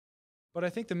But I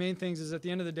think the main things is at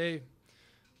the end of the day,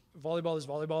 volleyball is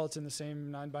volleyball. It's in the same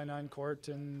 9x9 court,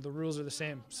 and the rules are the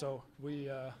same. So we.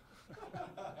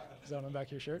 Is that on the back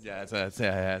of your shirt? Yeah, it's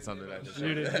on the back of the shirt.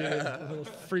 Muted. A little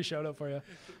free shout out for you.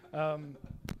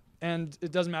 And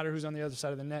it doesn't matter who's on the other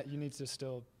side of the net. You need to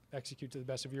still execute to the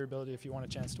best of your ability if you want a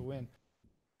chance to win.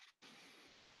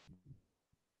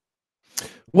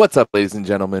 What's up, ladies and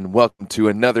gentlemen? Welcome to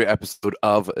another episode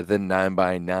of the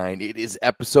 9x9. It is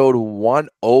episode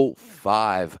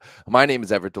 105. My name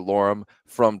is Everett and Rob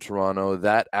from Toronto.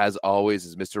 That, as always,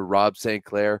 is Mr. Rob St.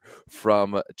 Clair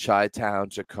from Chi-Town,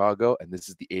 Chicago. And this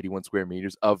is the 81 square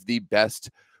meters of the best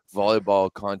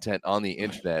volleyball content on the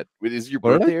internet. Is it your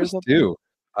birthday or something? Do?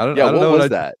 I don't what know was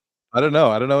that? I don't know.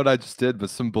 I don't know what I just did, but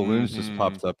some balloons just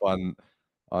popped up on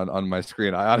my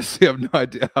screen. I honestly have no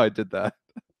idea how I did that.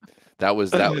 That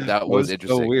was interesting.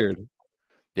 So weird.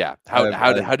 Yeah.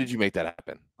 How did you make that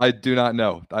happen? I do not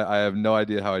know. I have no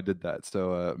idea how I did that.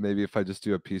 So maybe if I just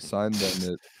do a peace sign,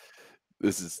 then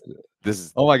this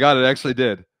is. Oh my God! It actually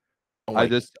did. I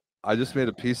just made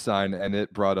a peace sign and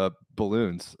it brought up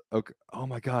balloons. Okay. Oh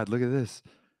my God! Look at this.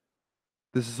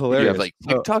 This is hilarious. You have like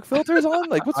TikTok filters on?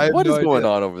 Like what is going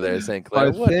on over there, St. Clair?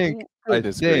 I think.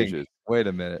 Wait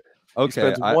a minute. Okay,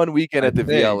 he spends one weekend at the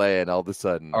VLA, and all of a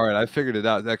sudden, all right, I figured it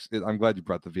out. Actually, I'm glad you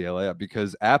brought the VLA up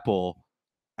because Apple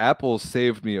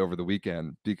saved me over the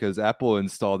weekend because Apple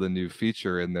installed a new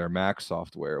feature in their Mac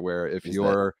software where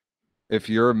if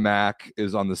your Mac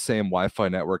is on the same Wi-Fi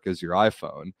network as your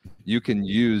iPhone, you can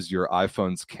use your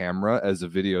iPhone's camera as a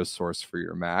video source for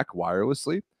your Mac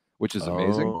wirelessly, which is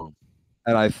amazing.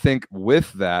 And I think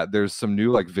with that, there's some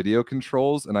new like video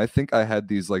controls. And I think I had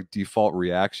these like default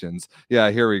reactions. Yeah,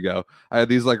 here we go. I had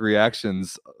these like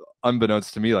reactions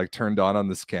unbeknownst to me, like turned on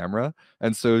this camera.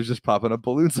 And so it was just popping up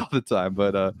balloons all the time.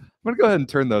 But I'm going to go ahead and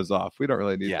turn those off. We don't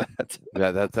really need that.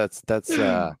 Yeah, that's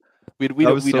we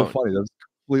don't. Funny. That was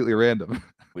completely random.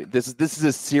 This is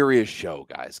a serious show,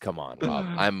 guys. Come on, Rob.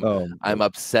 I'm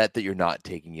upset that you're not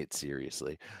taking it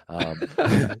seriously.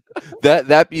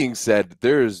 That being said,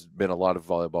 there's been a lot of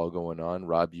volleyball going on.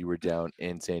 Rob, you were down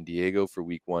in San Diego for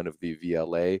week 1 of the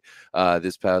VLA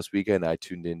this past weekend. I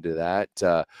tuned into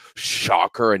that.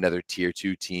 Shocker, another tier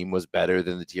 2 team was better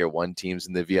than the tier 1 teams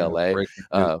in the VLA.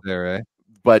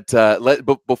 But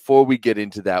before we get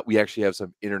into that, we actually have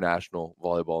some international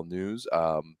volleyball news.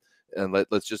 And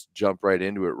let's just jump right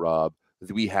into it, Rob.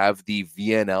 We have the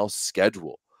VNL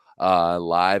schedule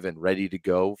live and ready to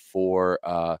go for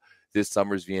this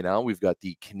summer's VNL. We've got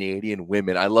the Canadian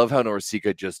women. I love how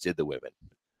Norseca just did the women.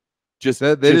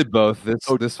 They did both.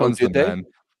 This one's the men.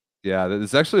 Yeah,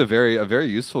 it's actually a very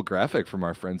useful graphic from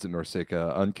our friends at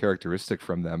Norseca, uncharacteristic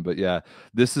from them. But yeah,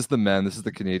 this is the men. This is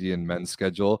the Canadian men's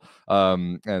schedule.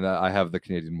 And I have the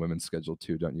Canadian women's schedule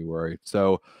too. Don't you worry.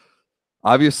 So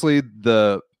obviously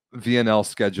the VNL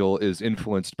schedule is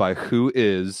influenced by who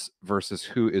is versus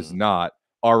who is not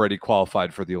already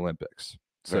qualified for the Olympics.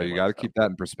 So you got to keep that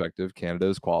in perspective. Canada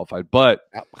is qualified, but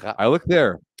I look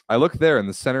there in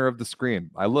the center of the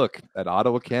screen. I look at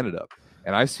Ottawa, Canada,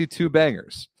 and I see 2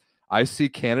 bangers. I see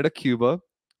Canada, Cuba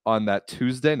on that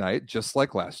Tuesday night, just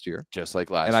like last year.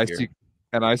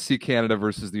 And I see Canada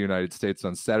versus the United States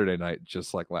on Saturday night,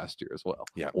 just like last year as well.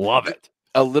 Yeah, love it.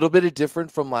 A little bit of different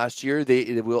from last year.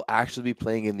 It will actually be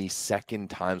playing in the second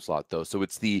time slot, though. So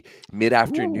it's the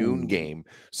mid-afternoon game.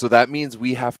 So that means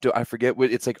we have to, I forget what,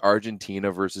 it's like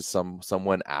Argentina versus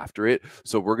someone after it.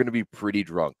 So we're going to be pretty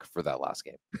drunk for that last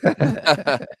game.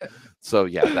 So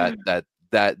yeah,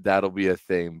 that'll be a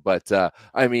thing. But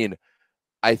I mean,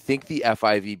 I think the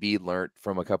FIVB learned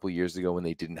from a couple years ago when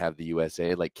they didn't have the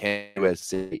USA. Like,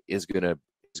 USA is going to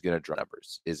draw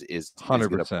numbers, is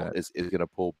 100% is going to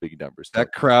pull big numbers.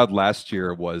 That crowd last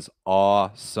year was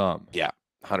awesome. Yeah,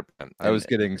 100%. I was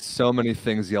getting so many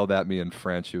things yelled at me in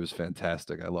French. It was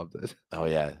fantastic. I loved it. Oh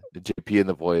yeah, the JP and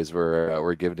the boys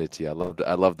were giving it to you.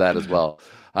 I love that as well.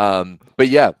 But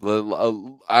yeah,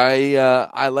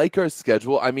 I like our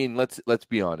schedule. I mean, let's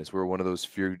be honest. We're one of those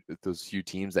few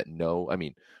teams that know. I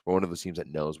mean, we're one of those teams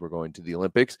that knows we're going to the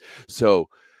Olympics. So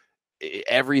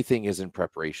everything is in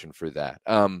preparation for that.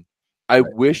 I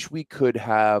wish we could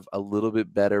have a little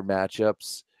bit better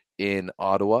matchups in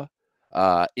Ottawa,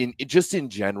 in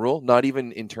general, not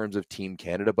even in terms of Team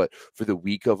Canada, but for the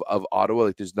week of Ottawa.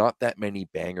 Like, there's not that many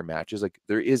banger matches. Like,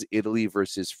 there is Italy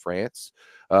versus France,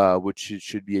 which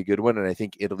should be a good one, and I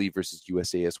think Italy versus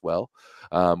USA as well,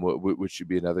 which should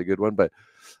be another good one. But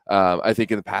I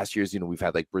think in the past years, we've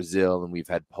had like Brazil and we've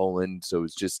had Poland, so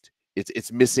it's just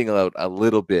it's missing out a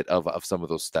little bit of some of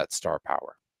that star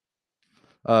power.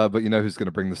 But you know who's going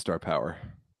to bring the star power?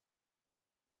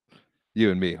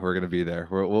 You and me, we're going to be there.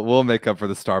 We'll make up for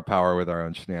the star power with our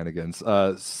own shenanigans.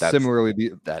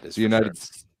 Similarly, that is the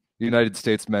United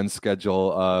States men's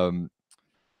schedule.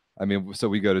 I mean, so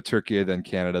we go to Turkey, then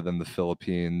Canada, then the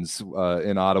Philippines.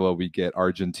 In Ottawa, we get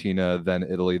Argentina, then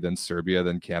Italy, then Serbia,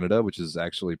 then Canada, which is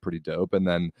actually pretty dope. And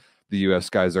then the U.S.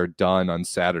 guys are done on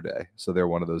Saturday, so they're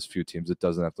one of those few teams that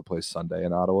doesn't have to play Sunday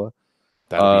in Ottawa.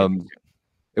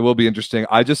 It will be interesting.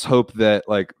 I just hope that,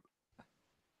 like,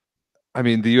 I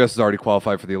mean, the U.S. has already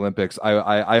qualified for the Olympics.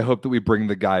 I hope that we bring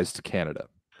the guys to Canada,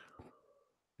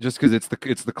 just because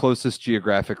it's the closest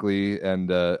geographically,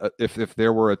 and if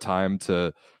there were a time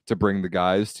to bring the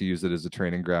guys to use it as a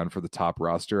training ground for the top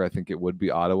roster, I think it would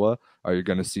be Ottawa. You're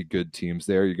going to see good teams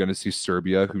there. You're going to see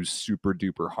Serbia, who's super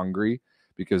duper hungry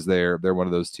because they're one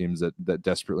of those teams that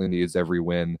desperately needs every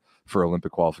win for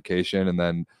Olympic qualification. And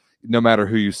then no matter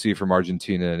who you see from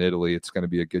Argentina and Italy, it's going to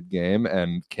be a good game,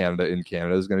 and Canada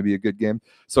is going to be a good game.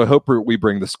 So I hope we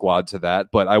bring the squad to that,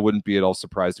 but I wouldn't be at all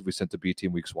surprised if we sent a B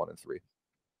team weeks 1 and 3.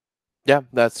 Yeah,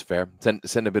 that's fair.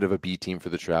 Send a bit of a B team for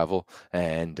the travel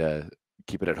and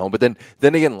keep it at home. But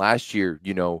then again, last year,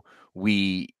 you know,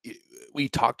 we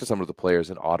talked to some of the players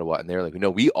in Ottawa, and they're like, no,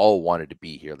 we all wanted to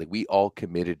be here. Like, we all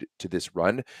committed to this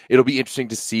run. It'll be interesting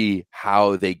to see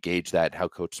how they gauge that, how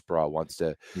Coach Sproul wants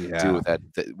to deal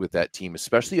with that team,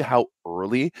 especially how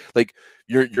early. Like,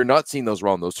 you're not seeing those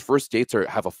wrong. Those first dates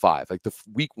have a 5. Like, the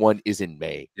week 1 is in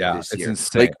May. Yeah, this it's year.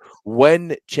 insane. Like,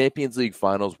 when Champions League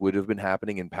finals would have been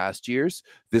happening in past years,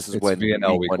 this is when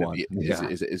VNL week 1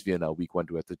 is VNL week 1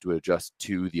 to adjust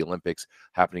to the Olympics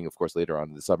happening, of course, later on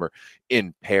in the summer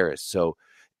in Paris. So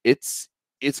it's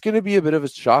going to be a bit of a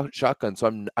shotgun.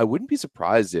 So I wouldn't be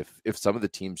surprised if some of the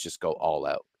teams just go all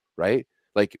out, right?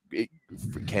 Like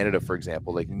for Canada, for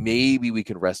example, like maybe we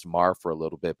can rest Mar for a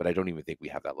little bit, but I don't even think we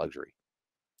have that luxury.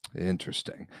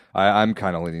 Interesting. I'm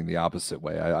kind of leaning the opposite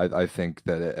way. I think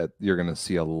that you're going to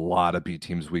see a lot of B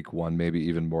teams week 1, maybe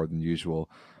even more than usual.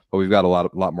 But we've got a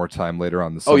lot more time later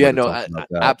on the summer. Oh yeah, no,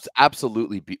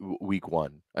 absolutely. Week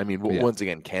 1. I mean, once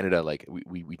again, Canada, like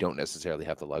we don't necessarily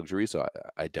have the luxury, so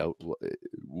I doubt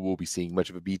we'll be seeing much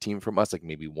of a B team from us. Like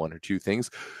maybe 1 or 2 things,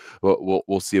 but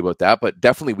we'll see about that. But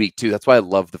definitely week 2. That's why I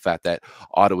love the fact that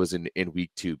Ottawa's in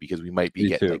week 2, because we might be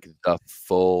getting like the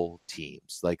full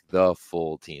teams, Like if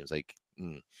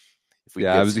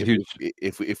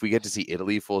we get to see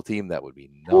Italy full team, that would be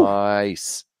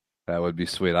nice. That would be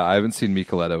sweet. I haven't seen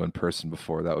Micheletto in person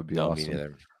before. That would be awesome. Me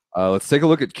neither. Let's take a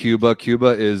look at Cuba. Cuba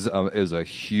is a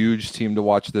huge team to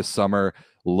watch this summer.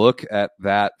 Look at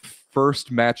that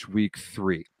first match, week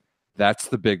 3. That's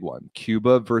the big one.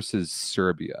 Cuba versus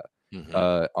Serbia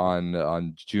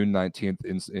on June 19th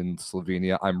in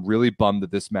Slovenia. I'm really bummed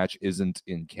that this match isn't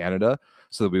in Canada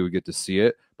so that we would get to see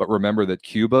it. But remember that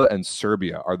Cuba and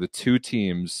Serbia are the 2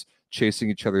 teams chasing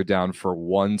each other down for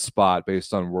 1 spot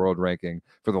based on world ranking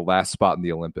for the last spot in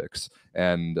the Olympics.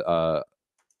 And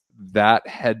that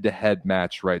head-to-head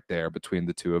match right there between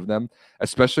the 2 of them,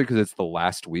 especially because it's the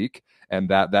last week, and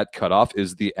that cutoff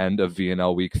is the end of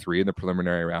VNL week 3 in the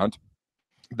preliminary round.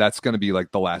 That's going to be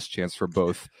like the last chance for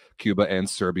both Cuba and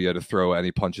Serbia to throw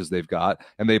any punches they've got,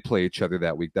 and they play each other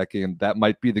that week. That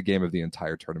might be the game of the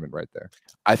entire tournament right there.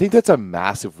 I think that's a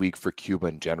massive week for Cuba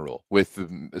in general, with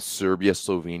Serbia,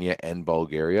 Slovenia, and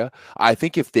Bulgaria. I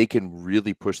think if they can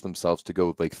really push themselves to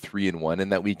go like 3-1 in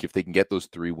that week, if they can get those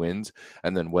 3 wins,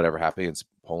 and then whatever happens,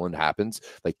 Poland happens.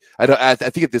 Like I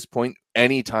think at this point,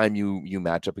 anytime you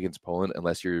match up against Poland,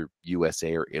 unless you're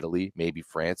USA or Italy, maybe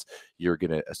France, you're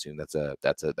gonna assume that's gonna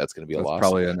be a loss.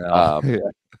 Probably an L.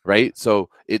 Right. So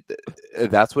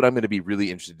that's what I'm going to be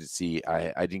really interested to see.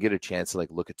 I didn't get a chance to like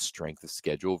look at strength of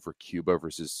schedule for Cuba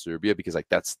versus Serbia, because like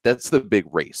that's the big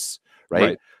race,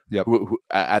 right? Yep.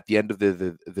 At the end of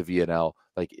the VNL,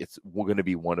 like we're going to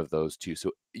be one of those 2.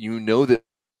 So you know that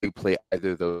they play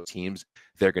either of those teams,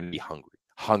 they're going to be hungry.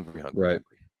 Right.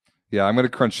 Yeah, I'm going to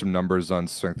crunch some numbers on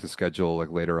strength of schedule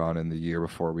like later on in the year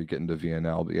before we get into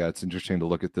VNL. But yeah, it's interesting to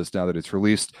look at this now that it's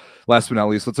released. Last but not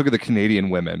least, let's look at the Canadian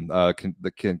women.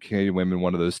 The Canadian women,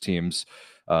 one of those teams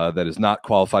that is not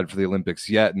qualified for the Olympics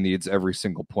yet, needs every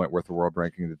single point worth of world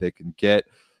ranking that they can get.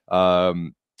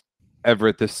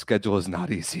 Everett, this schedule is not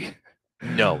easy.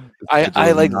 No,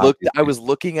 I was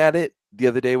looking at it the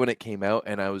other day when it came out,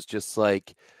 and I was just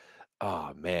like,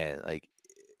 oh man, like.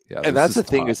 Yeah, and that's the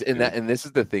thing and this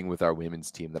is the thing with our women's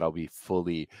team that I'll be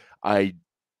fully.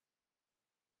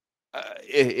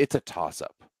 It's a toss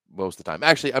up most of the time.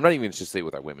 Actually, I'm not even going to just say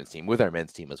with our women's team, with our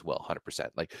men's team as well, 100%.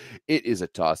 Like it is a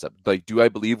toss up. Like, do I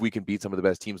believe we can beat some of the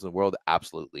best teams in the world?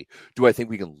 Absolutely. Do I think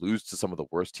we can lose to some of the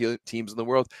worst teams in the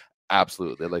world?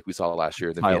 absolutely, like we saw last year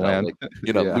in the Thailand.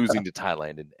 VNL, like losing to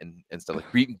Thailand and stuff,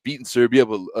 like beating Serbia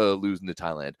but losing to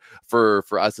Thailand. For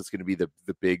us, it's going to be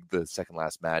the second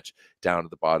last match down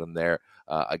at the bottom there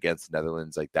against the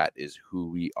Netherlands. Like that is who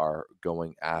we are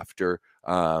going after.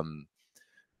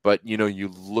 But you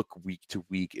look week to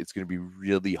week, it's going to be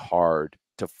really hard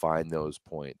to find those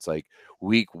points. Like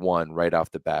week 1, right off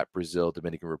the bat, Brazil,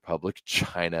 Dominican Republic,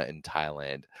 China, and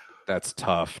Thailand. That's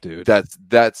tough, dude.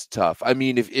 That's tough. I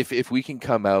mean, if we can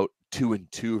come out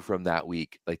 2-2 from that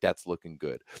week, like that's looking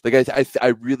good. Like I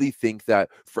really think that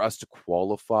for us to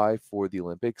qualify for the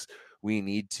Olympics, we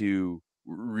need to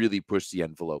really push the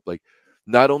envelope. Like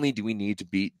not only do we need to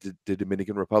beat the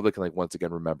Dominican Republic, and like once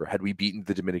again, remember, had we beaten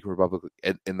the Dominican Republic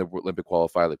in the Olympic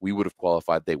qualifier, like we would have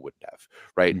qualified, they wouldn't have,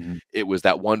 right? Mm-hmm. It was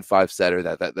that 1-5 setter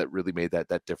that really made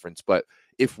that difference. But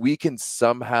if we can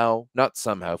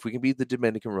if we can beat the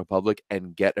Dominican Republic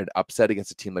and get an upset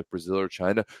against a team like Brazil or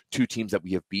China, 2 teams that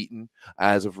we have beaten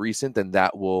as of recent, then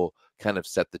that will kind of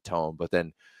set the tone. But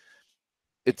then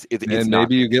it's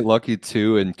maybe you get lucky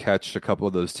too and catch a couple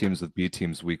of those teams with B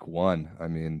teams week 1. I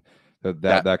mean,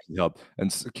 that can help.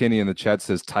 And Kenny in the chat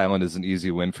says Thailand is an easy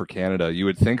win for Canada. You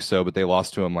would think so, but they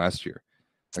lost to them last year.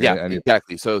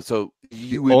 Exactly. So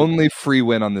the only free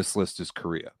win on this list is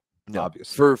Korea. No,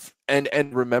 obviously.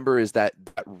 And remember is that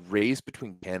race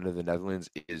between Canada and the Netherlands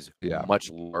is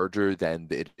much larger than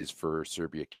it is for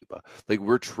Serbia, Cuba. Like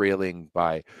we're trailing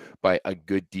by a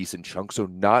good decent chunk. So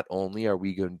not only are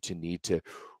we going to need to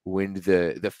win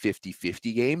the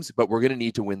 50-50 games, but we're going to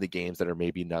need to win the games that are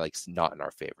maybe not in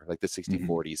our favor, like the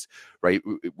 60-40s, right?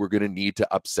 We're going to need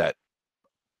to upset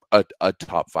a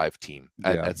top 5 team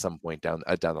at some point down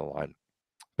the line.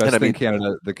 Best thing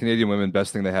Canada, the Canadian women,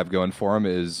 best thing they have going for them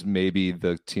is maybe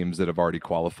the teams that have already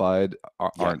qualified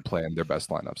aren't playing their best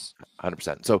lineups.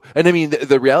 100%. So, and I mean,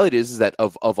 the reality is that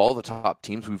of all the top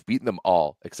teams, we've beaten them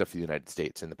all except for the United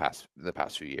States in the past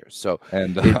few years. So,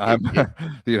 and the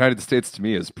United States to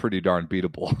me is pretty darn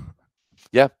beatable.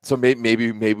 Yeah. So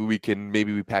maybe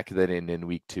we pack that in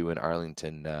week 2 in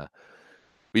Arlington.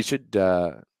 We should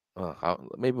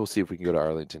maybe we'll see if we can go to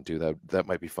Arlington too. That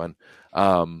might be fun.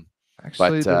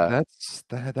 Actually,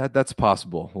 that's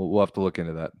possible. We'll have to look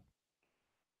into that.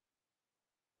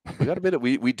 We got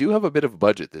we do have a bit of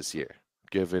budget this year,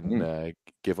 given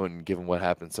what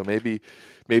happened. So maybe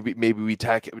we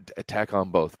attack on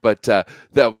both. But that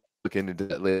we'll look into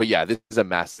that later. But yeah, this is a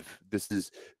massive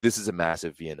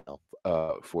VNL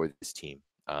for this team.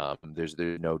 There's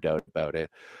no doubt about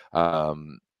it.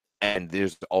 And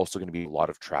there's also going to be a lot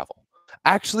of travel.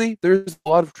 Actually, there's a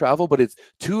lot of travel, but it's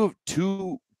two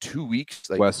weeks,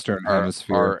 like Western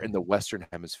Hemisphere, are in the Western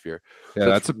Hemisphere. Yeah, so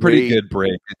that's a pretty good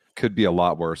break. It could be a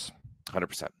lot worse.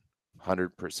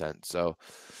 100%. So,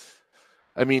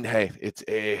 I mean, hey, it's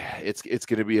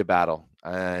going to be a battle,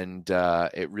 and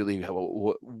it really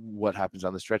what happens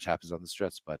on the stretch happens on the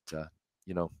stretch. But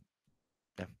it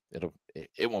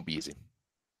won't be easy.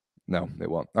 No, it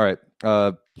won't. All right.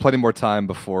 Plenty more time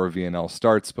before VNL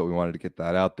starts, but we wanted to get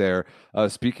that out there.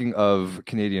 Speaking of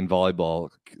Canadian volleyball,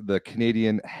 the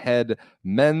Canadian head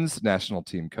men's national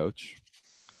team coach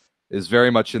is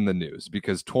very much in the news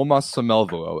because Tuomas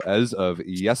Somelvuo, as of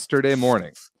yesterday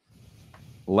morning,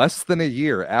 less than a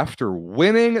year after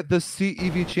winning the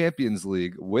CEV Champions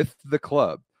League with the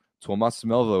club, Tuomas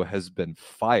Somelvuo has been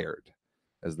fired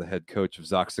as the head coach of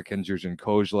Zaksa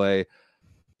Kędzierzyn-Koźle.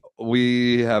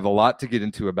 We have a lot to get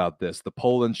into about this. The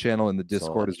Poland channel in the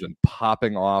Discord has been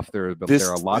popping off. There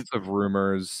are lots of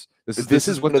rumors. This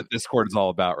is what the Discord is all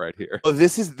about right here. Oh,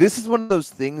 this is one of those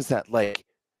things that, like,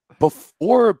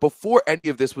 before any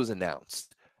of this was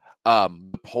announced,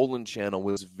 the Poland channel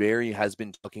has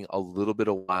been talking a little bit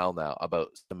a while now about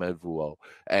Somelvuo.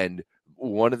 And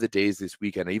one of the days this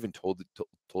weekend, I even told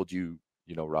you,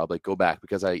 Rob, like, go back,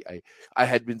 because I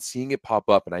had been seeing it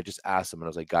pop up, and I just asked him, and I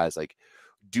was like, guys, like,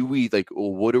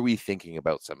 what are we thinking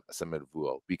about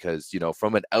Somelvuo? Because,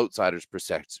 from an outsider's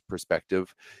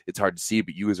perspective, it's hard to see,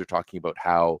 but you guys are talking about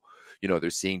how, they're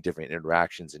seeing different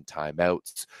interactions and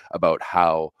timeouts, about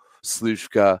how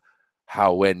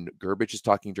when Gerbic is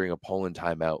talking during a Poland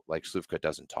timeout, like, Slivka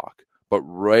doesn't talk. But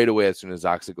right away, as soon as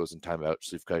Zaksa goes in timeout,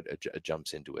 Slivka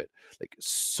jumps into it. Like,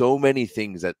 so many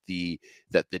things that the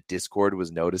Discord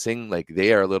was noticing, like,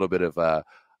 they are a little bit of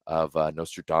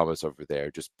Nostradamus over there,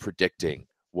 just predicting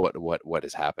what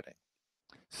is happening.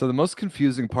 So the most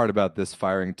confusing part about this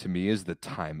firing to me is the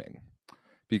timing,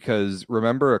 because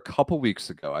remember a couple weeks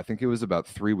ago, I think it was about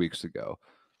 3 weeks ago,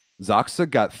 Zaksa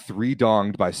got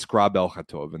 3-donged by Skra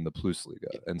Belchatov in the Plus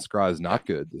Liga, and Skra is not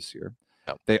good this year.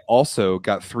 No. They also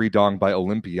got 3-donged by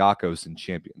Olympiacos in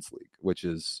Champions League, which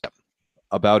is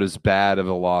about as bad of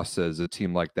a loss as a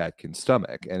team like that can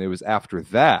stomach. And it was after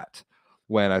that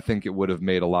when I think it would have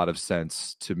made a lot of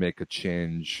sense to make a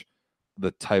change,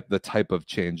 the type of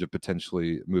change of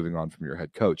potentially moving on from your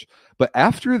head coach. But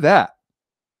after that,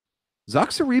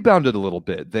 Zaxa rebounded a little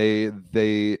bit. They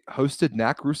hosted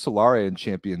NAC Rusolare in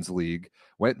Champions League,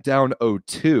 went down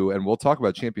 0-2, and we'll talk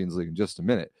about Champions League in just a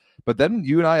minute. But then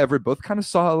you and I, Everett, both kind of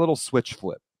saw a little switch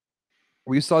flip.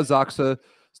 We saw Zaxa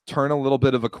turn a little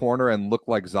bit of a corner and look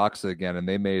like Zaxa again, and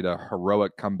they made a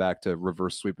heroic comeback to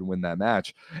reverse sweep and win that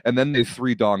match. And then they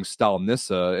 3-dong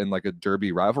Stal-Nissa in like a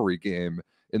derby rivalry game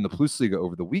in the Plusliga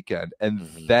over the weekend. And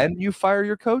then you fire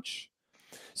your coach?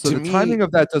 So the timing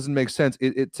of that doesn't make sense.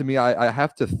 It to me, I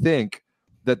have to think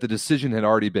that the decision had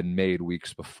already been made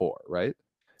weeks before, right?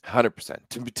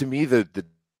 100%. To me, the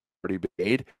already been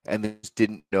made, and they just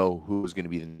didn't know who was going to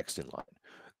be the next in line.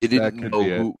 They didn't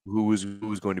know who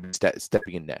was going to be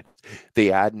stepping in next. They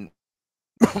hadn't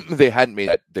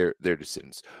made their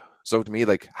decisions. So to me,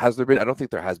 like, has there been? I don't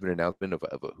think there has been an announcement of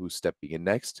who's stepping in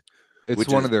next. It's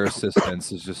one of their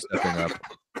assistants is just stepping up.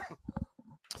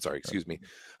 Sorry, excuse me.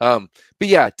 But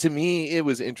yeah, to me, it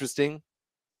was interesting.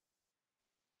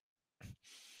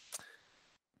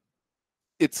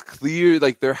 It's clear,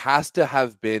 like, there has to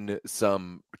have been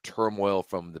some turmoil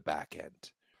from the back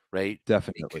end, right?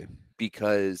 Definitely.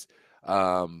 Because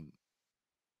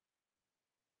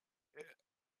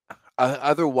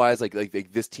otherwise,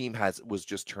 like this team was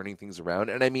just turning things around.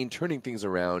 And I mean, turning things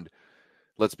around,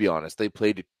 let's be honest, they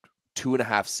played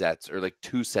 2.5 sets, or like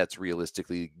 2 sets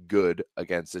realistically good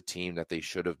against a team that they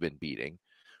should have been beating,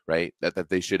 right? That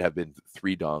they should have been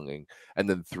 3-donging, and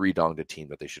then 3-donged a team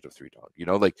that they should have 3-donged. You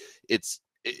know, like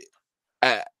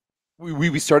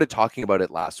we started talking about it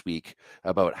last week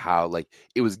about how, like,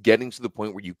 it was getting to the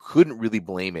point where you couldn't really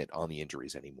blame it on the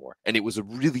injuries anymore. And it was a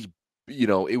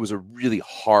really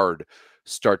hard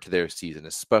start to their season,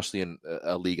 especially in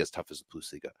a league as tough as the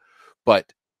Plusliga.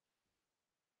 But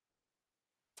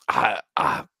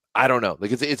I don't know.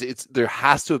 Like, it's there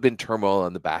has to have been turmoil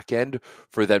on the back end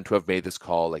for them to have made this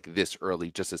call like this early,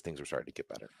 just as things were starting to get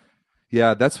better.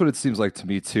 Yeah, that's what it seems like to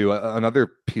me too.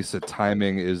 Another piece of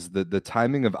timing is the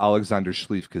timing of Alexander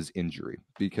Schlifke's injury,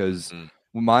 because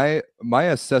my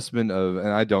assessment of, and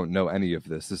I don't know any of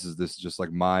this. This is just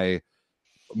like my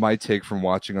take from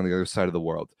watching on the other side of the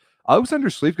world. Alexander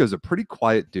Schlifke is a pretty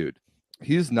quiet dude.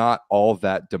 He's not all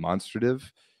that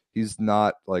demonstrative. He's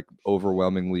not like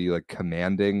overwhelmingly like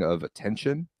commanding of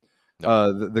attention.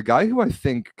 No. The guy who I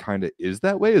think kind of is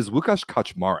that way is Łukasz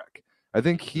Kaczmarek. I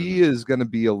think he is going to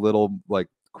be a little like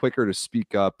quicker to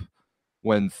speak up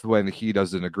when he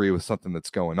doesn't agree with something that's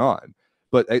going on.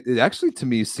 But it actually, to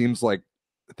me, seems like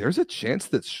there's a chance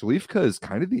that Schlifke is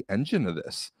kind of the engine of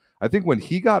this. I think when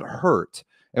he got hurt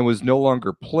and was no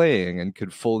longer playing and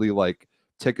could fully like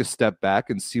take a step back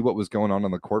and see what was going on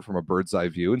the court from a bird's eye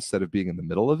view instead of being in the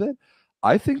middle of it,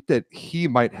 I think that he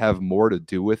might have more to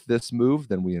do with this move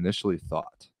than we initially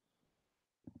thought.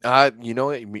 You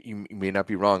know, you may not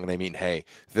be wrong, and I mean, hey,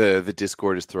 the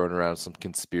Discord is throwing around some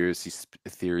conspiracy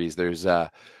theories. There's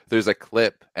a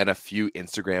clip and a few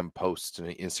Instagram posts and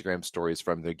Instagram stories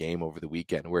from their game over the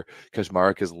weekend where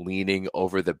Kaczmarek is leaning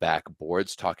over the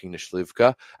backboards talking to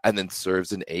Schlifke, and then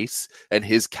serves an ace. And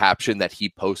his caption that he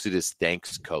posted is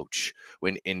 "Thanks, coach,"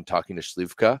 when in talking to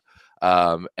Schlifke.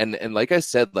 And like I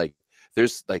said, like,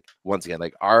 there's like, once again,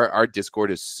 like our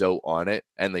Discord is so on it,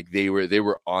 and like they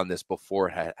were on this before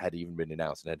it had even been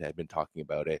announced and had been talking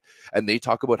about it. And they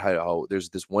talk about how there's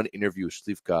this one interview with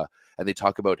Schlifke, and they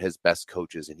talk about his best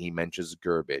coaches, and he mentions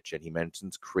Gerbic and he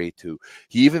mentions Cretu.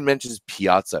 He even mentions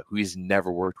Piazza, who he's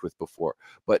never worked with before,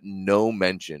 but no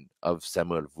mention of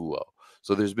Samuel Vuo.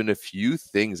 So there's been a few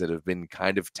things that have been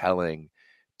kind of telling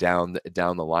down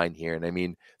the line here. And I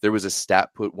mean, there was a stat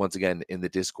put once again in the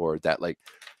Discord that like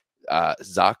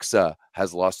Zaxa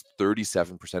has lost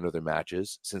 37% of their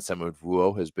matches since Samuel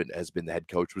Vuo has been the head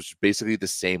coach, which is basically the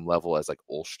same level as like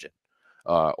Olsztyn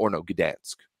or no,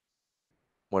 Gdansk.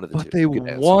 One of the two. But they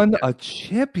won a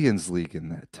Champions League in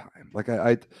that time.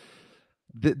 Like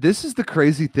this is the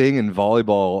crazy thing in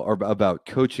volleyball about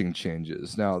coaching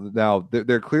changes. Now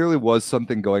there clearly was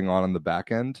something going on the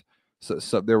back end.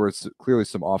 So there was clearly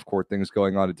some off-court things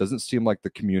going on. It doesn't seem like the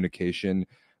communication,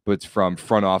 but from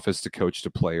front office to coach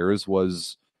to players,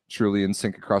 was truly in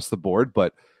sync across the board.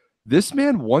 But this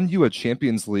man won you a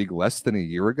Champions League less than a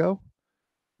year ago.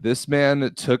 This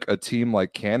man took a team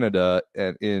like Canada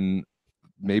and in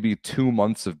maybe 2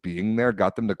 months of being there,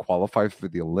 got them to qualify for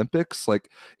the Olympics. Like,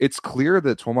 it's clear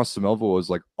that Tomas Samelvo's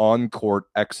like on-court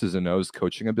X's and O's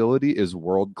coaching ability is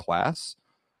world-class.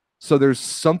 So there's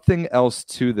something else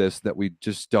to this that we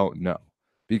just don't know.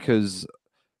 Because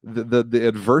the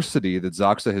adversity that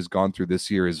Zaxa has gone through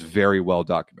this year is very well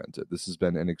documented. This has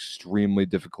been an extremely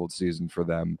difficult season for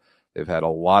them. They've had a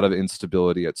lot of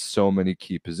instability at so many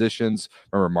key positions.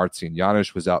 Remember, Marcin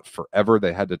Janusz was out forever.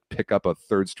 They had to pick up a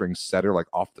third string setter like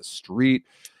off the street.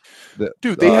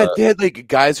 Dude, they had like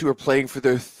guys who were playing for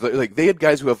their they had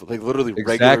guys who have like literally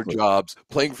regular jobs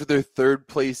playing for their third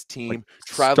place team, like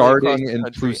traveling across the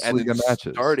country and then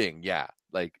matches.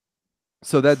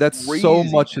 So that's so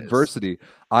much adversity.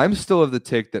 I'm still of the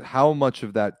take that how much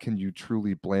of that can you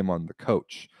truly blame on the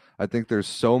coach? I think there's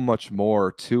so much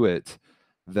more to it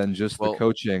than just the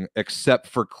coaching, except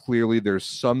for clearly there's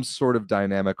some sort of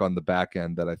dynamic on the back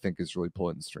end that I think is really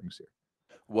pulling the strings here.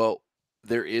 Well,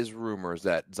 there is rumors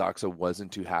that Zaxa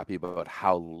wasn't too happy about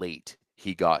how late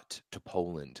he got to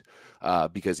Poland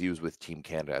because he was with Team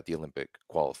Canada at the Olympic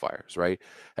qualifiers, right?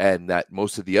 And that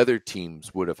most of the other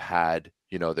teams would have had,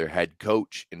 their head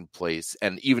coach in place.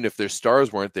 And even if their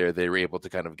stars weren't there, they were able to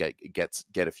kind of get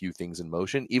a few things in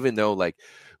motion, even though, like,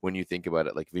 when you think about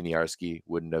it, like Winiarski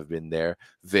wouldn't have been there.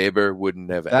 Weber wouldn't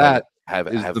have have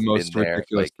the most been there.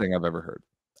 ridiculous thing I've ever heard.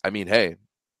 I mean, hey,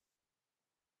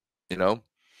 who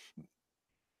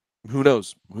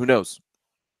knows?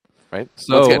 Right.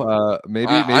 So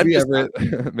maybe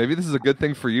Everett, maybe this is a good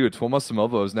thing for you. Tuomas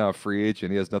Samovo is now a free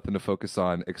agent. He has nothing to focus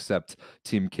on except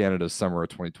Team Canada's summer of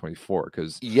 2024.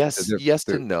 Because yes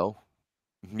and no.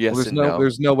 Yes,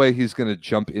 there's no way he's going to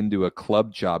jump into a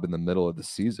club job in the middle of the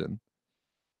season.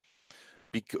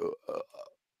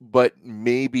 But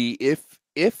maybe if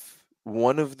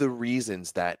one of the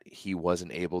reasons that he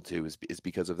wasn't able to is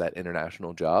because of that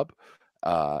international job.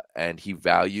 And he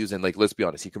values, and like, let's be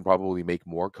honest, he can probably make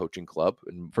more coaching club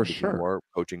and for sure more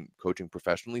coaching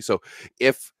professionally. So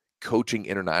if coaching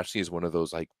internationally is one of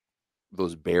those, like,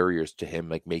 those barriers to him,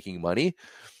 like, making money,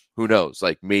 who knows?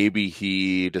 Like, maybe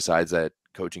he decides that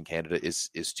coaching Canada is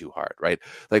too hard, right?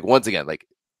 Like, once again, like,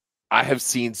 I have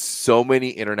seen so many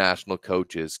international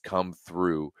coaches come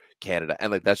through Canada,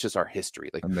 and like, that's just our history.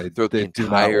 Like, throughout the entirety, do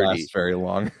not last very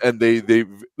long. And they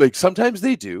like, sometimes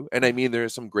they do. And I mean, there are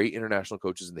some great international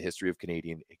coaches in the history of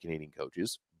Canadian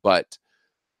coaches, but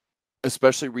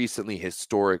especially recently,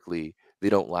 historically, they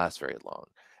don't last very long.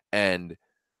 And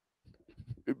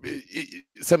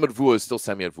Semyonvuo is still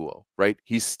Semyonvuo, right?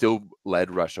 He still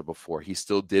led Russia before. He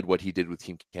still did what he did with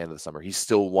Team Canada this summer. He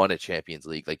still won a Champions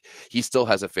League. Like, he still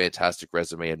has a fantastic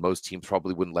resume, and most teams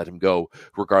probably wouldn't let him go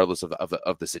regardless of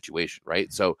the situation,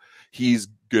 right? So he's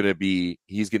gonna be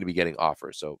getting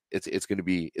offers. So it's gonna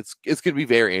be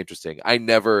very interesting. I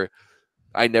never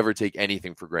take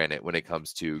anything for granted when it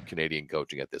comes to Canadian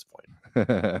coaching at this point.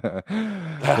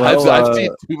 I've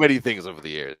seen too many things over the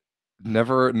years.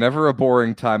 Never a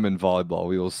boring time in volleyball.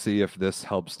 We will see if this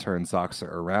helps turn Zaxa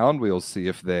around. We will see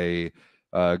if they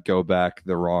go back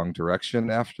the wrong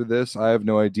direction after this. I have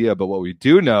no idea. But what we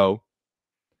do know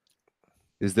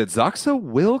is that Zaxa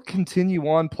will continue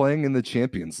on playing in the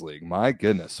Champions League. My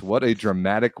goodness, what a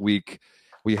dramatic week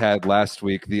we had last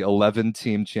week. The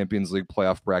 11-team Champions League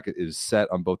playoff bracket is set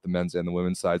on both the men's and the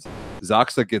women's sides.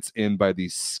 Zaxa gets in by the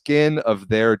skin of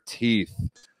their teeth.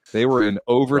 They were in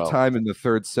overtime in the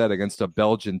third set against a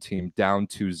Belgian team down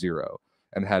 2-0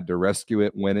 and had to rescue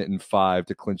it, win it in 5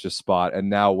 to clinch a spot. And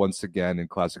now, once again, in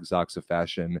classic Zaxa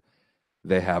fashion,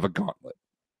 they have a gauntlet.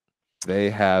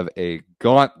 Halkbank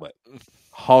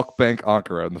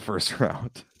Ankara in the first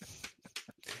round.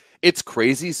 It's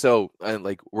crazy. So,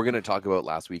 like, we're going to talk about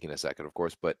last week in a second, of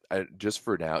course, but just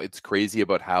for now, it's crazy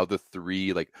about how the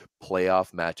 3 like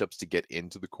playoff matchups to get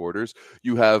into the quarters.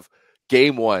 You have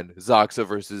Game 1, Zaxa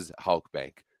versus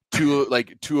Halkbank.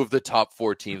 Two of the top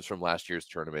 4 teams from last year's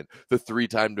tournament, the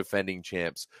 3-time defending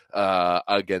champs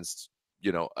against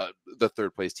the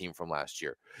third place team from last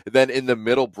year. And then in the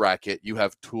middle bracket, you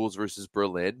have Toulouse versus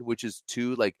Berlin, which is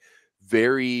 2 like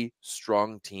very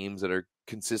strong teams that are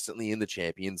consistently in the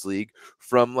Champions League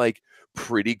from like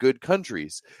pretty good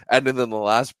countries. And then in the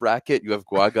last bracket, you have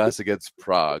Guagas against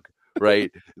Prague.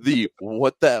 Right,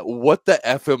 what the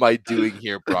F am I doing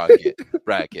here bracket?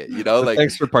 Like,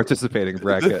 thanks for participating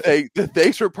bracket.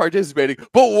 Thanks for participating,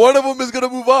 but one of them is going to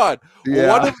move on. Yeah.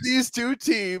 One of these 2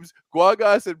 teams,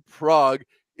 Guagas and Prague,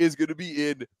 is going to be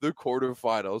in the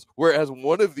quarterfinals, whereas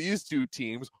one of these 2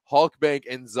 teams, Halkbank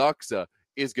and Zaxa,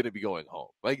 is going to be going home.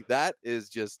 Like, that is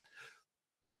just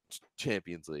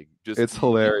Champions League. It's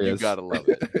hilarious. You gotta love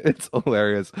it. It's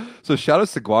hilarious. So shout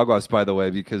outs to Guaguas, by the way,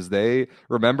 because they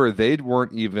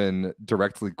weren't even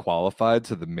directly qualified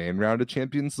to the main round of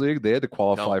Champions League. They had to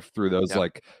qualify through those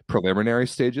like preliminary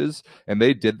stages, and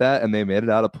they did that, and they made it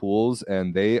out of pools,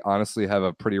 and they honestly have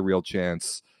a pretty real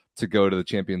chance to go to the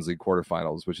Champions League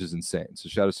quarterfinals, which is insane. So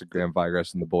shout out to Graham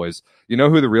Vigras and the boys. You know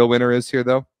who the real winner is here,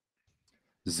 though?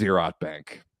 Zerot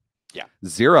Bank. Yeah.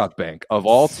 Zerot Bank, of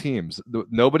all teams,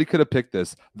 nobody could have picked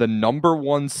this. The number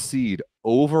 1 seed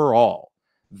overall,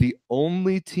 the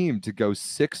only team to go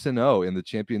 6-0 in the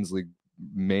Champions League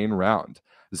main round.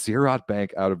 Zerot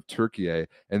Bank out of Turkey,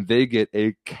 and they get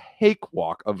a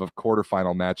cakewalk of a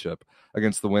quarterfinal matchup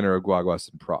against the winner of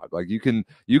Guaguas and Prague. Like you can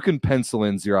pencil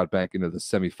in Zerot Bank into the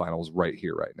semifinals right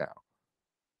here, right now.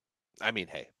 I mean,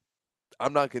 hey,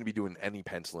 I'm not going to be doing any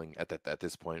penciling at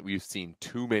this point. We've seen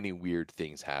too many weird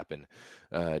things happen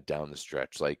down the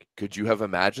stretch. Like, could you have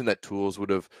imagined that Tools would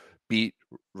have beat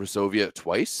Resovia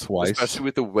twice, especially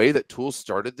with the way that Tools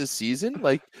started this season?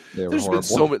 Like, there's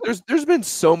been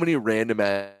so many random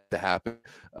acts to happen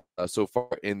so far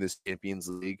in this Champions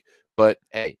League. But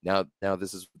hey, now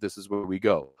this is where we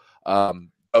go.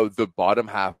 The bottom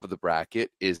half of the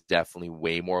bracket is definitely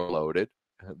way more loaded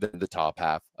than the top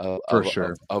half of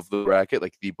the bracket.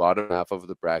 Like the bottom half of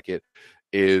the bracket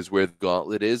is where the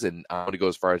gauntlet is, and I'm going to go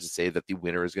as far as to say that the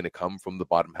winner is going to come from the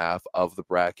bottom half of the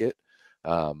bracket.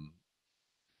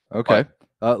 Okay.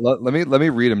 Let me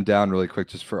read them down really quick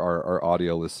just for our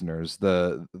audio listeners.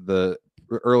 The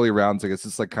early rounds, I guess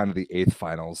it's like kind of the 8th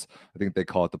finals. I think they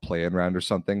call it the play-in round or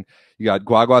something. You got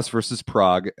Guaguas versus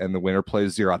Prague, and the winner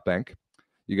plays Zerot Bank.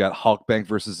 You got Halkbank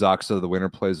versus Zaxa, the winner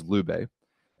plays Lube.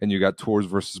 And you got Tours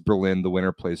versus Berlin, the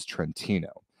winner plays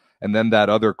Trentino. And then that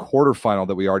other quarterfinal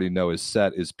that we already know is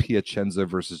set is Piacenza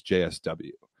versus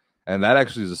JSW. And that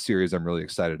actually is a series I'm really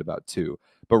excited about too.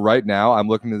 But right now, I'm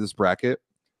looking at this bracket.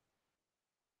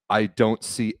 I don't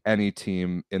see any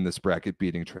team in this bracket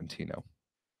beating Trentino.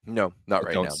 No, not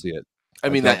right now. I don't see it. I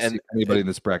mean, don't see anybody in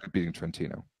this bracket beating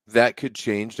Trentino. That could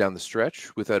change down the stretch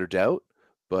without a doubt.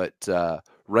 But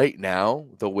right now,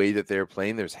 the way that they're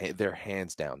playing, they're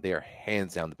hands down. They are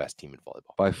hands down the best team in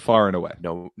volleyball by far and away.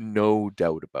 No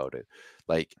doubt about it.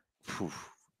 Like,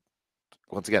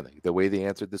 once again, like the way they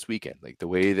answered this weekend, like the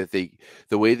way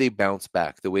they bounce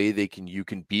back, the way you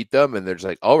can beat them, and they're just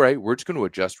like, all right, we're just going to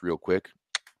adjust real quick,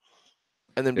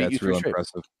 and then beat you real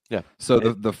impressive. Yeah. So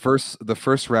the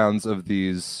first rounds of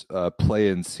these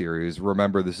play-in series.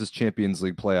 Remember, this is Champions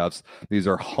League playoffs. These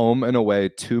are home and away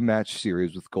 2-match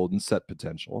series with golden set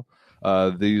potential.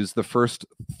 The first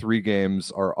 3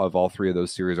 games of all 3 of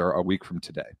those series are a week from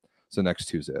today. So next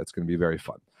Tuesday. That's going to be very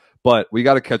fun. But we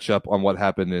got to catch up on what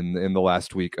happened in the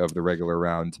last week of the regular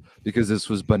round because this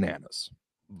was bananas.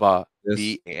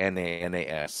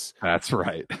 B-N-A-N-A-S. That's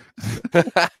right.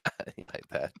 Like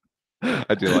that.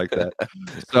 I do like that.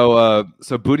 So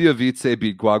Budiavice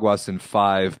beat Guaguas in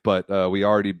 5, but we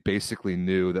already basically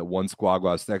knew that once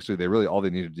Guaguas, actually, all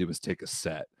they needed to do was take a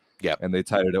set. Yeah, and they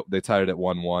tied it at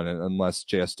 1-1, and unless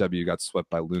JSW got swept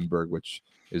by Lundberg, which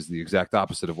is the exact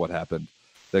opposite of what happened,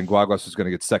 then Guaguas was going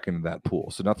to get second in that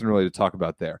pool. So nothing really to talk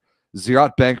about there.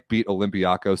 Zerot Bank beat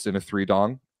Olympiacos in a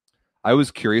 3-dong. I was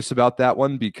curious about that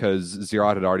one because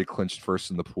Zerot had already clinched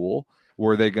first in the pool.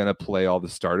 Were they going to play all the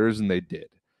starters? And they did.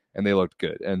 And they looked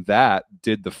good. And that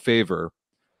did the favor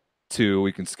to,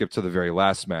 we can skip to the very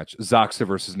last match, Zaxa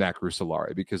versus NAC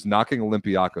Rusolari, because knocking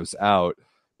Olympiacos out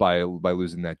by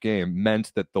losing that game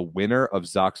meant that the winner of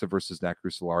Zaxa versus NAC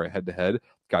Rusolari head-to-head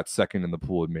got second in the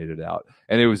pool and made it out.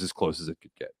 And it was as close as it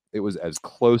could get. It was as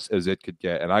close as it could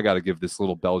get. And I got to give this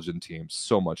little Belgian team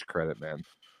so much credit, man.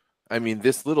 I mean,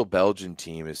 this little Belgian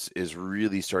team is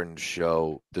really starting to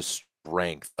show the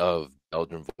strength of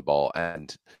Belgian volleyball,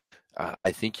 and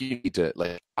I think you need to,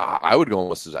 like, I would go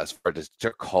almost as far as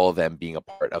to call them being a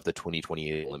part of the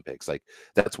 2028 Olympics. Like,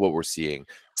 that's what we're seeing.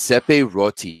 Sepe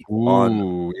Roti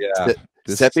on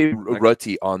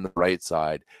the right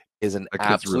side is an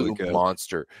absolute really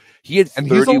monster. He had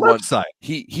 31.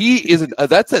 He isn't.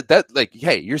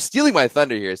 Hey, you're stealing my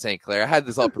thunder here, St. Clair. I had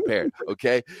this all prepared.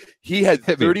 Okay, he had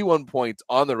 31 points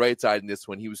on the right side in this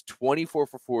one. He was 24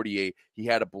 for 48. He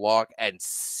had a block and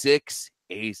 6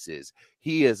 aces.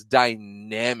 He is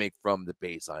dynamic from the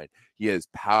baseline. He has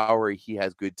power. He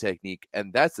has good technique.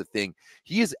 And that's the thing.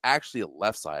 He is actually a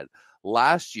left side.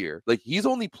 Last year, like, he's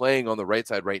only playing on the right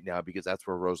side right now because that's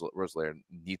where Roselaire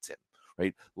needs him,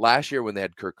 right? Last year when they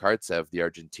had Kirk Kartsev, the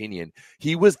Argentinian,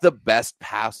 he was the best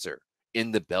passer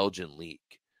in the Belgian league.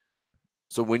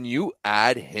 So when you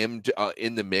add him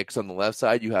in the mix on the left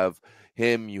side, you have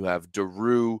him, you have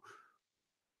Daru,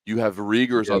 you have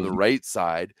Riegers on the right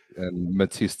side. And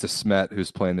Matisse de Smet,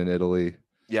 who's playing in Italy.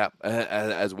 Yeah,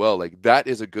 as well. Like, that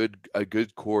is a good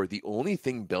core. The only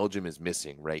thing Belgium is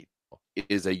missing right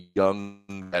is a young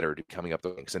veteran coming up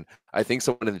the ranks. And I think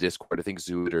someone in the Discord, I think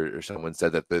Zood or someone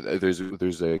said that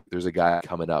there's a guy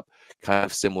coming up kind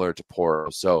of similar to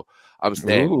Poro. So I'm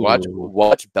saying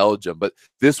watch Belgium, but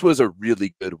this was a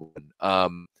really good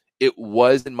one. It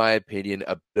was, in my opinion,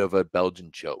 a bit of a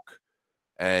Belgian choke,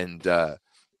 and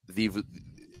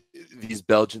these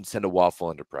Belgians tend to waffle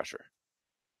under pressure.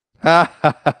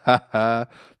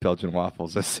 Belgian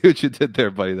waffles. I see what you did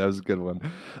there, buddy. That was a good one.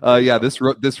 Yeah, this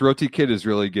Roti kid is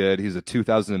really good. He's a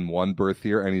 2001 birth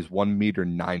year, and he's 1.90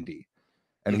 m,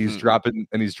 and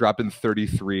he's dropping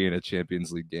 33 in a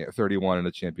Champions League game, 31 in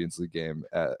a Champions League game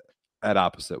at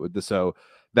opposite with this. So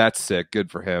that's sick. Good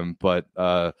for him. But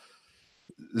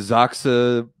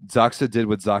Zaxa did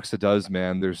what Zaxa does,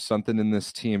 man. There's something in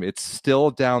this team. It's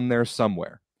still down there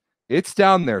somewhere. It's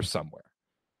down there somewhere.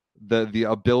 The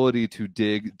ability to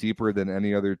dig deeper than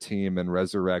any other team and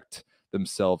resurrect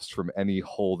themselves from any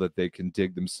hole that they can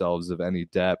dig themselves of any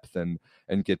depth and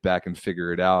get back and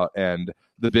figure it out. And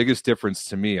the biggest difference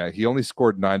to me, he only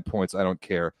scored 9 points. I don't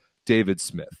care. David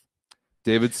Smith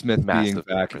being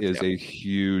back is a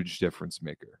huge difference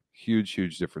maker.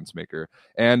 Huge difference maker.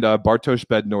 And Bartosz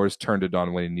Bednor's turned it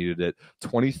on when he needed it.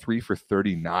 23 for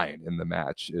 39 in the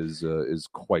match is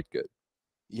quite good.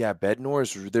 Yeah,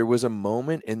 Bednor's. There was a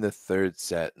moment in the third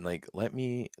set, and like let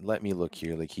me look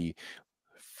here. Like he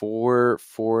four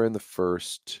in the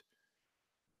first.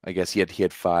 I guess he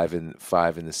had five in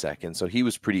the second, so he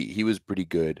was pretty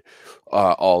good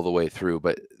all the way through.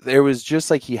 But there was just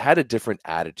like he had a different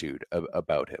attitude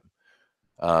about him.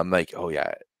 Like, oh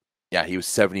yeah, he was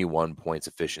 71 points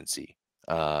efficiency,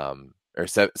 or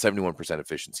 71%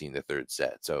 efficiency in the third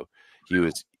set. So he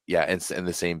was. Yeah, and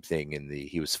the same thing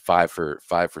he was 5 for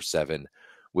 7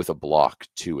 with a block,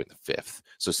 2 in the fifth.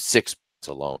 So 6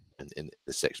 alone in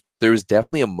the sixth. There was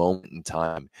definitely a moment in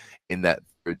time in that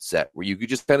third set where you could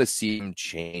just kind of see him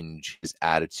change his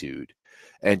attitude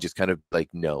and just kind of like,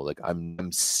 no, like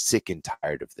I'm sick and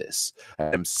tired of this.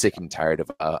 I'm sick and tired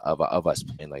of us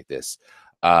playing like this.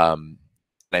 I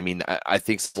mean, I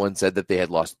think someone said that they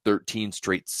had lost 13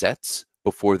 straight sets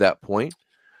before that point.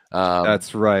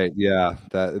 That's right. Yeah,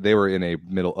 that they were in a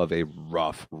middle of a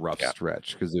rough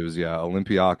stretch because it was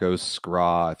Olympiacos,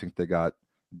 Skra. I think they got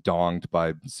donged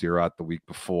by Ziraat the week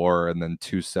before, and then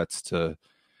 2 sets to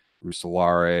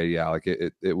Roeselare. Yeah, like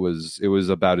it was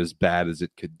about as bad as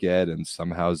it could get, and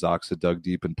somehow Zaxa dug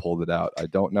deep and pulled it out. I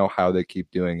don't know how they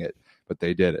keep doing it, but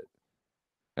they did it.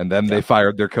 And then they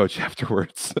fired their coach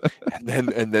afterwards.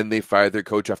 and then they fired their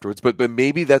coach afterwards. But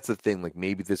maybe that's the thing. Like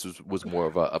maybe this was more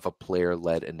of a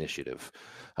player-led initiative.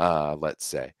 Let's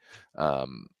say.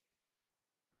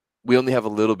 We only have a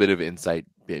little bit of insight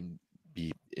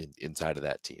inside of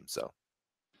that team. So.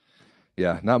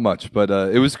 Yeah, not much, but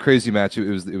it was a crazy match. It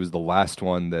was the last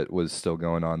one that was still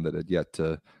going on that had yet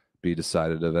to be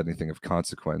decided of anything of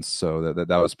consequence. So that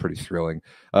was pretty thrilling.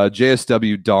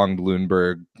 JSW donged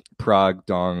Lundberg, Prague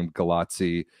donged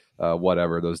Galatsi,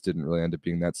 whatever. Those didn't really end up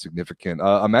being that significant.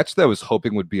 A match that I was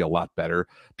hoping would be a lot better.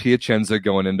 Piacenza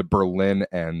going into Berlin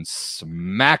and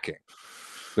smacking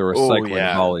the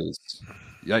recycling volleys.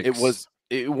 Yikes.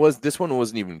 This one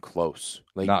wasn't even close.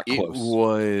 Like not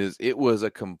close. It was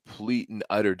a complete and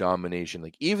utter domination.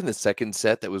 Like even the second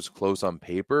set that was close on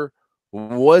paper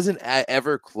wasn't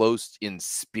ever close in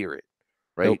spirit,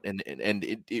 right? Nope.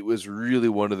 And it was really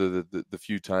one of the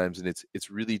few times, and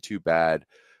it's really too bad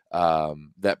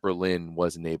that Berlin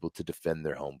wasn't able to defend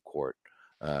their home court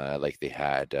like they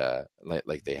had.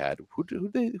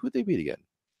 Who'd they beat again?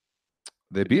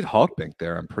 They beat Halkbank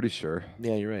there, I'm pretty sure.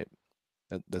 Yeah, you're right.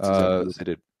 That's exactly what they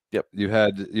did. Yep. You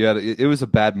had it was a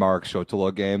bad Mark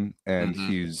Shotolo game, and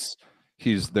he's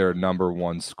their number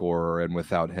one scorer, and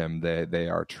without him they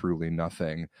are truly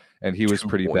nothing. And he was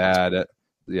pretty bad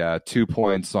at 2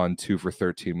 points on 2 for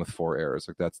 13 with 4 errors.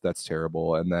 Like that's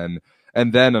terrible. And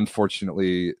then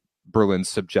unfortunately Berlin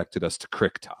subjected us to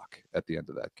crick talk at the end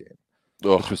of that game.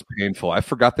 Which was painful. I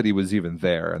forgot that he was even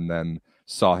there, and then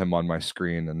saw him on my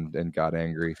screen and got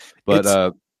angry.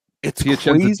 But it's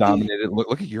Piacenza dominated.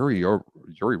 Look at Yuri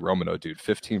Romano, dude.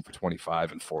 15 for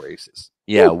 25 and 4 aces.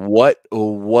 Yeah, what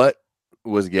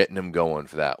was getting him going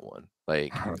for that one?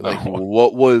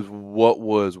 What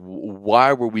was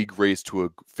why were we graced to a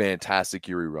fantastic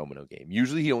Yuri Romano game?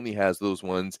 Usually he only has those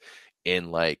ones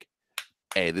in like,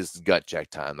 hey, this is gut check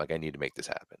time. Like I need to make this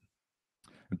happen.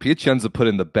 And Piacenza put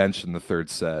in the bench in the third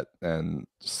set and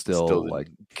still like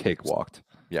cakewalked.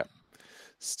 Yeah.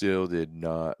 Still did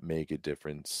not make a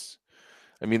difference.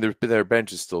 I mean, their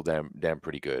bench is still damn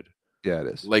pretty good. Yeah, it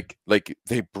is. Like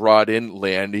they brought in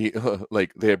Landy,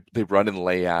 like they brought in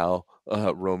Leal,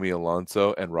 Romy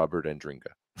Alonso, and Robert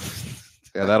Andringa.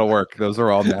 Yeah, that'll work. Those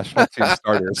are all national team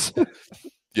starters.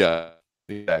 Yeah,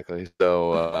 exactly.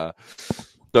 So,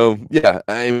 yeah,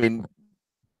 I mean,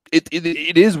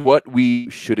 it is what we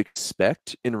should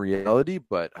expect in reality,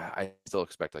 but I still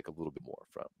expect like a little bit more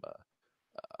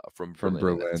from Berlin in that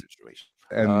Berlin. situation.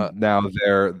 And now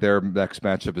their next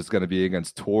matchup is going to be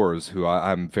against Tours, who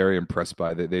I'm very impressed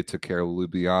by. They took care of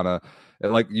Ljubljana.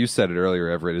 And like you said it earlier,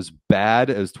 Everett, as bad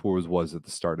as Tours was at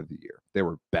the start of the year, they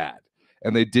were bad,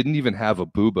 and they didn't even have a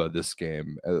Booba this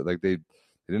game. They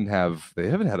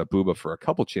haven't had a Booba for a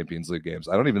couple Champions League games.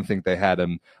 I don't even think they had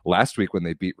him last week when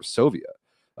they beat Resovia.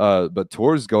 But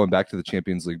Tours going back to the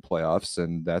Champions League playoffs,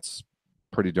 and that's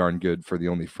pretty darn good for the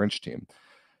only French team.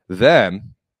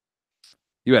 Then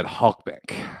you had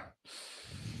Halkbank.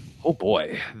 Oh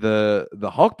boy, the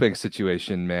Halkbank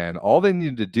situation, man. All they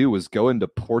needed to do was go into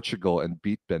Portugal and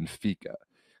beat Benfica.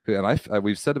 And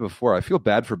we've said it before. I feel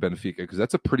bad for Benfica because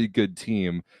that's a pretty good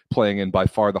team playing in by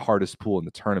far the hardest pool in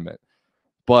the tournament.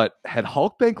 But had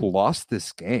Halkbank lost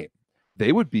this game,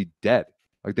 they would be dead.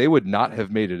 Like they would not have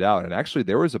made it out. And actually,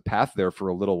 there was a path there for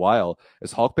a little while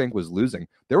as Halkbank was losing.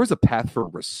 There was a path for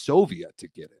Resovia to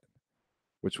get in,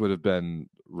 which would have been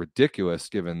ridiculous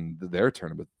given their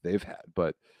tournament they've had.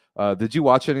 But did you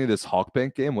watch any of this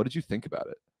Halkbank game? What did you think about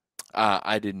it?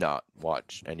 I did not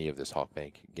watch any of this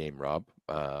Halkbank game, Rob.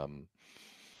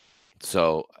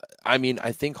 So, I mean,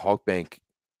 I think Halkbank,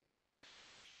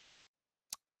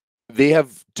 they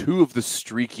have two of the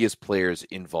streakiest players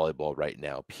in volleyball right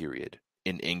now, period,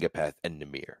 in Ingapeth and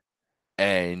Namir.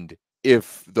 And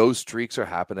if those streaks are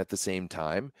happening at the same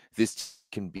time, this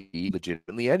can be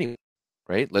legitimately anyone.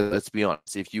 Right? Let's be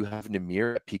honest. If you have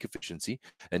Namir at peak efficiency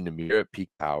and Namir at peak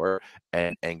power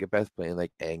and Angapeth playing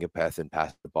like Angapeth and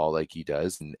pass the ball like he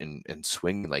does and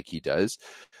swing like he does,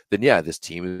 then yeah, this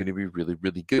team is going to be really,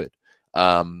 really good.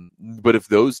 But if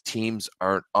those teams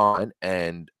aren't on,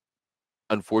 and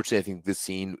unfortunately, I think this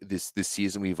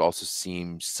season we've also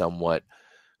seen somewhat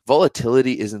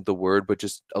volatility isn't the word, but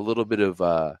just a little bit of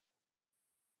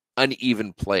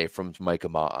uneven play from Micah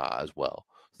Ma'a as well.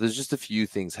 There's just a few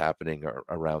things happening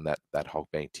around that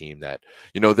Halkbank team that,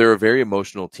 they're a very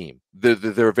emotional team.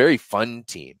 They're a very fun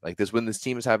team. Like this, when this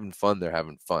team is having fun, they're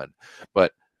having fun,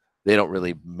 but they don't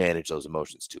really manage those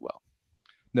emotions too well.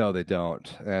 No, they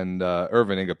don't. And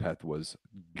Irvin Ingapeth was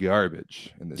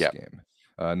garbage in this game.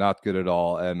 Not good at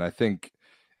all. And I think,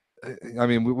 I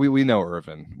mean, we know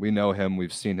Irvin. We know him.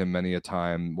 We've seen him many a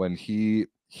time when he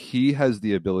has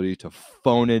the ability to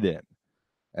phone it in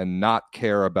and not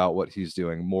care about what he's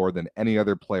doing more than any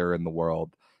other player in the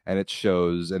world. And it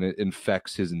shows, and it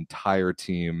infects his entire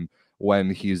team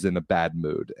when he's in a bad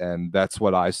mood. And that's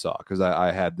what I saw, because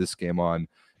I had this game on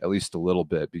at least a little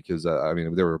bit, because, I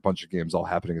mean, there were a bunch of games all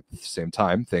happening at the same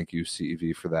time. Thank you,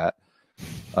 CEV, for that.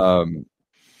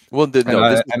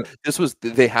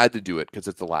 They had to do it because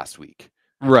it's the last week.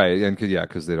 Right, and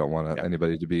because they don't want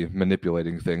anybody to be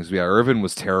manipulating things. Yeah, Irvin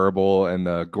was terrible,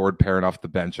 and Gord Perrin off the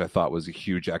bench I thought was a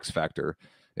huge X factor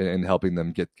in helping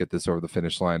them get this over the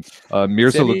finish line.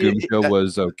 Mirza Lagumka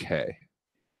was okay.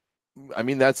 I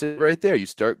mean, that's it right there. You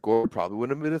start Gord, probably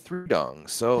wouldn't have been a 3-dong.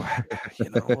 So,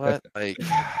 you know what? Like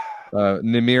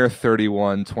Namir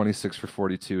 31, 26 for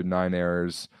 42, 9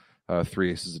 errors.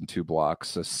 3 aces and 2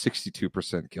 blocks,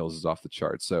 62% kills is off the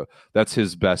chart. So that's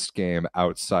his best game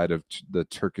outside of the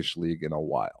Turkish league in a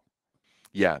while.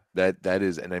 Yeah, that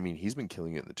is, and I mean, he's been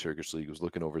killing it in the Turkish league. I was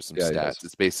looking over some stats.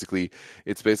 It's basically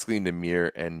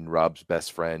Namir and Rob's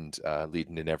best friend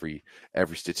leading in every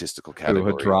statistical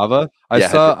category. Hadrava?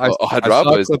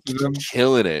 Hadrava is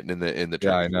killing it in the Turkish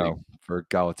I know. league. For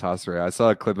Galatasaray, I saw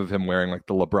a clip of him wearing like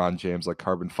the LeBron James like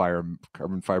carbon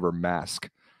fiber mask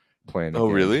playing. Oh,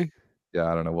 really? Yeah,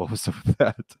 I don't know what was up with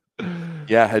that.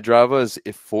 Yeah, Hadrava is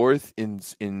fourth in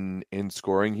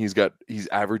scoring. He's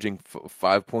averaging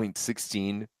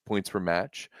 5.16 points per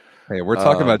match. Hey, we're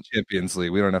talking about Champions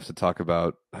League. We don't have to talk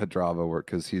about Hadrava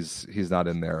because he's not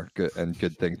in there.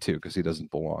 Good thing too, because he doesn't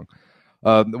belong.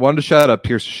 Wanted to shout out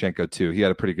Pierce Shashenko too. He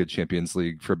had a pretty good Champions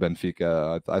League for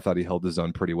Benfica. I thought he held his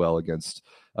own pretty well against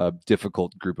a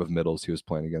difficult group of middles he was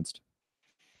playing against.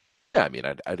 Yeah, I mean,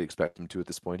 I'd expect him to at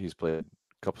this point. He's played a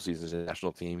couple seasons in the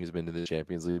national team. He's been to the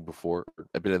Champions League before.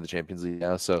 I've been in the Champions League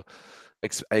now, so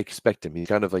I expect him. He's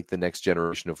kind of like the next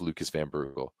generation of Lucas Van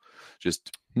Brugel.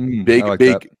 Just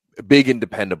big and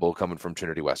dependable coming from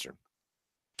Trinity Western.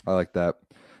 I like that.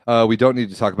 We don't need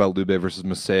to talk about Lube versus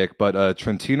Mosaic, but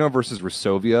Trentino versus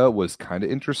Resovia was kind of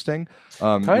interesting.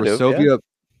 Resovia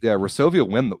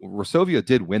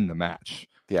did win the match.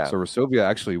 Yeah. So Resovia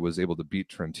actually was able to beat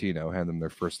Trentino, hand them their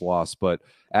first loss. But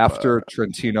after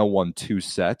Trentino won 2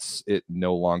 sets, it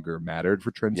no longer mattered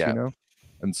for Trentino.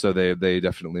 And so they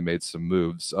definitely made some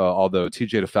moves. Although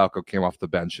TJ DeFalco came off the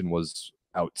bench and was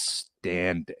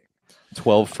outstanding.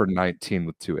 12 for 19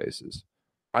 with 2 aces.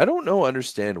 I don't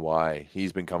understand why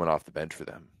he's been coming off the bench for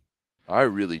them. I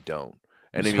really don't.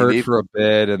 And he's hurt for a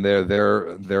bit, and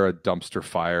they're a dumpster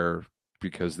fire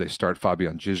because they start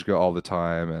Fabian Žižka all the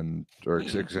time,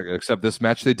 except this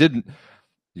match they didn't.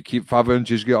 You keep Fabian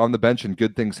Žižka on the bench, and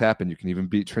good things happen. You can even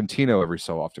beat Trentino every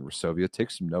so often. Resovia,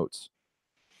 take some notes,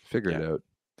 figure it out.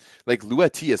 Like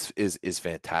Luetti is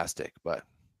fantastic, but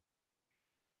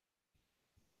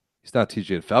he's not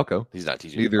TJ DeFalco. He's not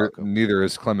TJ DeFalco. Falco. Neither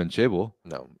is Clement Chebul.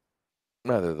 No,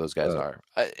 neither of those guys are.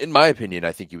 In my opinion,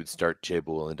 I think you would start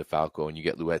Chebul and DeFalco, and you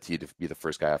get Luetti to be the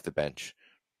first guy off the bench.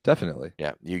 Definitely.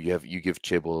 Yeah, you give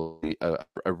Chebul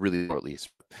a really low release.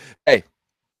 Hey,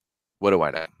 what do I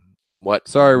know?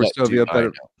 Sorry,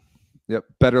 Restovia.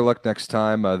 Better luck next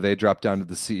time. They drop down to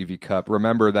the CEV Cup.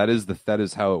 Remember, that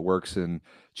is how it works in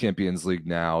Champions League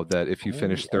now. That if you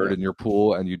finish third in your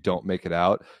pool and you don't make it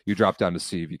out, you drop down to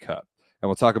CEV Cup. And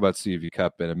we'll talk about CEV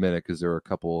Cup in a minute because there are a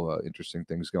couple interesting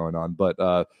things going on. But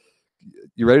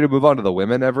you ready to move on to the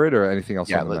women, Everett, or anything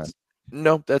else on the men?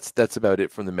 No, that's about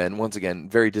it from the men. Once again,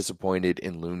 very disappointed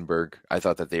in Lundberg. I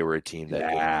thought that they were a team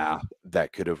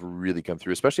that could have really come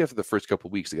through, especially after the first couple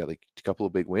of weeks. They got like a couple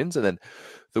of big wins, and then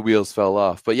the wheels fell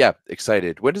off. But yeah,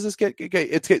 excited. When does this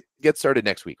get started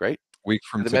next week? Right? Week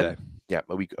from today. Men? Yeah,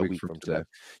 a week from today.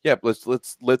 Yeah,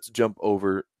 let's jump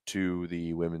over to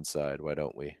the women's side. Why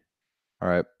don't we? All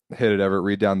right. Hit it, Everett.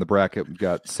 Read down the bracket. We've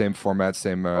got same format,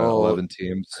 same 11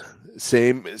 teams.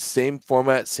 Same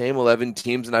format, same 11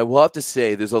 teams. And I will have to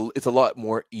say it's a lot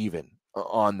more even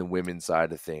on the women's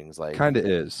side of things. Like kind of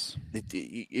is.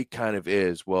 It kind of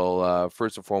is. Well,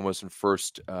 first and foremost,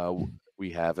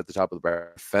 we have at the top of the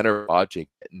bracket Fenerbahce,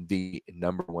 the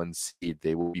number 1 seed.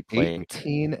 They will be playing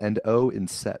 18-0 in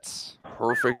sets.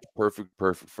 Perfect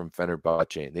from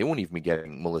Fenerbahce. They won't even be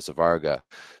getting Melissa Varga.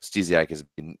 Stesiak has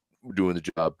been doing the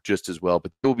job just as well,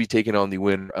 but they'll be taking on the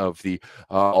winner of the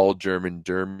all-German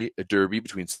derby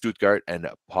between Stuttgart and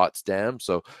Potsdam.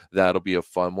 So that'll be a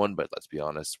fun one, but let's be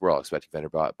honest, we're all expecting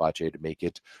Fenerbahce to make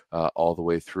it all the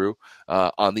way through.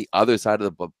 On the other side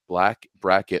of the black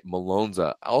bracket,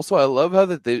 Malonza. Also, I love how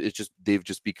that they've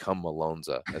just become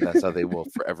Malonza, and that's how they will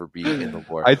forever be in the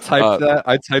war. I typed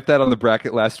that on the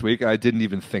bracket last week, and I didn't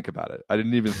even think about it. I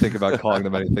didn't even think about calling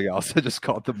them anything else. I just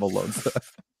called them Malonza.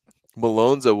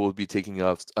 Malonza will be taking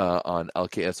off on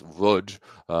LKS Lodz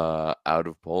out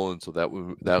of Poland, so that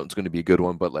one's going to be a good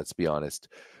one. But let's be honest,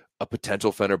 a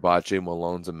potential Fenerbahce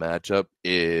Malonza matchup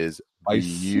is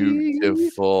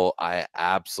beautiful. I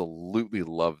absolutely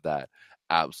love that.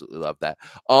 Absolutely love that.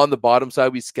 On the bottom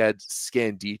side, we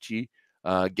Scandici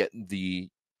getting the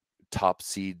top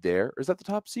seed there. Or is that the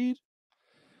top seed?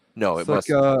 No, it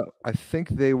must. I think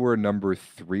they were number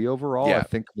 3 overall. Yeah. I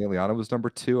think Miliana was number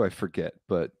 2. I forget,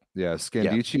 but. Yeah,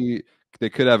 Scandici. They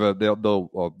could have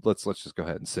let's just go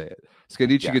ahead and say it.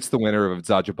 Scandici gets the winner of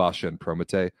Zajabasha and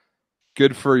Prometey.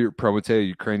 Good for your Prometey,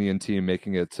 Ukrainian team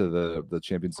making it to the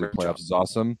Champions League playoffs is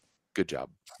awesome. Good job.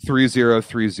 3-0,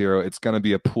 3-0. It's going to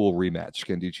be a pool rematch.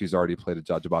 Scandici's already played at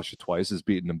Zajabasha twice, has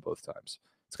beaten them both times.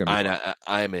 It's going to be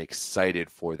I'm excited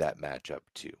for that matchup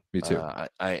too. Me too. I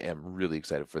am really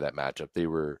excited for that matchup. They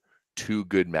were 2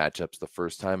 good matchups the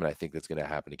first time, and I think that's going to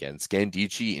happen again.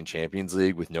 Scandici in Champions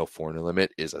League with no foreigner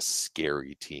limit is a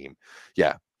scary team.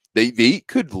 Yeah, they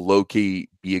could low-key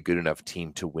be a good enough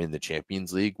team to win the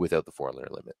Champions League without the foreigner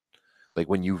limit. Like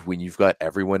when you've got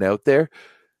everyone out there,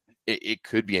 it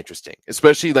could be interesting,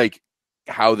 especially like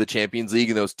how the Champions League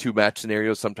in those 2 match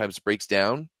scenarios sometimes breaks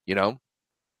down.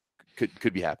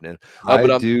 Could be happening. I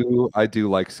do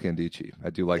like Scandici. I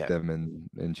do like them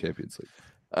in Champions League.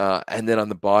 And then on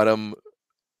the bottom,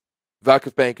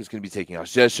 Vakif Bank is going to be taking out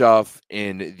Rzeszów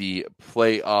in the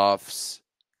playoffs.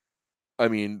 I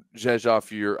mean,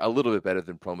 Rzeszów, you're a little bit better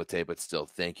than Prometey, but still,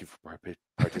 thank you for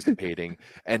participating.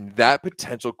 And that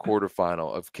potential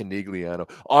quarterfinal of Canigliano,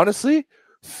 honestly,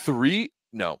 the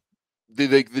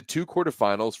 2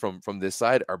 quarterfinals from this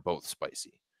side are both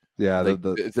spicy. Yeah,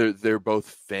 they're both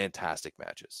fantastic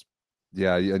matches.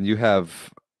 Yeah, and you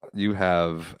have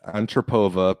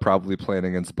Antropova probably playing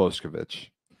against Boskovic.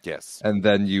 Yes. And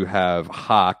then you have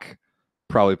Hawk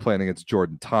probably playing against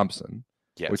Jordan Thompson,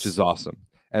 which is awesome.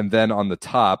 And then on the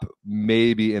top,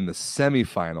 maybe in the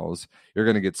semifinals, you're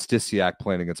going to get Stisiak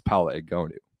playing against Paula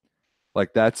Egonu.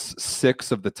 Like that's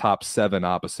 6 of the top 7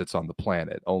 opposites on the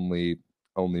planet, only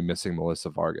missing Melissa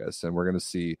Vargas. And we're going to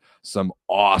see some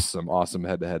awesome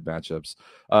head-to-head matchups.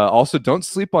 Also, don't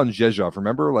sleep on Rzeszów.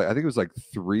 Remember, I think it was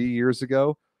 3 years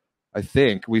ago, I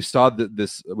think we saw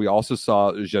that we also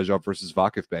saw Zhezhov versus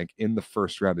Vakifbank in the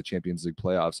first round of Champions League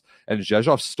playoffs, and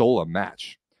Zhezhov stole a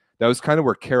match. That was kind of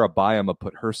where Karabayama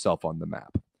put herself on the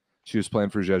map. She was playing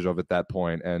for Zhezhov at that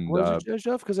point, and was it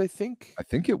Zhezhov? Because I think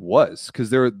it was, because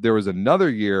there was another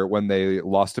year when they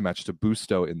lost a match to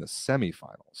Busto in the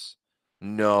semifinals.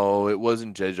 No, it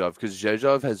wasn't Zhezhov, because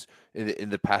Zhezhov has in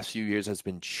the past few years has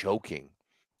been choking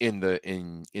in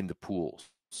the pools.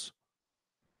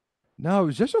 No,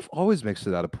 Zhezhov always makes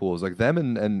it out of pools. Like them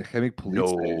and Chemik Police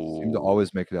seem to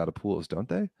always make it out of pools, don't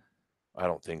they? I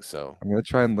don't think so. I'm gonna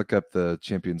try and look up the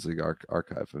Champions League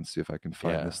archive and see if I can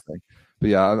find this thing. But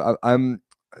yeah, I'm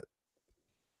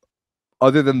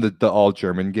other than the all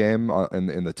German game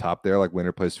in the top there, like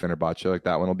winner plays Fenerbahce, like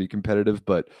that one will be competitive.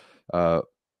 But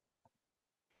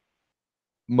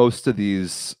most of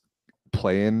these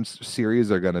play-in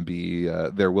series are going to be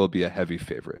there will be a heavy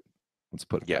favorite. Let's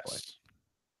put it that way.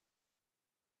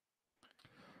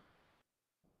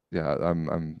 Yeah,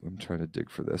 I'm trying to dig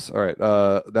for this. All right,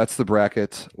 that's the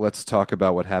bracket. Let's talk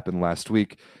about what happened last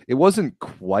week. It wasn't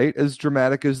quite as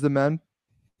dramatic as the men.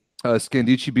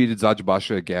 Skandici beat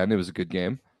Zajabasha again. It was a good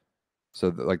game.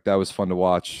 So that was fun to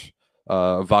watch.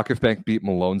 Vakifbank beat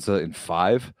Malonza in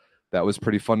 5. That was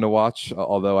pretty fun to watch,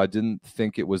 although I didn't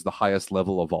think it was the highest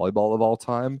level of volleyball of all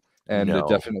time. And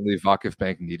definitely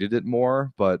Vakifbank needed it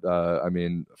more. But, I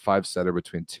mean, 5-setter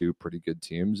between two pretty good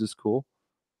teams is cool.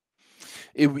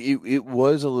 It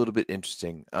was a little bit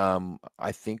interesting.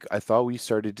 I thought we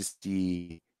started to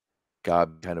see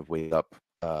God kind of wake up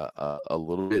a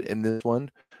little bit in this one,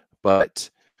 but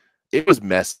it was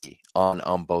messy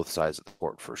on both sides of the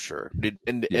court for sure.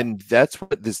 And that's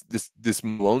what this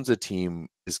Malonza team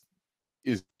is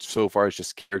so far is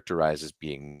just characterized as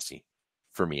being messy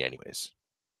for me, anyways.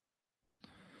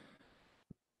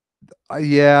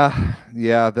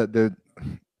 That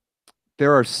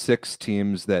there are 6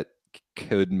 teams that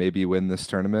could maybe win this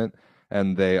tournament,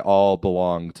 and they all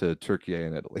belong to Turkey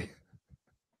and Italy.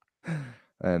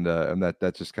 and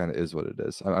that just kind of is what it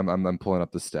is. I'm pulling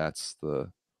up the stats.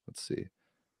 Let's see.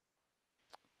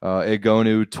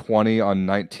 Egonu 20 on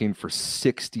 19 for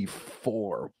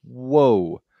 64.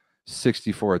 Whoa.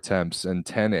 64 attempts and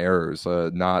 10 errors.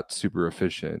 Not super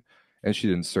efficient. And she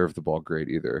didn't serve the ball great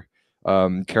either.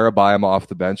 Karabayama off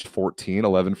the bench, 14,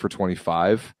 11 for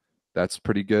 25. That's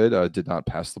pretty good. Did not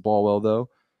pass the ball well, though.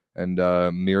 And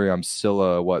Miriam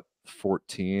Silla,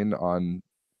 14 on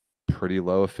pretty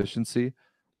low efficiency.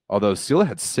 Although Silla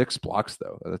had 6 blocks,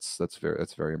 though. That's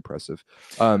very impressive.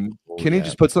 Kenny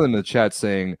just put something in the chat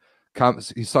saying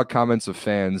he saw comments of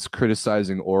fans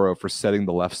criticizing Oro for setting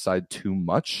the left side too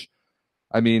much.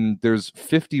 I mean, there's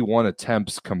 51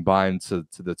 attempts combined to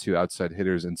the 2 outside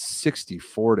hitters and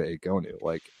 64 to Egonu.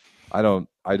 Like, I don't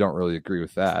really agree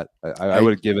with that. I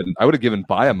would have given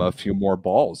Bayama a few more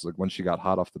balls, like when she got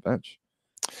hot off the bench.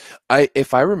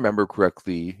 If I remember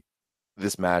correctly,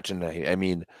 this match, and I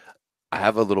mean, I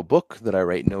have a little book that I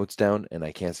write notes down, and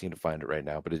I can't seem to find it right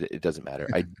now, but it doesn't matter.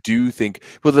 I do think,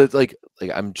 well, like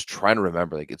I'm just trying to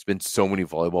remember. Like, it's been so many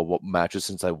volleyball matches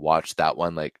since I watched that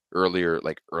one earlier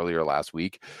last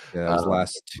week. Yeah, it was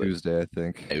last Tuesday, I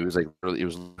think. It was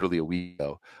literally a week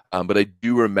ago. But I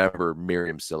do remember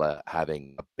Miriam Silla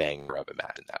having a banger of a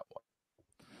match in that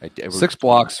one. 6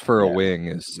 blocks for a wing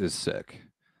is sick.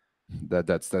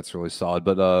 That's really solid.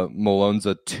 But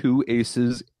Malonza 2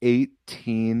 aces,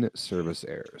 18 service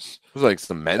errors. It was like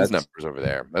some men's numbers over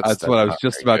there. That's what I was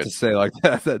just about to say. Like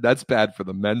that's bad for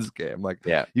the men's game. Like,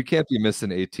 you can't be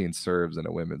missing 18 serves in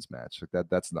a women's match. Like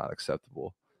that's not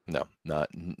acceptable. No, not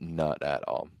at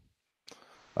all.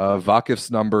 Vakif's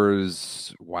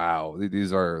numbers, wow,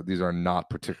 these are not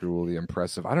particularly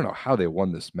impressive. I don't know how they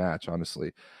won this match,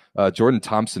 honestly. Jordan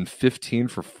Thompson, 15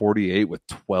 for 48 with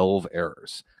 12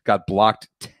 errors. Got blocked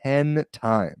 10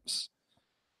 times.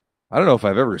 I don't know if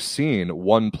I've ever seen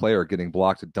one player getting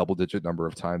blocked a double-digit number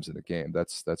of times in a game.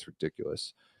 That's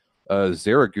ridiculous.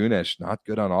 Zara Gunesh, not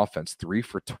good on offense. 3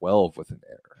 for 12 with an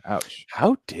error. Ouch.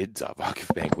 How did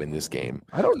Vakifbank win this game?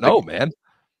 I don't know, man.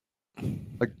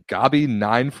 Like Gabi,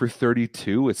 9 for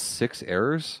 32 with 6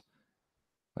 errors.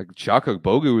 Like Chaka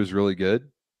Bogu was really good.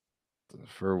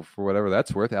 For whatever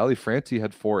that's worth. Ali Franti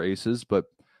had 4 aces, but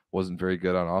wasn't very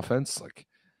good on offense. Like,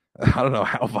 I don't know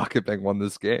how Vakifbank won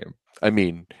this game. I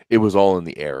mean, it was all in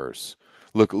the errors.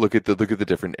 Look at the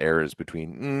different errors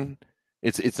between.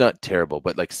 It's not terrible,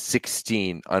 but like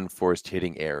 16 unforced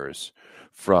hitting errors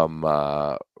from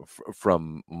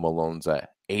Malonza,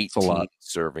 18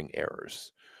 serving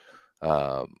errors.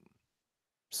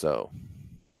 So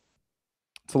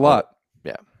it's a lot.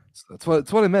 Yeah. That's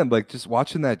what I meant. Like, just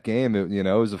watching that game, it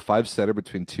was a 5-setter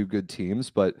between 2 good teams,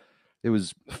 but it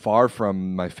was far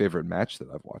from my favorite match that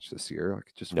I've watched this year. Like,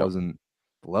 it just wasn't,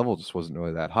 the level just wasn't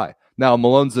really that high. Now,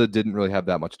 Malonza didn't really have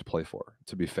that much to play for,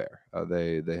 to be fair.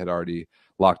 They had already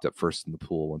locked up first in the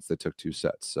pool once they took 2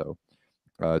 sets. So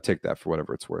take that for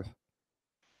whatever it's worth.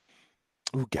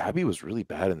 Ooh, Gabby was really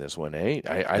bad in this one, eh?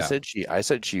 I said she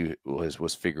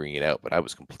was figuring it out, but I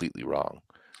was completely wrong.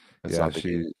 That's yeah, not the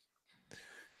case.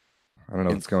 I don't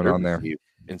know what's going on there.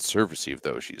 In serve receive,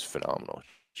 though, she's phenomenal.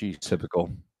 She's typical.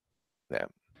 Yeah.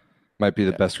 Might be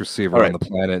the best receiver on the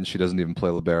planet, and she doesn't even play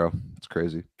libero. It's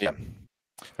crazy. Yeah.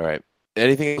 All right.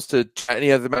 Anything else to chat?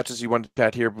 Any other matches you want to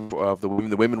chat here of the women?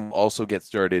 The women will also get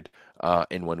started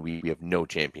in 1 week. We have no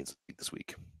Champions League this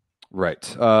week. Right.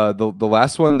 The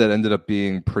last one that ended up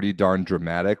being pretty darn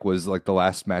dramatic was like the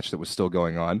last match that was still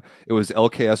going on. It was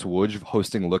LKS Łódź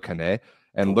hosting Le Canet.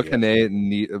 And Le Canet,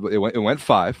 it went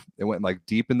 5. It went like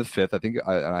deep in the 5th. I think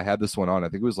I had this one on. I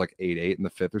think it was like 8-8 in the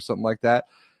 5th or something like that.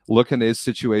 Le Canet's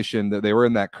situation, that they were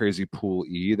in that crazy pool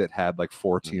E that had like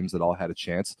 4 teams that all had a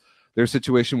chance. Their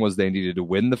situation was they needed to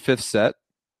win the 5th set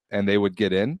and they would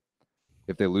get in.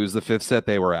 If they lose the 5th set,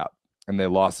 they were out. And they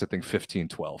lost, I think,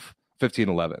 15-12,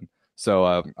 15-11.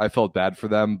 So I felt bad for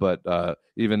them, but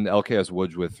even LKS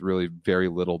Łódź with really very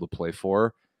little to play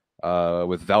for,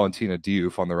 with Valentina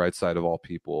Diouf on the right side of all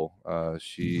people,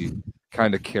 she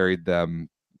kind of carried them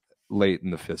late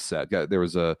in the 5th set. There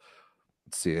was a,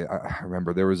 let's see, I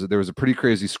remember there was a pretty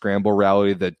crazy scramble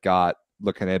rally that got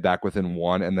Le Canet back within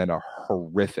 1, and then a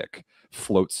horrific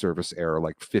float service error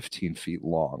like 15 feet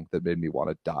long that made me want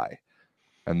to die.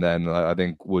 And then I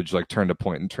think Łódź like turned a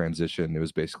point in transition. It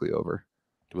was basically over.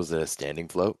 Was it a standing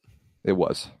float? It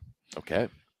was. Okay.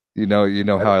 You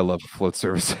know how I love float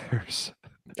service errors.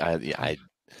 I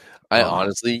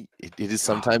honestly, it is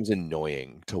sometimes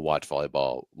annoying to watch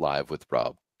volleyball live with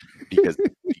Rob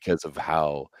because of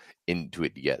how into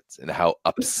it he gets and how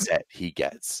upset he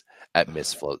gets at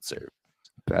missed float serve.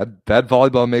 Bad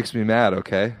volleyball makes me mad.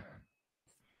 Okay.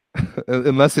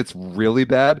 Unless it's really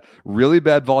bad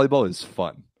volleyball is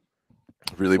fun.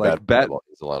 Really like bad volleyball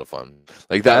is a lot of fun.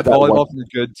 Like that volleyball from the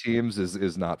good teams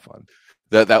is not fun.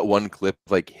 That one clip,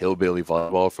 like hillbilly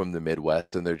volleyball from the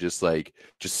Midwest, and they're just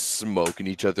smoking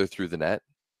each other through the net.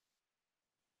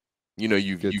 You know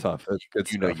you've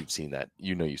seen that.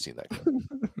 You know you've seen that clip.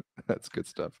 That's good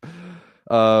stuff.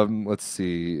 Let's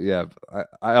see. Yeah,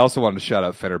 I also wanted to shout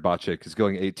out Fenerbahce because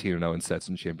going 18-0 in sets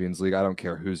in Champions League. I don't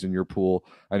care who's in your pool.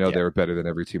 I know they were better than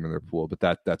every team in their pool, but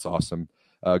that's awesome.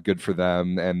 Good for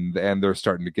them, and they're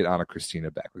starting to get Anna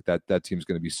Kristina back. Like that team's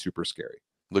going to be super scary.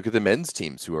 Look at the men's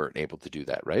teams who aren't able to do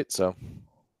that, right? So,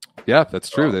 yeah, that's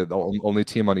true. They're the only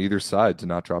team on either side to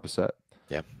not drop a set.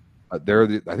 Yeah, I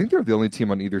think they're the only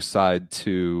team on either side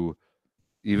to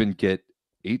even get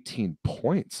 18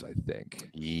 points. I think.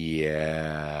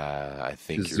 Yeah, I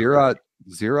think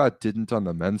Zierat didn't on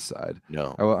the men's side.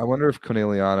 No, I wonder if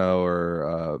Conegliano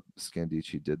or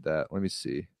Scandici did that. Let me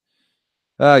see.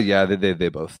 Yeah, they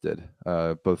both did.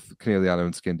 Both Conegliano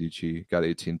and Scandici got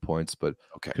 18 points, but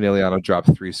Conegliano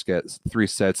dropped 3 sets.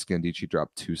 Scandici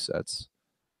dropped 2 sets.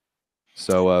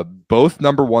 So both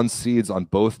number 1 seeds on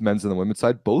both men's and the women's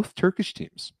side, both Turkish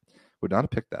teams. Would not have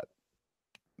picked that.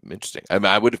 Interesting. I mean,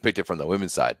 I would have picked it from the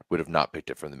women's side. Would have not picked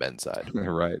it from the men's side.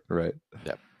 Right.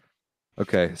 Yeah.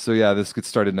 Okay, so yeah, this gets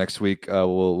started next week.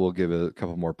 We'll give a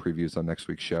couple more previews on next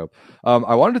week's show.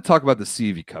 I wanted to talk about the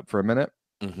CEV Cup for a minute.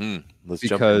 Mm-hmm. Let's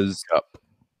jump into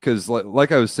because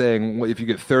like I was saying, if you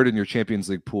get 3rd in your Champions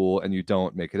League pool and you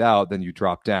don't make it out, then you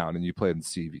drop down and you play in the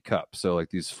CEV Cup. So like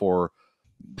these four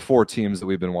teams that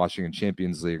we've been watching in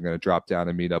Champions League are going to drop down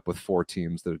and meet up with 4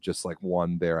 teams that have just like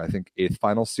won their, I think, 8th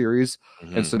final series.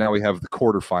 Mm-hmm. And so now we have the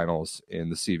quarterfinals in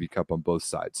the CEV Cup on both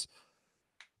sides.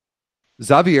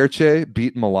 Zavierce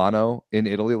beat Milano in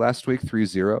Italy last week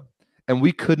 3-0, and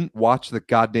we couldn't watch the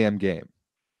goddamn game.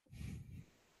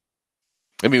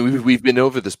 I mean, we've been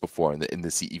over this before in the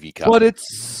CEV Cup, but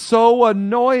it's so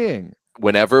annoying.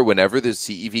 Whenever there's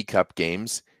CEV Cup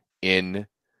games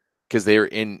because they're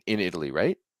in Italy,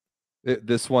 right?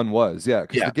 This one was, because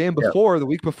the game before, the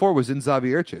week before, was in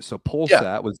Zavierce. So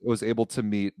Polsat was able to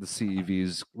meet the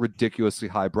CEV's ridiculously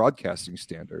high broadcasting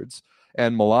standards,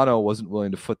 and Milano wasn't willing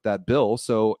to foot that bill.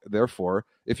 So therefore,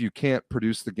 if you can't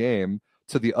produce the game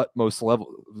to the utmost level,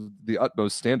 the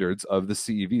utmost standards of the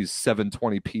CEV's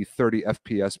 720p 30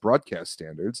 FPS broadcast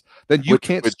standards, then you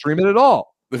can't stream it at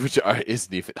all. Which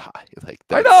isn't even high. Like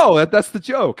I know that's the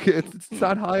joke. It's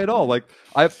not high at all. Like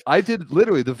I did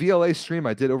literally the VLA stream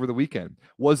I did over the weekend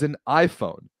was an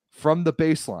iPhone from the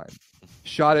baseline,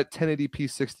 shot at 1080p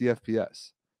 60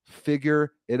 FPS.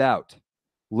 Figure it out.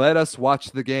 Let us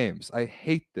watch the games. I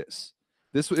hate this.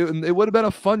 It would have been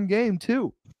a fun game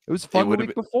too. It was fun the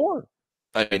week before.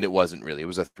 I mean, it wasn't really. It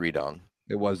was a 3-dong.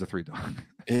 It was a 3-dong.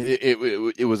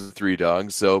 It was a 3-dong.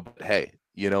 So, hey,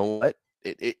 you know what?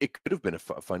 It could have been a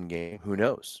fun game. Who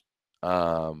knows?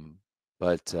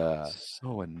 But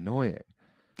so annoying.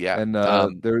 Yeah. And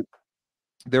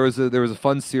there was a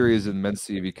fun series in men's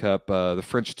CV Cup. The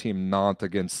French team Nantes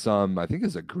against some, I think,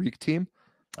 is a Greek team.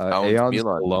 Aeons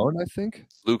Cologne, I think.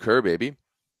 Luke Herr, baby.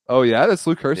 Oh yeah, that's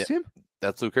Luke Herr's team.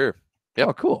 That's Luke Herr. Yep.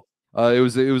 Oh, cool. It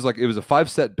was a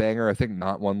 5-set banger. I think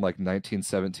Nantes won like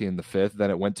 19-17 in the fifth. Then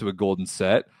it went to a golden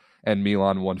set, and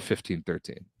Milan won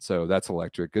 15-13. So that's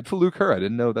electric. Good for Luke Herr. I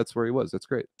didn't know that's where he was. That's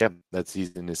great. Yeah,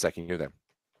 he's in his second year there.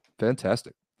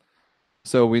 Fantastic.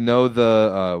 So we know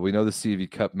the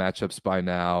CV Cup matchups by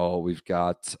now. We've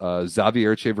got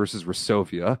Zavierce versus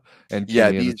Resovia, and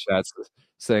Kenny in the chat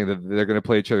saying that they're going to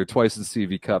play each other twice in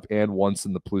CV Cup and once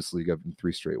in the Plus League in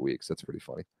 3 straight weeks. That's pretty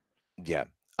funny. Yeah.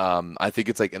 I think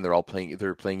it's like, and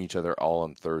they're playing each other all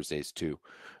on Thursdays too,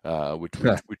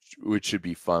 which should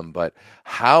be fun. But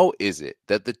how is it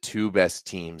that the 2 best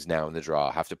teams now in the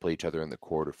draw have to play each other in the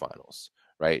quarterfinals,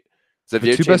 right? The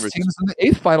 2 best teams in the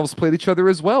 8th finals played each other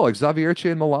as well. Like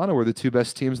Zavierce and Milano were the 2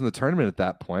 best teams in the tournament at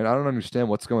that point. I don't understand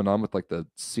what's going on with like the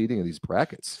seeding of these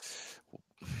brackets.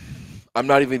 I'm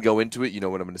not even going to go into it. You know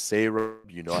what I'm going to say, Rob.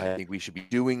 You know, I think we should be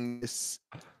doing this.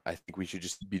 I think we should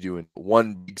just be doing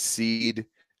 1 big seed,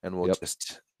 and we'll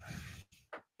just.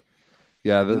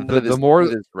 Yeah, the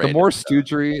more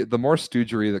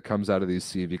stoogery that comes out of these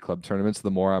CV Club tournaments,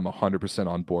 the more I'm 100%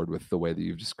 on board with the way that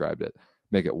you've described it.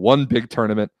 Make it 1 big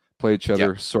tournament, play each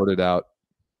other, sort it out.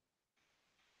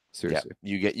 Seriously,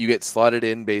 you get slotted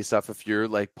in based off if you're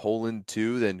like Poland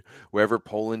 2, then wherever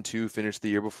Poland 2 finished the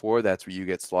year before, that's where you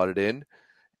get slotted in,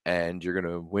 and you're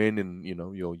gonna win. And you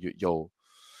know you'll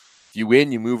if you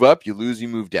win, you move up. You lose, you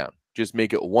move down. Just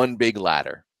make it 1 big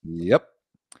ladder. Yep,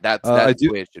 that's the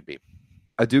way it should be.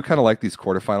 I do kind of like these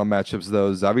quarterfinal matchups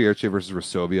though. Zavierce versus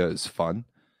Resovia is fun.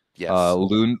 Yes.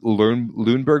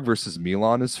 Lundberg versus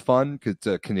Milan is fun because it's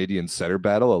a Canadian setter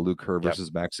battle. A Luke Herr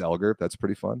versus Max Elger. That's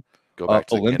pretty fun. Go back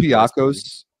to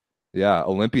Olympiacos.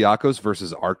 Olympiacos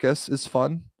versus Arcus is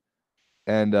fun.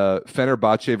 And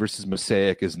Fenerbahce versus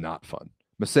Mosaic is not fun.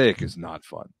 Mosaic is not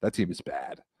fun. That team is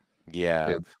bad.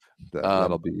 Yeah.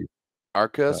 That'll be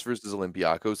Arcus versus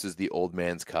Olympiacos is the old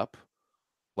man's cup.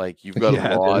 Like you've got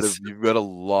a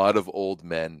lot of old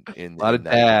men in a lot of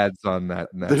dads on that.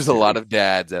 There's a lot of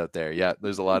dads out there. Yeah,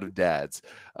 there's a lot of dads.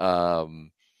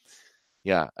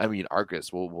 Yeah, I mean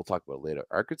Arcus. We'll talk about it later.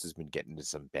 Arcus has been getting into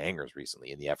some bangers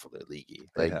recently in the Everett League.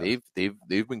 Like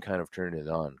they've been kind of turning it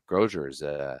on. Grosje's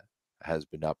has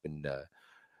been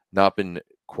not been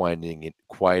quieting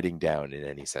down in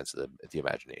any sense of the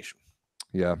imagination.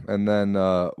 Yeah, and then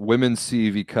women's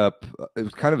CV Cup, it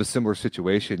was kind of a similar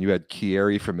situation. You had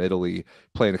Chieri from Italy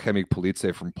playing Chemik Police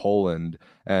from Poland,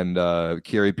 and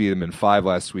Chieri beat them in 5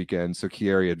 last weekend, so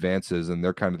Chieri advances, and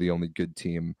they're kind of the only good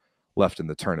team left in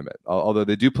the tournament. Although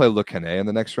they do play Le Canet in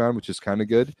the next round, which is kind of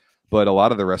good, but a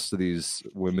lot of the rest of these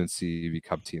women's CV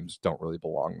Cup teams don't really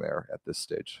belong there at this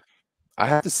stage. I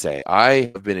have to say,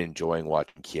 I have been enjoying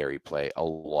watching Chieri play a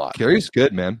lot. Chieri's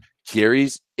good, man.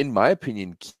 Chieri's, in my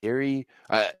opinion, Chieri,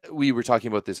 we were talking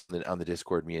about this on the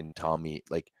Discord, me and Tommy,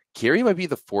 like Chieri might be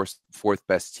the fourth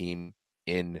best team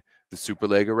in the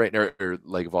Superlega right now, or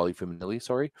like Volley Femminile,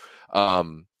 sorry.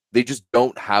 They just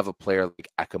don't have a player like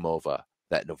Akimova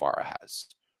that Novara has,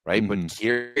 right? But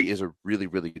Chieri is a really,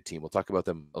 really good team. We'll talk about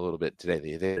them a little bit today.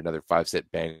 They had another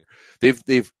 5-set banger.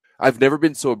 I've never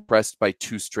been so impressed by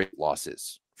 2 straight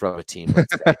losses from a team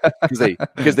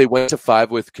because they went to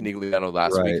 5 with Canigliano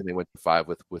last week, and they went to 5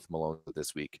 with Malone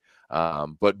this week.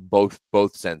 But both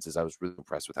senses, I was really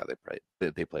impressed with how they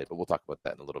played. But we'll talk about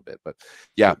that in a little bit. But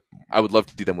yeah, I would love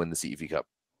to see them win the CEV Cup.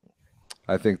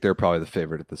 I think they're probably the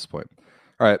favorite at this point.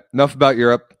 All right, enough about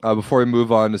Europe. Before we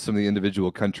move on to some of the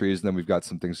individual countries, and then we've got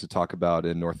some things to talk about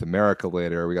in North America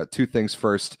later. We got 2 things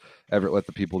first. Everett, let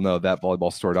the people know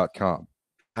thatvolleyballstore.com.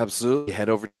 Absolutely. Head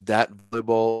over to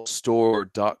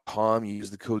thatvolleyballstore.com. Use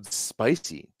the code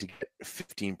SPICY to get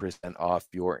 15% off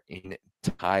your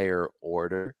entire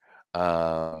order.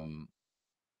 Yeah,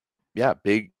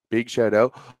 big shout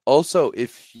out. Also,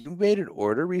 if you made an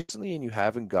order recently and you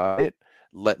haven't got it,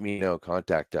 let me know.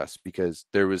 Contact us, because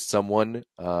there was someone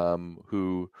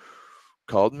who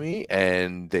called me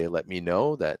and they let me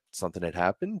know that something had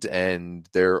happened and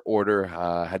their order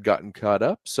had gotten caught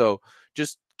up. So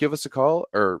just give us a call.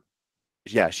 Or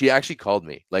yeah, she actually called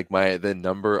me. Like the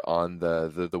number on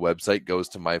the website goes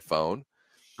to my phone.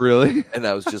 Really? And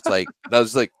I was just like,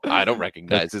 I don't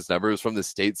recognize this number. It was from the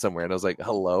States somewhere. And I was like,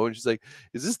 hello. And she's like,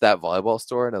 is this that volleyball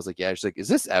store? And I was like, yeah. She's like, is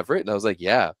this Everett? And I was like,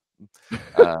 yeah.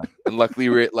 And luckily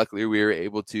we were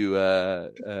able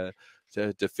to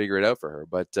figure it out for her.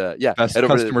 But yeah, best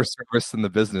customer service in the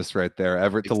business right there,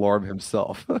 Everett DeLorme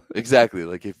himself. Exactly.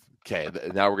 Like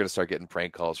now we're gonna start getting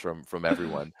prank calls from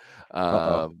everyone.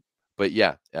 But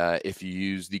yeah, if you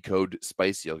use the code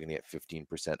SPICY, you're gonna get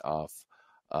 15% off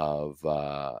of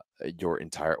your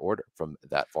entire order from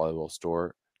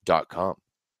thatvolleyballstore.com.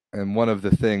 And one of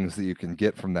the things that you can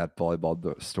get from that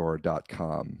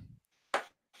volleyballstore.com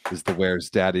is the Where's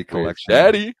Daddy collection.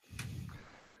 Where's Daddy?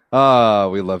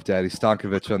 We love Daddy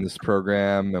Stankovic on this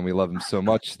program, and we love him so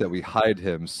much that we hide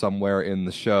him somewhere in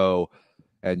the show,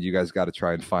 and you guys got to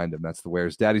try and find him. That's the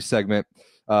Where's Daddy segment.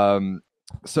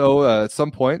 So at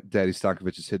some point, Daddy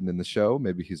Stankovic is hidden in the show.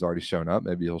 Maybe he's already shown up.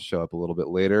 Maybe he'll show up a little bit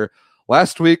later.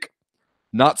 Last week,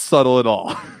 not subtle at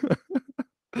all.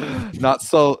 Not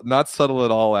subtle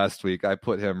at all last week. I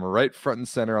put him right front and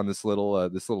center on this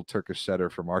little Turkish setter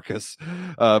for Marcus,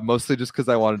 mostly just because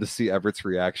I wanted to see Everett's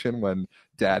reaction when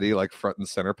Daddy like front and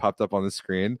center popped up on the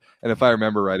screen. And if I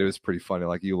remember right, it was pretty funny.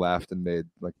 Like you laughed and made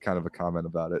like kind of a comment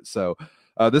about it. So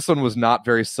this one was not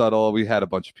very subtle. We had a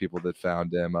bunch of people that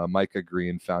found him. Micah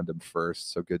Green found him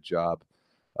first, so good job.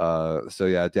 So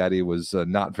yeah, Daddy was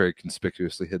not very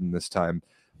conspicuously hidden this time.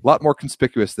 A lot more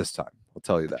conspicuous this time, I'll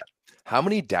tell you that. How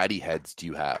many daddy heads do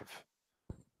you have?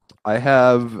 I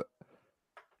have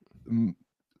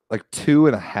like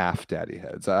 2.5 daddy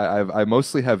heads. I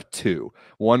mostly have 2.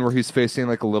 One where he's facing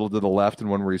like a little to the left, and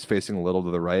one where he's facing a little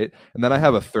to the right. And then I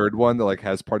have a third one that like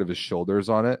has part of his shoulders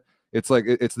on it. It's like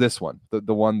it's this one,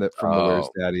 the one that from the Where's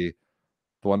Daddy,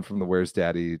 the one from the Where's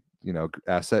Daddy,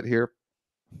 asset here.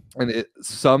 And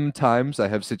sometimes I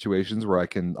have situations where I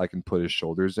can put his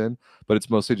shoulders in, but it's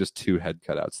mostly just 2 head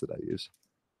cutouts that I use.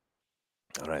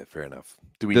 All right, fair enough.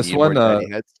 Do we need more daddy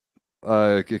heads?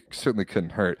 It certainly couldn't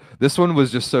hurt. This one was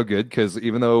just so good because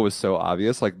even though it was so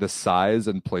obvious, like the size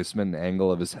and placement and angle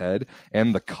of his head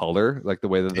and the color, like the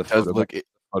way that photos look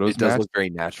very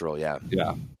natural. Yeah.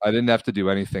 I didn't have to do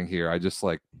anything here. I just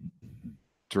like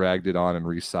dragged it on and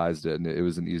resized it, and it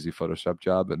was an easy Photoshop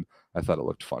job, and I thought it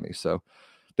looked funny. So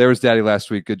there was Daddy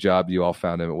last week. Good job. You all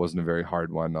found him. It wasn't a very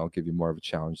hard one. I'll give you more of a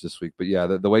challenge this week. But yeah,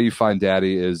 the way you find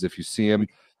Daddy is if you see him,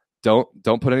 don't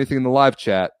put anything in the live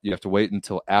chat. You have to wait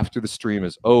until after the stream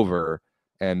is over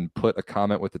and put a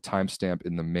comment with the timestamp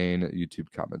in the main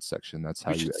YouTube comments section. That's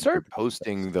how you should start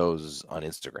posting those on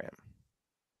Instagram.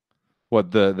 What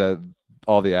the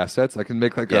all the assets? I can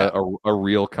make like a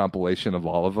real compilation of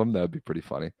all of them. That would be pretty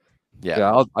funny.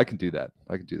 Yeah, I can do that.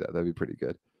 That'd be pretty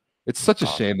good. It's such a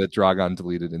shame that Dragon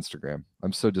deleted Instagram.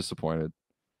 I'm so disappointed.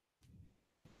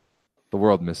 The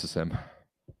world misses him.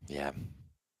 Yeah.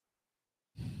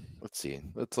 Let's see.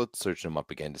 Let's search him up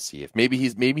again to see if maybe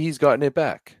he's gotten it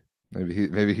back.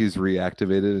 Maybe he's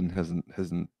reactivated and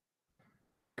hasn't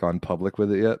gone public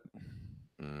with it yet.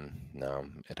 No,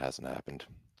 it hasn't happened.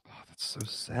 Oh, that's so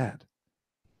sad.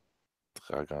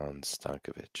 Dragan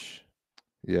Stankovic.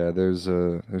 Yeah, there's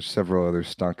several other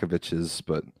Stankovic's,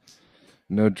 but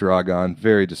no Dragan.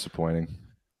 Very disappointing.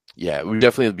 Yeah, it would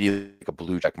definitely be like a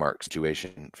blue check mark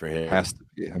situation for him. Has to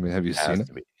be. I mean, have you seen it?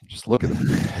 Just look at him.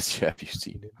 Have you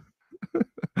seen it?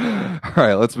 All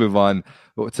right, let's move on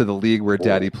to the league where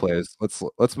Daddy plays.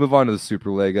 Let's move on to the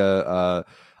Superliga.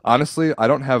 Honestly, I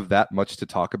don't have that much to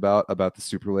talk about the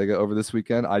Superliga over this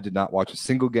weekend. I did not watch a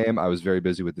single game. I was very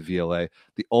busy with the VLA.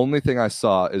 The only thing I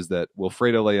saw is that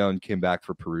Wilfredo Leon came back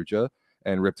for Perugia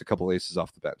and ripped a couple aces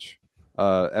off the bench.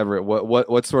 Everett,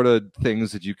 what sort of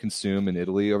things did you consume in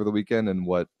Italy over the weekend, and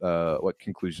what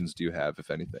conclusions do you have, if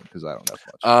anything? Because I don't have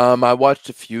much. I watched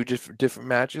a few different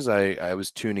matches. I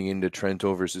was tuning into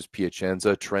Trento versus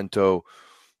Piacenza. Trento,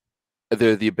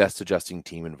 they're the best adjusting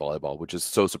team in volleyball, which is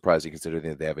so surprising considering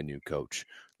that they have a new coach.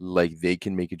 Like, they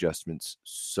can make adjustments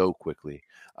so quickly.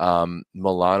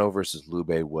 Milano versus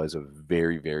Lube was a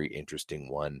very, very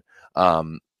interesting one.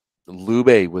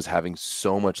 Lube was having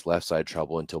so much left side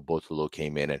trouble until Botulo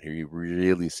came in, and he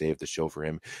really saved the show for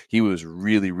him. He was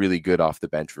really, really good off the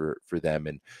bench for them,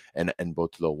 and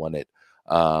Botulo won it.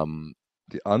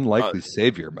 The unlikely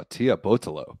savior, Mattia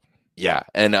Botulo. Yeah,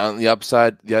 and on the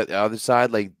upside, the other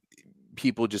side, like,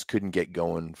 people just couldn't get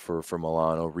going for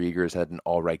Milano. Riegers had an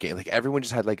all right game. Like, everyone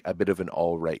just had like a bit of an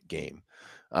all right game.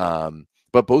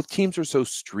 But both teams are so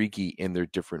streaky in their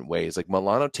different ways. Like,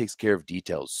 Milano takes care of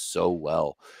details so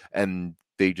well, and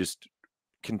they just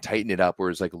can tighten it up,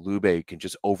 whereas like Lube can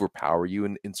just overpower you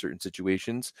in certain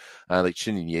situations. Like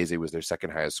Chinyeze was their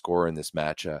second highest scorer in this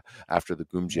match after the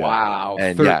Gumjia. Wow,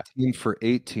 and 13 for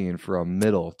 18 for a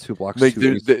middle, 2 blocks, like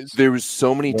 2 there was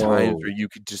so many times where you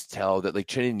could just tell that like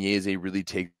Chinyeze really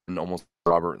takes an almost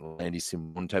Robert and Landy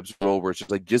Simone types of role, where it's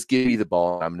just like, just give me the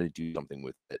ball and I'm going to do something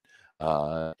with it.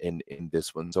 In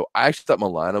this one, so I actually thought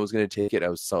Milana was going to take it. I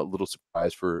was a little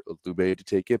surprised for Lube to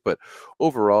take it, but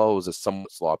overall it was a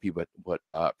somewhat sloppy but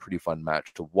pretty fun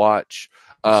match to watch.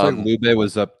 Looks like Lube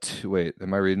was up wait,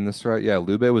 am I reading this right? Yeah,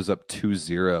 Lube was up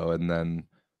 2-0 and then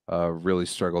really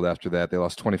struggled after that. They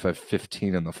lost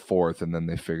 25-15 in the fourth, and then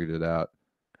they figured it out.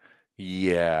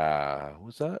 Yeah,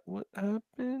 was that what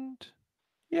happened?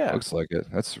 Yeah, looks like it.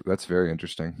 That's very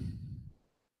interesting.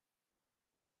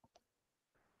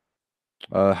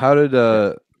 How did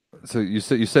so you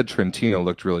said Trentino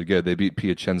looked really good. They beat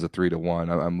Piacenza 3-1.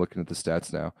 I'm looking at the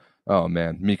stats now. Oh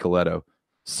man, Micheletto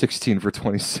 16 for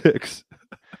 26.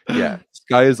 Yeah, this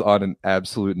guy is on an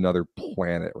absolute another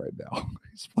planet right now.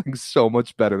 He's playing so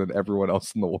much better than everyone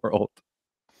else in the world.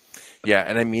 Yeah,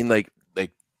 and I mean like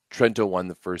Trento won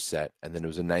the first set, and then it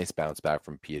was a nice bounce back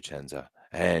from Piacenza,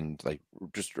 and like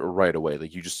just right away,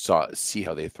 like you just see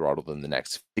how they throttled them the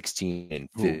next 16 and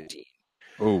 15.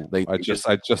 Oh, like I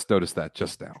just noticed that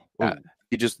just now. Yeah,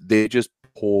 they just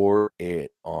pour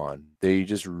it on. They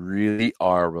just really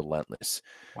are relentless.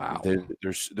 Wow,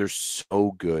 they're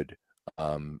so good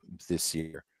this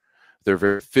year. They're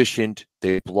very efficient.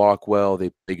 They block well.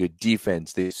 They play good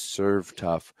defense. They serve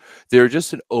tough. They're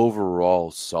just an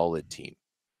overall solid team.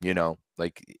 You know,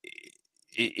 like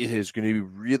it is going to be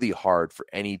really hard for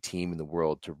any team in the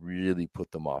world to really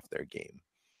put them off their game.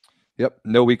 Yep,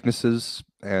 no weaknesses,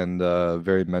 and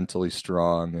very mentally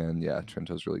strong, and yeah,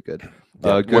 Trento's really good.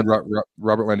 Yeah, good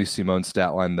Robert Landy Simone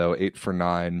stat line though, 8 for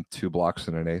 9, 2 blocks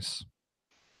and an ace.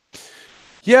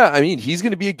 Yeah, I mean he's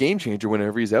going to be a game changer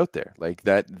whenever he's out there. Like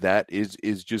that is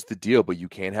just the deal. But you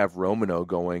can't have Romano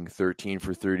going 13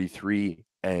 for 33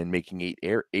 and making eight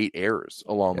errors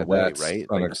along the way, right?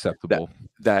 Unacceptable. Like,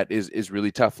 that is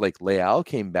really tough. Like Leal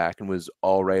came back and was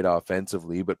all right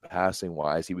offensively, but passing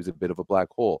wise, he was a bit of a black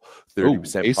hole.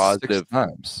 30% positive 6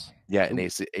 times. Yeah, and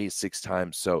ace 6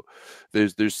 times. So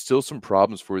there's still some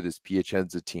problems for this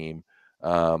Piacenza team.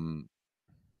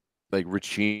 Like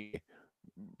Ricci,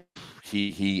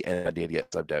 he ended up get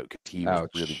subbed out because he was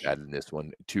really bad in this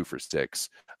one. 2 for 6.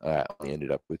 He ended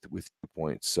up with 2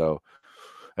 points. So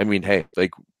I mean, hey,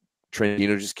 like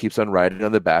Trentino just keeps on riding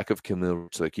on the back of Kamil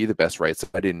Rutsuki, the best right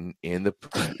side in the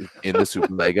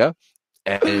Superlega,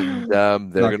 and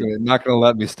they're not gonna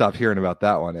let me stop hearing about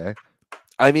that one, eh?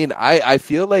 I mean, I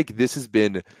feel like this has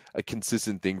been a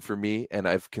consistent thing for me, and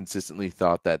I've consistently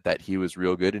thought that he was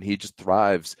real good, and he just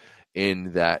thrives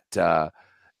in that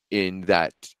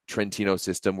Trentino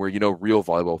system where real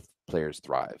volleyball players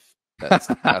thrive. That's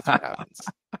what happens.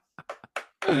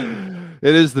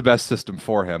 It is the best system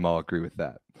for him. I'll agree with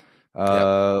that.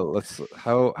 Oh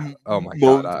my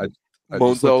god!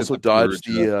 Monza also dodged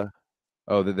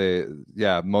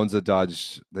Monza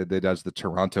dodged. They dodged the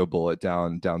Toronto bullet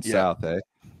down south, eh?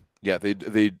 Yeah, they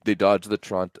dodged the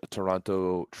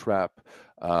Toronto trap,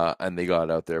 and they got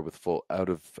out there with full out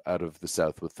of the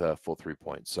south with full 3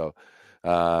 points. So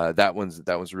that one's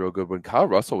a real good one. Kyle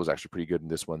Russell was actually pretty good in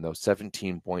this one though.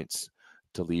 17 points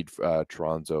to lead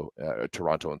Toronto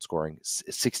in scoring,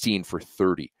 16 for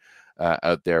 30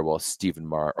 out there, while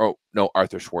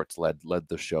Arthur Schwartz led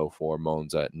the show for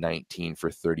Monza, 19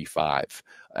 for 35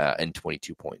 and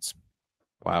 22 points.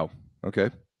 Wow. Okay.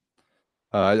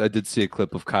 I did see a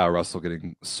clip of Kyle Russell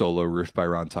getting solo roofed by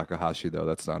Ron Takahashi though.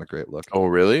 That's not a great look. Oh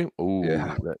really? Oh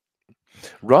yeah.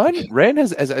 Ran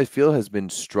has been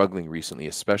struggling recently,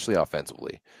 especially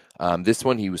offensively. This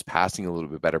one he was passing a little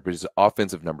bit better, but his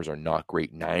offensive numbers are not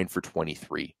great. 9 for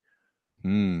 23.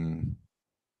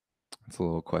 That's a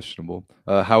little questionable.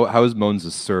 How is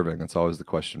Monza serving? That's always the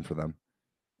question for them.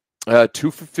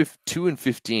 2 and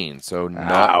 15, so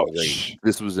not great.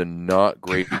 This was a not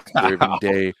great serving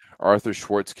day. Arthur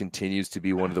Schwartz continues to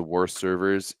be one of the worst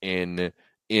servers in the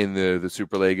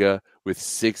Superlega with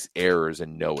 6 errors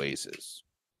and no aces.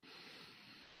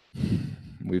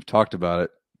 We've talked about it.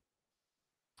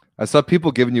 I saw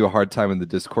people giving you a hard time in the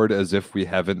Discord as if we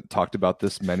haven't talked about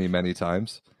this many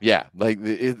times. Yeah, like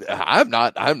I'm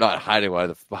not hiding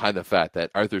behind the fact that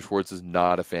Arthur Schwartz is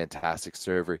not a fantastic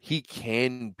server. He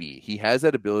can be. He has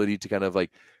that ability to kind of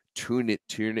like tune it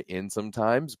in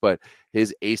sometimes, but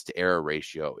his ace to error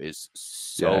ratio is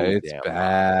so it's damn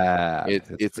bad.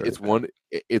 It's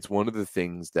one of the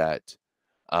things that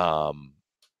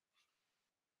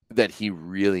that he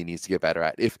really needs to get better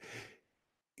at.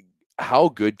 how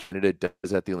good Canada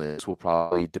does at the Olympics will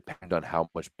probably depend on how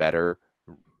much better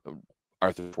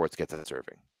Arthur Schwartz gets at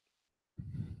serving.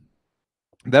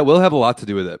 That will have a lot to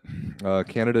do with it.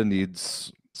 Canada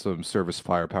needs some service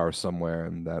firepower somewhere,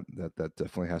 and that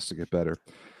definitely has to get better.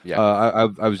 Yeah.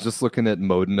 I was just looking at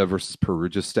Modena versus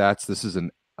Perugia stats. This is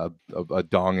a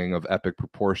donging of epic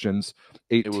proportions.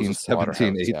 18,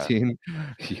 17, 18.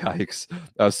 Yeah. Yikes.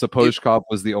 Sapochnikov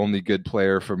was the only good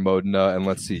player for Modena. And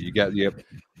let's see, you get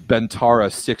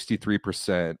Bentara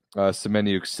 63%,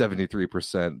 Semeniuk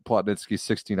 73%, Plotnitsky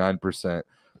 69%.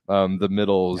 The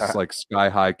middles like sky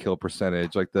high kill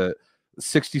percentage, like the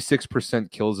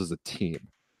 66% kills as a team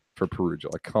for Perugia.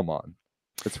 Like, come on.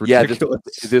 It's ridiculous.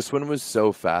 Yeah, this one was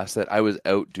so fast that I was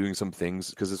out doing some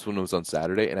things because this one was on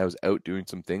Saturday, and I was out doing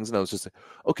some things, and I was just like,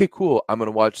 okay, cool. I'm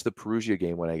gonna watch the Perugia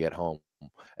game when I get home.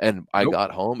 And I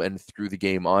got home and threw the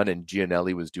game on, and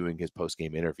Gianelli was doing his post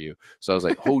game interview. So I was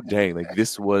like, oh dang, like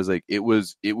this was like it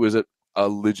was a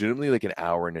legitimately like an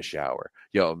hour in a shower.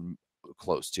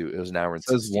 Close to it was an hour and it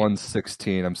says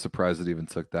 1:16. I'm surprised it even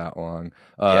took that long.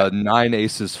 9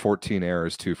 aces, 14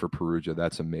 errors too for Perugia.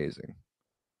 That's amazing.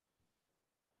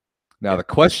 Now the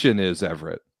question is,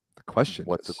 Everett.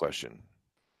 What's the question?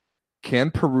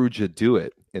 Can Perugia do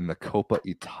it in the Coppa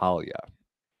Italia?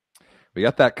 We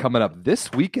got that coming up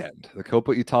this weekend. The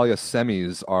Coppa Italia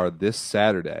semis are this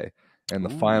Saturday, and the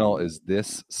final is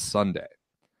this Sunday.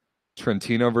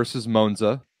 Trentino versus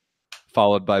Monza,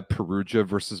 followed by Perugia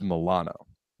versus Milano.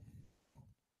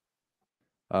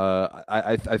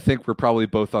 I think we're probably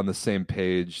both on the same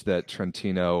page that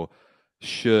Trentino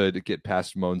should get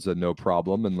past Monza no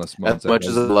problem, unless Monza. As much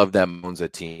as I love that Monza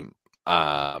team,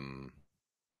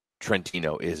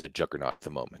 Trentino is a juggernaut at the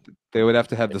moment. They would have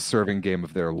to have the serving game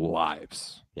of their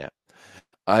lives. Yeah.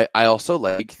 I also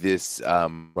like this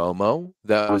Romo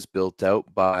that was built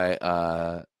out by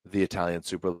the Italian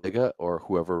Superliga or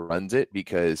whoever runs it,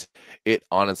 because it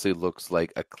honestly looks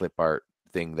like a clip art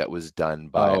thing that was done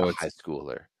by a high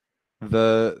schooler.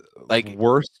 The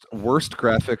worst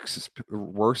graphics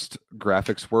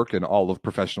work in all of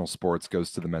professional sports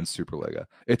goes to the men's Superliga.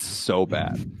 It's so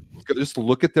bad. Just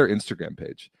look at their Instagram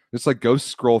page. Just like go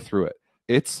scroll through it.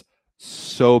 It's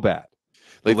so bad.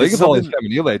 Like Lega Volley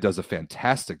Femminile does a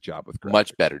fantastic job with graphics.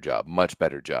 Much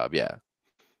better job, yeah.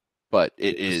 But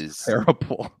it's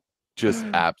terrible. Just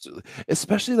absolutely.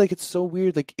 Especially like it's so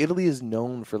weird. Like Italy is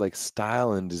known for like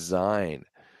style and design.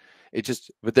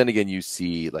 But then again, you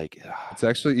see like it's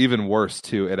actually even worse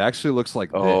too. It actually looks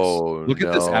like this. Look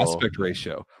at this aspect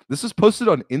ratio. This is posted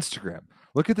on Instagram.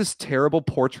 Look at this terrible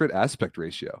portrait aspect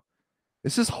ratio.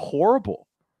 This is horrible.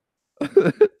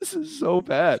 This is so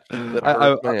bad.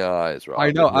 My eyes, Rob.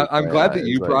 I know. I'm glad that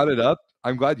you brought it up.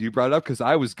 I'm glad you brought it up because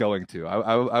I was going to.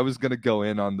 I was going to go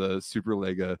in on the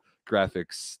Superliga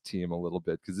graphics team a little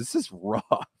bit because this is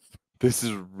rough. This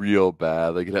is real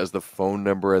bad. Like it has the phone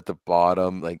number at the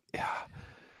bottom. Like,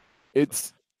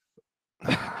 it's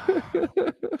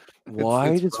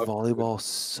why does volleyball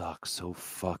suck so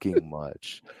fucking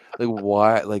much? Like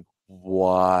why? Like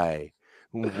why?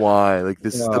 Like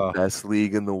this is the best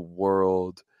league in the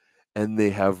world, and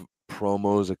they have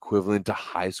promos equivalent to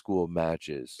high school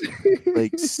matches.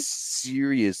 Like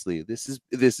seriously, this is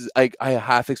I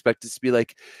half expect this to be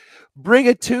like, bring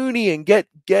a toonie and get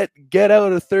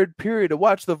out of third period to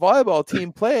watch the volleyball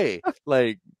team play.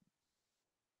 Like,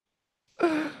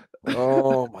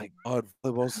 oh my god,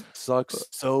 volleyball sucks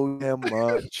so damn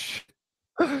much.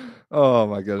 Oh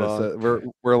my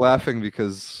goodness, we're laughing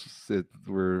because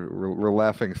we're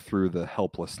laughing through the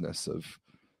helplessness of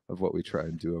what we try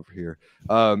and do over here.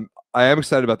 I am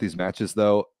excited about these matches,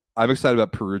 though. I'm excited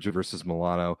about Perugia versus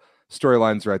Milano.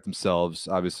 Storylines write themselves.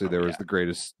 Obviously, there was the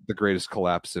greatest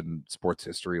collapse in sports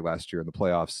history last year in the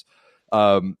playoffs.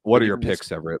 What are your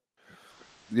picks, Everett?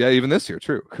 Yeah, even this year,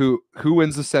 true. Who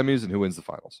wins the semis and who wins the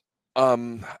finals?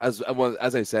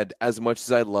 As I said, as much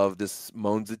as I love this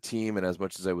Monza team and as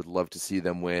much as I would love to see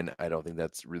them win, I don't think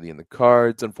that's really in the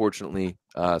cards, unfortunately.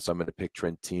 So I'm going to pick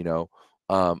Trentino.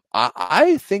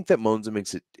 I think that Monza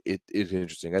makes it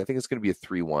interesting. I think it's going to be a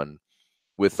 3-1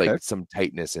 with like some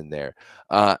tightness in there.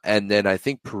 And then I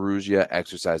think Perugia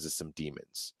exercises some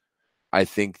demons. I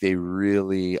think they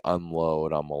really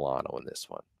unload on Milano in this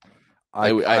one.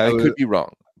 I could be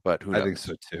wrong, but who knows? I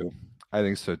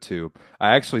think so too.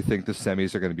 I actually think the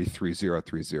semis are going to be 3-0,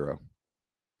 3-0.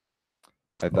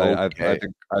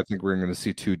 I think we're going to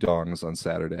see 2 dongs on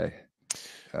Saturday.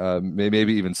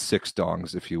 Maybe even 6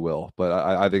 dongs, if you will. But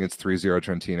I think it's 3-0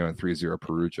 Trentino and 3-0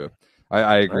 Perugia.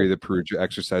 I agree that Perugia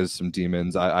exercises some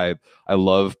demons. I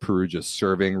love Perugia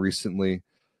serving recently.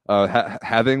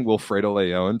 Having Wilfredo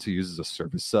Leon to use as a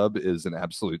service sub is an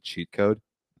absolute cheat code.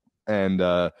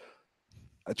 and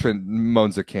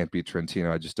Monza can't beat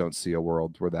Trentino. I just don't see a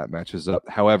world where that matches up.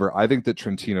 However, I think that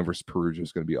Trentino versus Perugia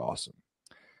is going to be awesome.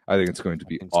 I think it's going to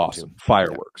be awesome.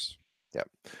 Fireworks.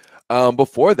 Yeah.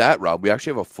 Before that, Rob, we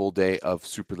actually have a full day of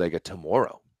Superlega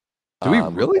tomorrow. Do we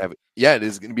really? It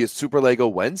is going to be a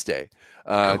Superlega Wednesday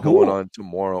going on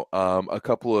tomorrow. A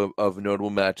couple of notable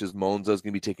matches. Monza is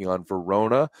going to be taking on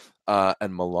Verona,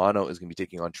 and Milano is going to be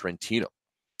taking on Trentino.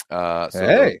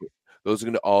 Those are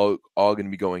going to all going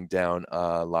to be going down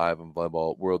live on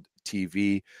Volleyball World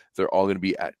TV. They're all going to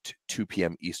be at 2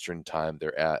 p.m. Eastern time.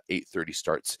 They're at 8:30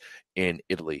 starts in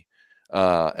Italy.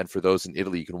 And for those in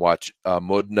Italy, you can watch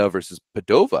Modena versus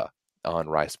Padova on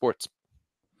Rai Sports.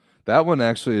 That one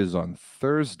actually is on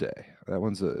Thursday. That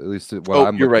one's at least you're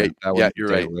right. You're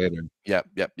right. Later.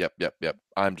 Yep.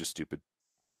 I'm just stupid.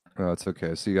 Oh, it's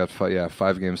okay. So you got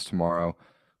 5 games tomorrow.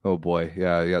 Oh boy,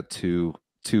 yeah, you got two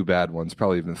bad ones,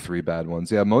 probably even 3 bad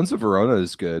ones. Yeah, Monza Verona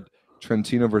is good.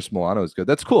 Trentino versus Milano is good.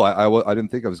 That's cool. I didn't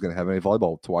think I was going to have any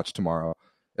volleyball to watch tomorrow.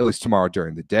 At least tomorrow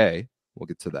during the day. We'll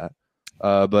get to that.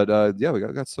 But we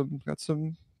got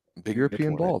some big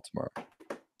European ball tomorrow.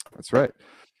 That's right.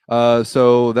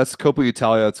 So that's Coppa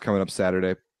Italia. That's coming up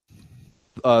Saturday.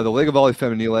 The Lega Volley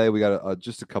Femminile, we got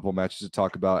just a couple matches to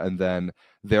talk about, and then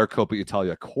their Coppa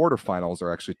Italia quarterfinals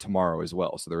are actually tomorrow as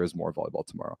well. So there is more volleyball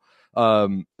tomorrow.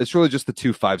 It's really just the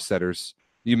 2 5-setters.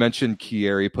 You mentioned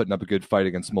Chieri putting up a good fight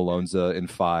against Malonza in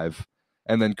 5,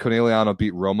 and then Conegliano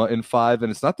beat Roma in 5.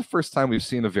 And it's not the first time we've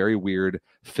seen a very weird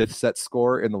 5th set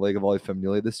score in the Lega Volley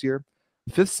Femminile this year.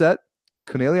 5th set,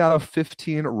 Conegliano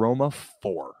 15, Roma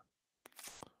 4.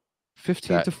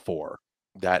 15-4.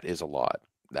 That is a lot.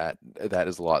 That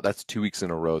is a lot. That's 2 weeks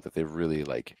in a row that they've really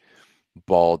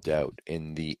balled out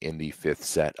in the 5th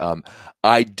set.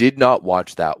 I did not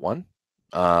watch that one.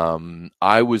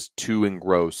 I was too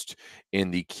engrossed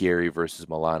in the Chieri versus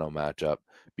Milano matchup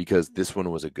because this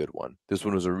one was a good one. This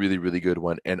one was a really, really good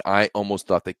one, and I almost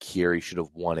thought that Chieri should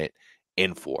have won it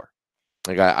in 4.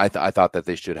 I thought that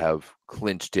they should have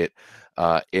clinched it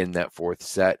in that 4th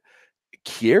set.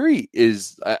 Chieri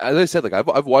is, as I said,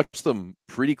 I've watched them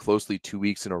pretty closely 2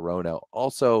 weeks in a row now.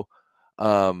 Also,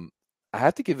 I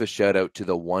have to give a shout out to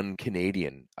the one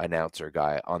Canadian announcer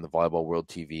guy on the Volleyball World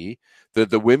TV.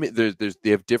 The women, they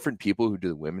have different people who do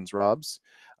the women's Robs,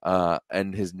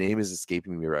 and his name is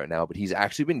escaping me right now. But he's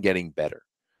actually been getting better.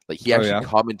 He actually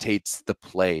commentates the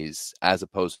plays as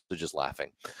opposed to just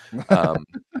laughing. How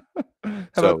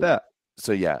about that?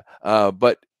 So yeah,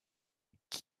 but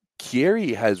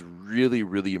Chieri has really,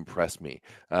 really impressed me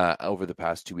over the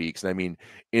past 2 weeks. And I mean,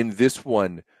 in this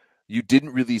one, you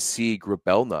didn't really see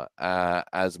Grabelna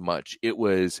as much. It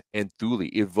was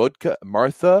Anthuli, Ivodka,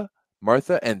 Martha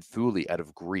Anthuli out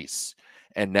of Greece.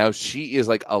 And now she is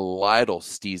like a Lidl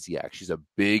Stesiak. She's a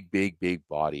big, big, big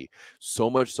body.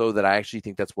 So much so that I actually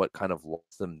think that's what kind of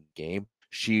lost them the game.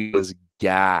 She was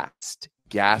gassed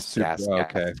in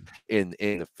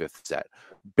the 5th set.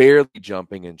 Barely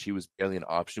jumping, and she was barely an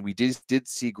option. We did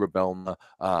see Grabelna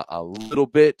a little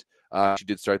bit. She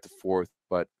did start the 4th,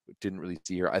 but didn't really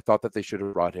see her. I thought that they should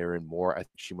have brought her in more. I think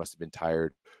she must have been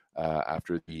tired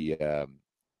after the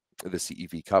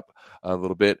CEV Cup a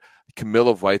little bit.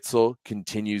 Camilla Weitzel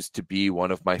continues to be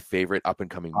one of my favorite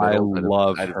up-and-coming middle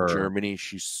out of Germany.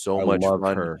 She's so much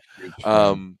fun.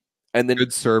 And then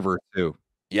good server too.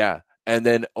 Yeah, and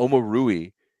then Oma Rui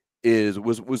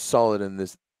was solid in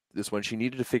this one. She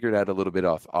needed to figure it out a little bit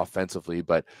offensively,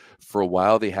 but for a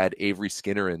while they had Avery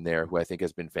Skinner in there, who I think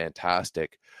has been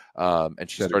fantastic. And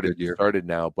she started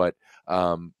now, but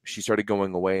she started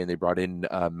going away, and they brought in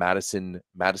Madison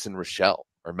Rochelle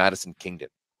or Madison Kingdon.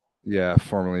 Yeah,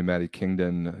 formerly Maddie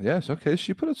Kingdon. Yes, okay.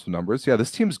 She put up some numbers. Yeah,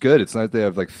 this team's good. It's not they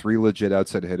have 3 legit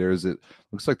outside hitters. It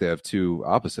looks like they have 2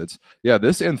 opposites. Yeah,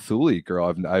 this Anthuli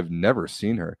girl, I've never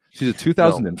seen her. She's a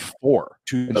 2004.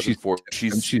 2004.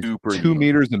 She's super 2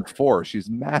 meters and 4.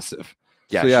 She's massive.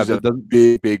 Yeah, she's a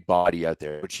big body out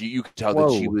there. But you could tell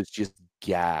that she was just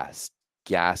gassed.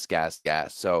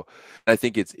 So I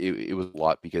think it was a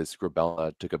lot because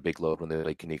Grabella took a big load when they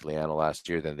played Conegliano last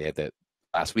year. Then they had that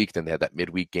last week. Then they had that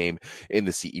midweek game in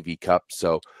the CEV Cup.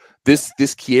 So this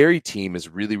Chieri team is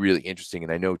really, really interesting.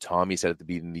 And I know Tommy said at the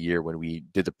beginning of the year when we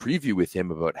did the preview with him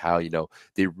about how,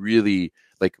 they really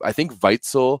I think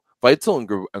Weitzel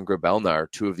and Grabelna are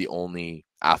 2 of the only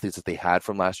athletes that they had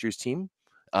from last year's team.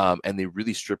 And they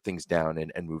really strip things down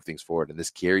and move things forward. And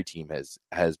this Chieri team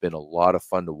has been a lot of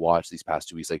fun to watch these past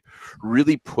 2 weeks,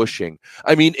 really pushing.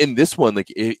 I mean, in this one,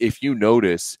 if you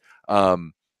notice,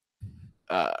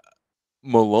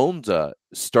 Malonza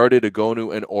started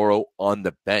Agonu and Oro on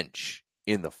the bench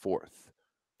in the 4th.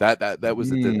 That was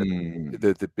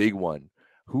the big one.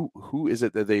 who is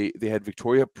it that they had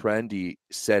Victoria Prandy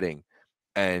setting,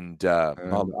 and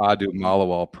Adu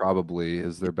Malawal probably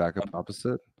is their backup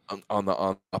opposite. On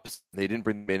the opposite, they didn't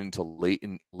bring them in until late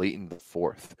in the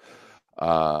fourth.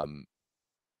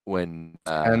 When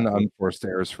 10 unforced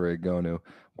errors for Egonu.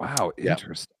 Wow,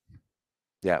 interesting.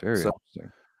 Yeah, very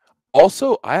interesting.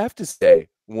 Also, I have to say,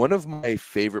 one of my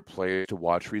favorite players to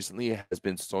watch recently has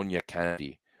been Sonia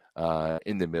Kennedy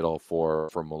in the middle for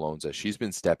Malonza. She's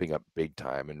been stepping up big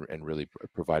time and really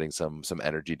providing some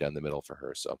energy down the middle for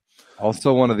her. So,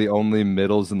 also one of the only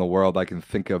middles in the world I can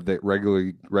think of that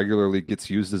regularly gets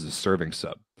used as a serving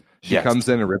sub. She comes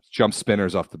in and rips jump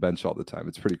spinners off the bench all the time.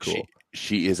 It's pretty cool.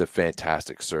 She is a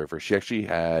fantastic server. She actually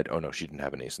had she didn't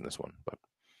have an ace in this one, but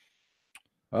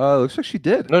looks like she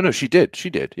did. No, she did. She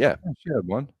did. Yeah, she had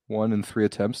one in 3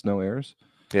 attempts, no errors.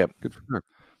 Yeah, good for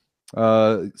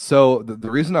her. So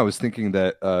the reason I was thinking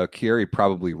that Chieri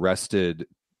probably rested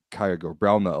Kaya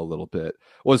Gobrelna a little bit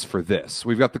was for this.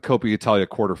 We've got the Coppa Italia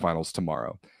quarterfinals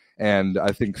tomorrow, and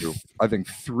I think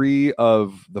 3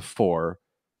 of the 4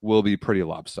 will be pretty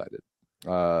lopsided.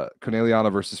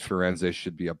 Conegliano versus Firenze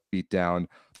should be a beatdown.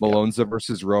 Malonza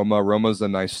versus Roma. Roma's a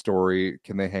nice story.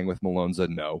 Can they hang with Malonza?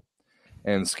 No.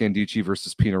 And Scandici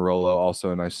versus Pinerolo, also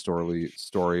a nice story.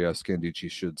 Scandici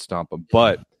should stomp them.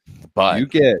 But you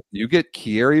get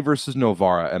Chieri versus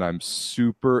Novara, and I'm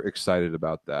super excited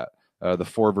about that. The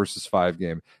 4 versus 5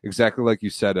 game. Exactly like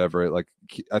you said, Everett. Like,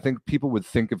 I think people would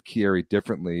think of Chieri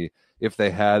differently if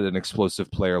they had an explosive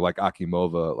player like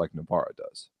Akimova, like Novara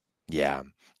does. Yeah.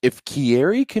 If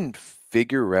Chieri can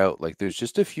figure out, like, there's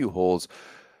just a few holes,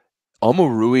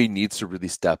 Almarui needs to really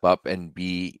step up and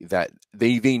be that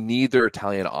they need their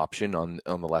Italian option on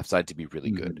the left side to be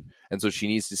really good. And so she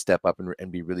needs to step up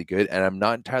and be really good. And I'm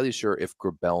not entirely sure if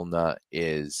Grabelna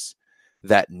is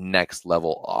that next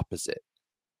level opposite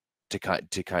to kind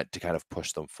of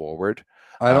push them forward.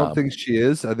 I don't think she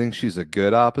is. I think she's a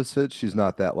good opposite. She's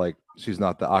not the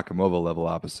Akimova level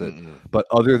opposite. But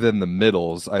other than the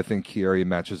middles, I think Chieri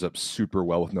matches up super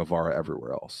well with Novara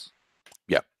everywhere else.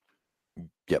 Yep.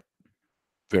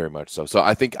 Very much so. So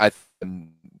I think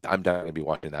I'm definitely going to be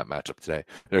watching that matchup today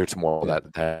or tomorrow. That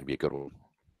would be a good one.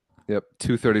 Yep.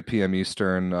 2:30 p.m.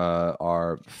 Eastern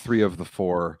are 3 of the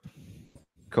 4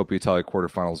 Coppa Italia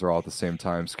quarterfinals are all at the same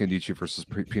time. Scandici versus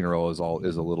Pinerolo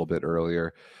is a little bit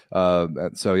earlier.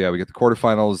 So we get the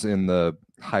quarterfinals in the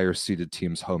higher seeded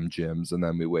teams' home gyms, and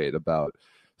then we wait about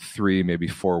 3, maybe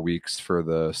 4 weeks for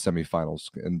the semifinals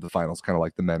and the finals, kind of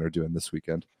like the men are doing this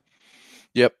weekend.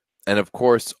 Yep. And of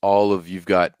course, you've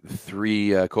got 3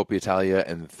 Coppa Italia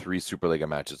and 3 Superlega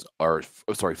matches, 5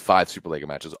 Superlega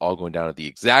matches, all going down at the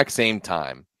exact same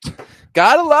time.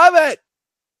 Gotta love it.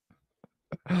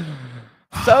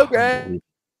 So great.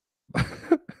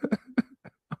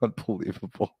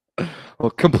 Unbelievable.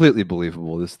 Well, completely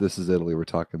believable. This is Italy we're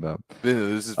talking about.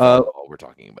 This is volleyball we're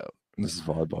talking about. This is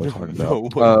volleyball we're talking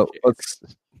about.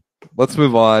 Let's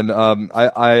move on.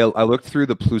 I looked through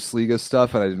the Plus Liga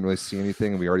stuff and I didn't really see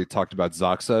anything. We already talked about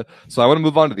Zaxa. So I want to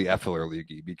move on to the FLR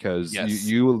League because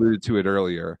you alluded to it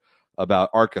earlier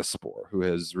about Arcaspor, who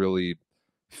has really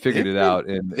figured it out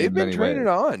they've been training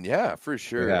on, for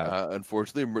sure. Yeah.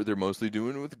 Unfortunately, they're mostly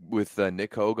doing it with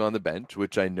Nick Hogue on the bench,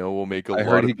 which I know will make I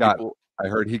heard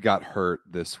he got hurt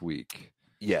this week.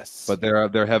 Yes, but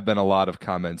there have been a lot of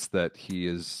comments that he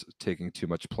is taking too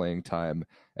much playing time,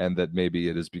 and that maybe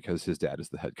it is because his dad is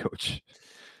the head coach.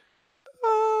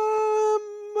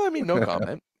 I mean, no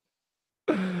comment.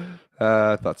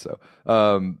 I thought so.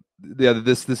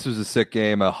 This was a sick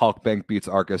game. Halkbank beats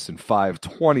Arcus in 5,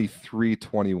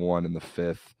 23-21 in the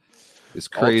 5th. It's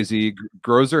crazy.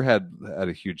 Grozer had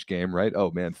a huge game, right?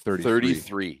 Oh man,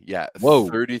 33. Yeah. Whoa.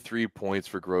 33 points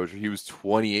for Grozer. He was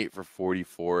 28 for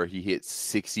 44. He hit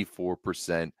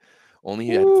 64%. Only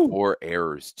had 4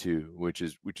 errors too, which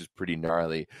is pretty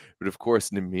gnarly. But of course,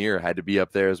 Namir had to be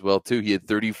up there as well too. He had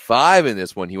 35 in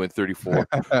this one. He went 31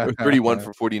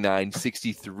 for 49,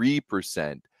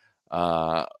 63%.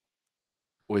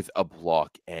 With a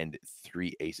block and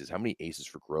 3 aces. How many aces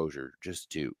for Grozer? Just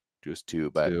two.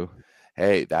 But 2.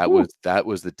 Hey, that was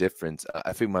the difference.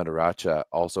 I think Madaracha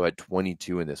also had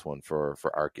 22 in this one for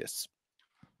Arcus.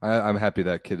 I'm happy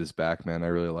that kid is back, man. I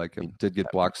really like him. Did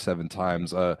get blocked 7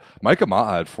 times. Micah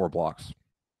Maha had 4 blocks.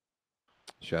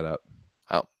 Shout out.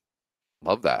 Oh,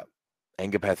 love that.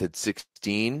 Engapeth had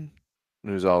 16. It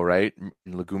was all right.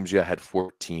 And Lagumzia had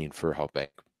 14 for Halkbank.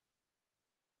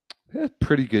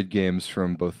 Pretty good games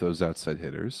from both those outside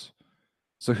hitters.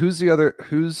 So who's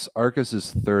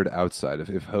Arcus's third outside?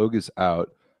 If Hogue is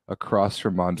out, across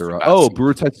from Mondura. Oh,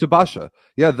 Burutai Tsubasa.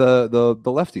 Yeah, the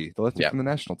lefty from the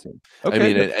national team. Okay, I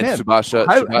mean, and Tsubasa.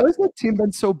 How has that team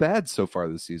been so bad so far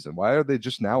this season? Why are they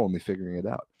just now only figuring it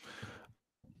out?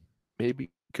 Maybe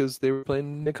because they were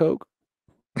playing Nick Hogue.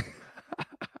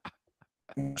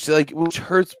 Which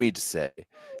hurts me to say.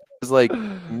 It's like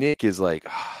Nick is like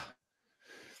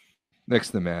Nick's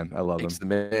the man. I love him. Nick's the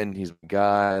man. He's the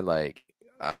guy. Like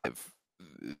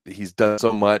he's done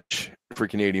so much for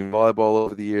Canadian volleyball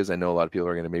over the years. I know a lot of people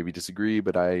are going to maybe disagree,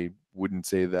 but I wouldn't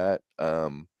say that.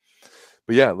 But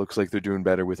yeah, it looks like they're doing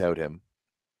better without him.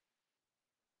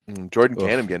 Jordan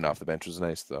Canham getting off the bench was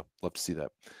nice, though. Love to see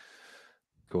that.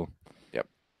 Cool. Yep.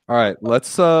 All right,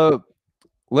 let's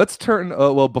turn.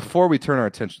 Well, before we turn our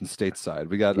attention stateside,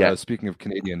 we got speaking of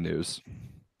Canadian news.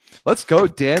 Let's go,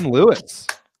 Dan Lewis.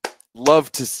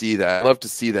 Love to see that. I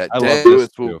Dan Lewis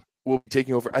will be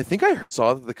taking over. I think I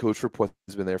saw that the coach for Poitiers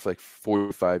has been there for like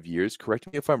 45 years. Correct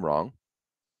me if I'm wrong.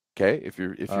 Okay, if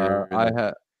you're I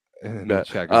have no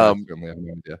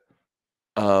idea.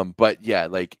 But yeah,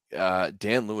 like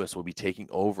Dan Lewis will be taking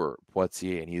over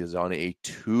Poitiers, and he is on a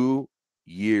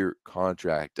 2-year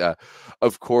contract.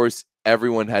 Of course,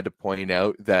 everyone had to point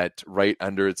out that right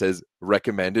under it says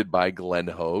recommended by Glenn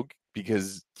Hogue,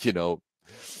 because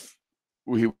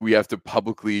we have to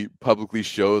publicly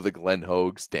show the Glenn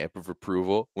Hogue stamp of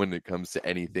approval when it comes to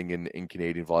anything in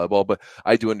Canadian volleyball. But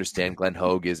I do understand Glenn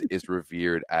Hogue is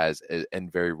revered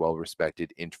and very well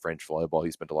respected in French volleyball.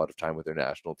 He spent a lot of time with their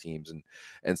national teams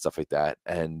and stuff like that.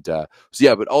 And so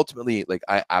yeah, but ultimately, like,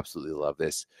 I absolutely love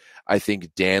this. I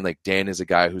think Dan is a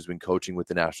guy who's been coaching with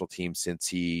the national team since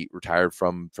he retired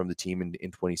from the team in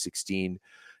 2016.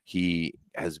 He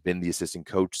has been the assistant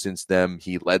coach since then.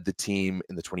 He led the team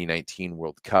in the 2019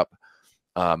 World Cup.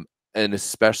 And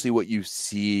especially what you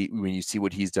see when you see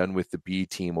what he's done with the B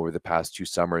team over the past 2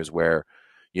 summers, where,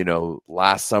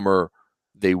 last summer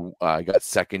they got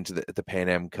second to the Pan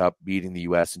Am Cup, beating the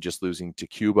U.S. and just losing to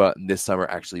Cuba. And this summer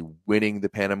actually winning the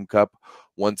Pan Am Cup,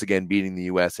 once again beating the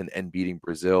U.S. and beating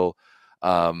Brazil.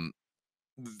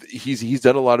 He's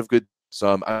done a lot of good.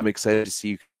 So I'm excited to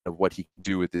see what he can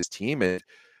do with this team. And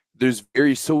there's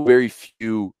very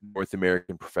few North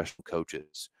American professional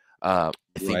coaches. I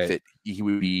think that he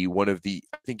would be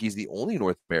I think he's the only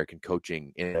North American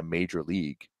coaching in a major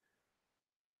league.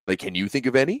 Like, can you think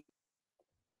of any?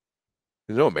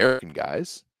 There's no American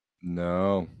guys.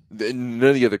 No. None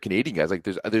of the other Canadian guys. Like,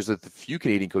 there's a few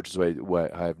Canadian coaches who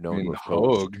I've known.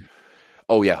 Hogue.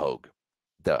 Oh yeah, Hogue.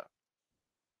 Duh.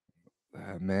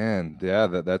 Man, yeah,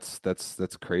 that's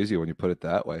crazy when you put it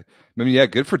that way. I mean, yeah,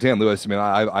 good for Dan Lewis. I mean,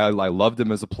 I loved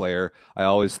him as a player. I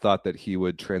always thought that he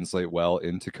would translate well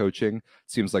into coaching.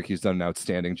 Seems like he's done an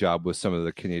outstanding job with some of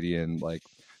the Canadian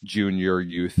junior,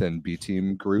 youth, and B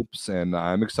team groups, and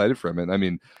I'm excited for him. And I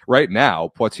mean, right now,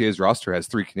 Poitiers' roster has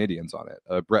 3 Canadians on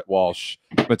it: Brett Walsh,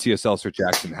 Matthias Elser,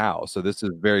 Jackson Howe. So this is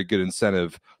very good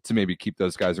incentive to maybe keep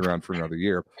those guys around for another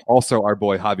year. Also, our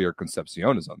boy Javier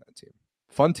Concepcion is on that team.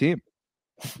 Fun team.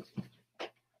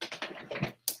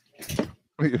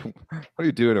 What are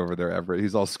you doing over there, Everett?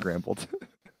 He's all scrambled.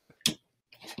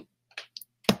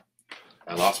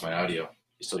 I lost my audio.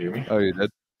 You still hear me? Oh, you did?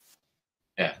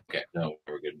 Yeah. Okay. No,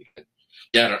 we're good.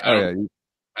 Yeah.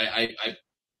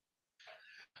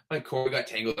 My cord got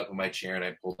tangled up in my chair, and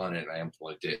I pulled on it, and I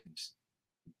unplugged it.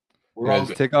 We're all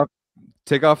good.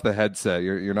 Take off the headset.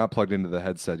 You're not plugged into the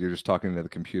headset. You're just talking to the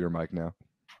computer mic now.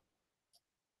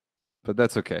 But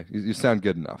that's okay. You sound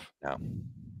good enough.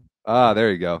 No.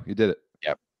 There you go. You did it.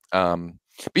 Yep. But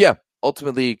yeah,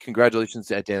 ultimately, congratulations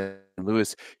to Dan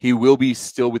Lewis. He will be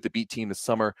still with the beat team this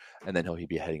summer, and then he'll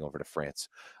be heading over to France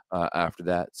after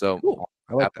that. So cool.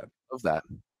 I like that. Love that.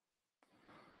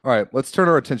 All right, let's turn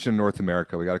our attention to North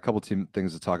America. We got a couple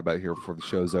things to talk about here before the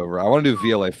show's over. I want to do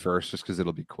VLA first, just because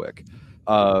it'll be quick.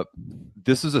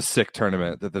 This is a sick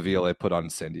tournament that the VLA put on in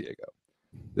San Diego.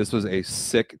 This was a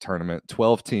sick tournament.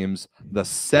 12 teams. The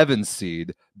 7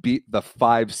 seed beat the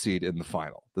 5 seed in the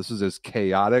final. This was as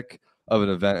chaotic of an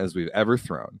event as we've ever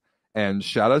thrown. And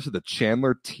shout out to the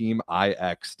Chandler Team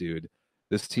IX, dude.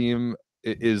 This team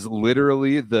is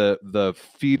literally the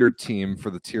feeder team for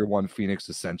the Tier 1 Phoenix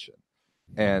Ascension.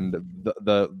 And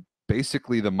the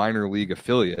basically the minor league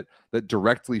affiliate that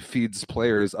directly feeds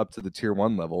players up to the Tier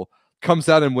 1 level comes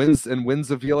out and wins the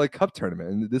VLA Cup tournament.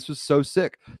 And this was so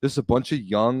sick. There's a bunch of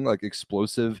young,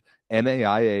 explosive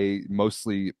NAIA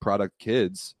mostly product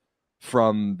kids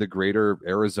from the greater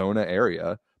Arizona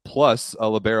area, plus a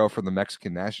libero from the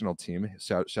Mexican national team.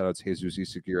 Shout out to Jesus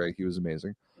Izaguirre. He was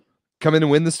amazing. Come in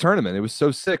and win this tournament. It was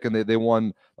so sick. And they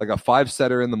won a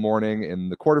 5-setter in the morning in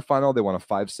the quarterfinal. They won a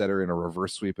 5-setter in a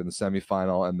reverse sweep in the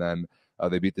semifinal. And then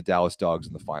They beat the Dallas Dogs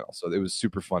in the final. So it was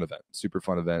super fun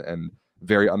event, and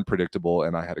very unpredictable.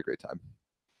 And I had a great time.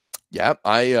 Yeah,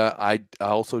 I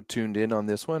also tuned in on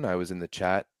this one. I was in the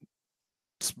chat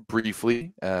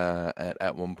briefly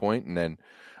at one point, and then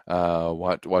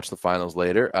watch the finals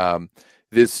later.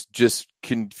 This just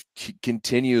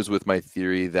continues with my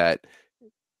theory that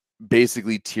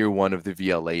basically tier 1 of the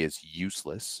VLA is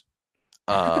useless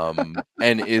and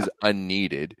is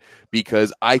unneeded,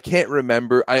 because I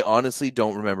honestly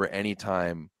don't remember any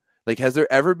time. Like, has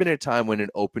there ever been a time when an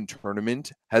open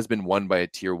tournament has been won by a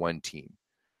tier 1 team?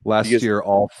 Last year,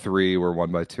 all 3 were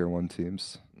won by tier 1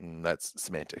 teams. That's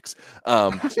semantics.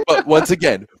 But once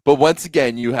again,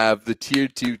 you have the tier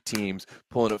 2 teams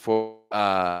pulling it forward.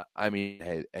 I mean,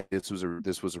 hey, this was a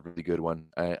really good one.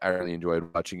 I really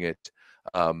enjoyed watching it.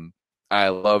 I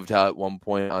loved how at one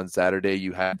point on Saturday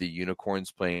you had the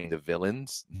unicorns playing the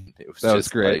villains. That was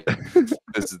great. Like,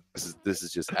 this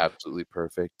is just absolutely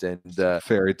perfect, and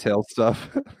fairy tale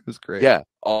stuff. It was great. Yeah.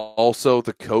 Also,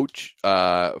 the coach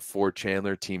for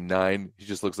Chandler Team 9, he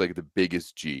just looks like the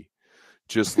biggest G.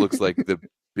 Just looks like the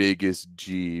biggest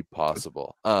G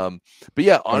possible. But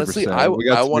yeah, honestly, 100%. We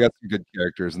got some good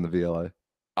characters in the VLA.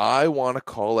 I want to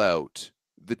call out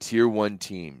the tier 1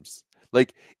 teams.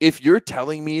 Like, if you're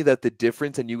telling me that the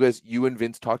difference, and you and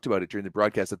Vince talked about it during the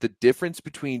broadcast, that the difference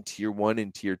between tier 1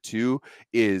 and tier 2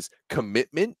 is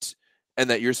commitment, and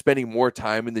that you're spending more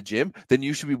time in the gym, then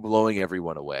you should be blowing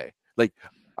everyone away. Like,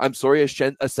 I'm sorry,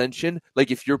 Ascension,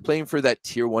 like, if you're playing for that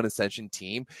tier 1 Ascension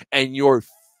team and your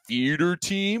feeder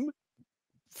team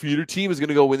is going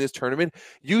to go win this tournament,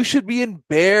 you should be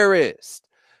embarrassed.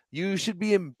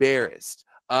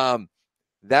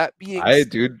 That being I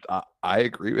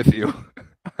agree with you.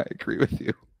 I agree with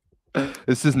you.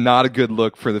 This is not a good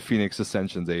look for the Phoenix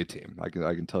Ascension's A team. I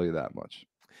can tell you that much.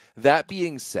 That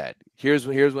being said, here's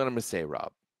what I'm going to say,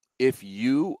 Rob. If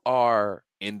you are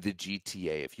in the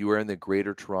GTA, if you are in the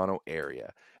Greater Toronto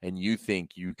area, and you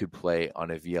think you could play on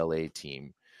a VLA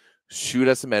team, shoot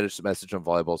us a message on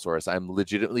Volleyball Source. I'm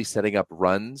legitimately setting up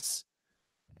runs,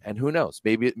 and who knows?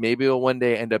 Maybe it'll one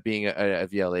day end up being a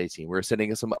VLA team. We're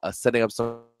setting up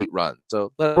some runs.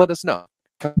 So let us know.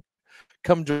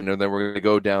 Come join, and then we're going to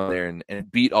go down there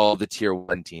and beat all the tier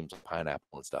 1 teams, Pineapple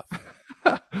and stuff.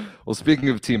 Well, speaking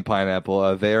of Team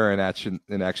Pineapple, they are in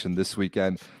action this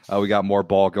weekend. We got more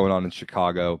ball going on in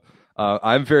Chicago.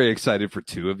 I'm very excited for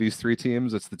 2 of these 3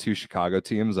 teams. It's the 2 Chicago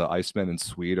teams. Icemen and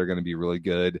Swede are going to be really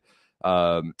good.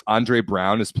 Andre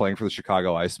Brown is playing for the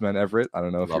Chicago Icemen, Everett. I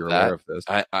don't know if you're aware of this.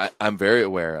 I'm very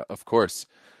aware, of course.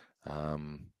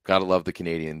 Gotta love the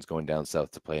Canadians going down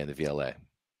south to play in the VLA.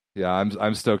 Yeah,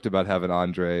 I'm stoked about having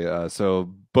Andre. So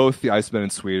both the Icemen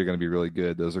and Swede are going to be really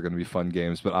good. Those are going to be fun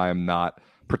games, but I am not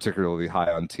particularly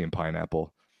high on Team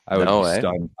Pineapple. I would be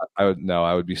stunned.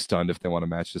 I would be stunned if they want to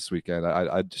match this weekend.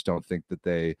 I just don't think that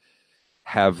they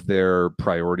have their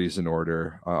priorities in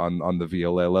order on the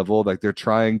VLA level. Like, they're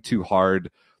trying too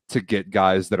hard to get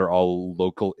guys that are all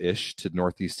local-ish to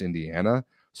Northeast Indiana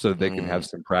so they can have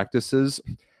some practices.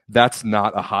 That's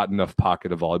not a hot enough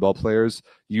pocket of volleyball players.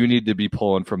 You need to be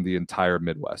pulling from the entire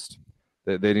Midwest.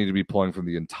 They need to be pulling from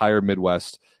the entire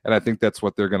Midwest. And I think that's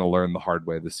what they're going to learn the hard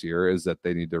way this year, is that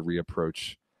they need to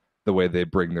reapproach the way they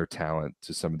bring their talent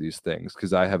to some of these things,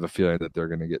 because I have a feeling that they're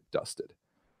going to get dusted.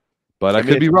 But I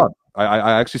could be wrong.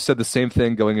 I actually said the same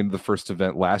thing going into the first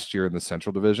event last year in the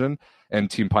Central Division, and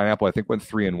Team Pineapple, I think, went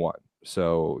 3-1.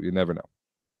 So you never know.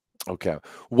 Okay,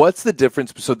 what's the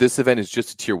difference? So this event is just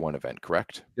a tier 1 event,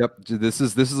 correct? Yep. This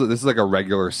is like a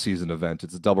regular season event.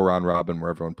 It's a double round robin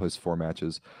where everyone plays 4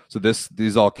 matches. So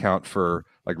these all count for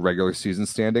like regular season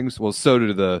standings. Well, so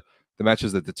do the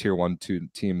matches that the tier 1, 2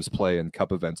 teams play in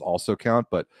cup events also count.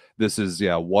 But this is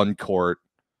 1 court,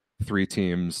 3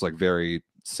 teams, like very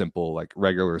simple, like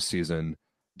regular season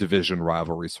division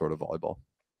rivalry sort of volleyball.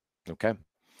 Okay,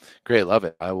 great, love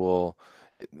it.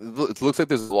 It looks like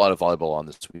there's a lot of volleyball on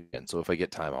this weekend, so if I get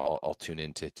time, I'll tune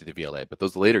into the VLA. But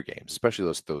those later games, especially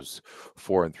those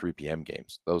 4 and 3 p.m.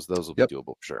 games, those will be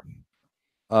doable for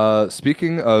sure.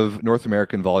 Speaking of North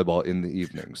American volleyball in the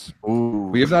evenings,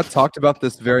 we have not talked about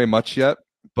this very much yet,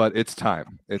 but it's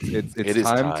time. It's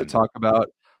time to talk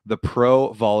about the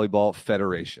Pro Volleyball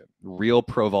Federation, Real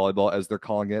Pro Volleyball, as they're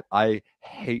calling it. I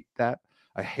hate that.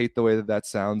 I hate the way that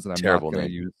sounds, and I'm not going to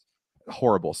use.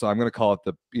 Horrible. So I'm going to call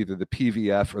it either the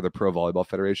PVF or the Pro Volleyball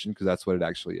Federation, because that's what it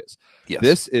actually is. Yes.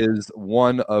 This is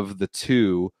one of the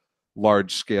 2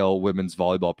 large-scale women's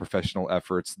volleyball professional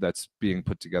efforts that's being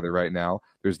put together right now.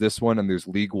 There's this one, and there's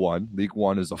League One. League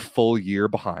One is a full year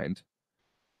behind.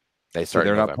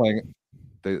 They're not playing.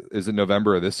 Is it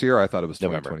November of this year? I thought it was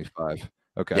 2025.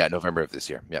 Okay. Yeah, November of this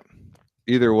year. Yep.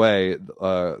 either way,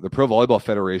 the Pro Volleyball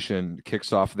Federation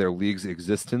kicks off their league's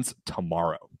existence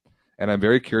tomorrow. And I'm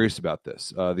very curious about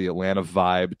this. The Atlanta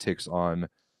Vibe takes on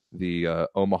the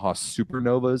Omaha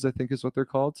Supernovas, I think is what they're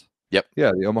called. Yep.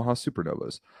 Yeah, the Omaha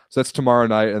Supernovas. So that's tomorrow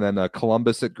night, and then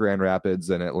Columbus at Grand Rapids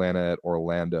and Atlanta at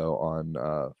Orlando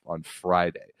on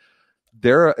Friday.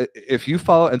 If you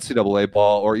follow NCAA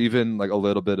ball or even like a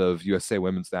little bit of USA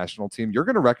Women's National Team, you're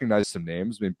going to recognize some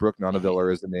names. I mean, Brooke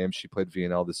Nonaviller is a name. She played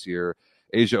VNL this year.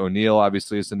 Asia O'Neal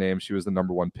obviously is the name. She was the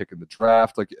number 1 pick in the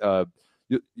draft. Like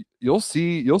you'll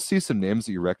see some names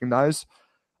that you recognize.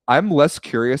 I'm less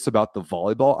curious about the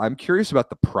volleyball. I'm curious about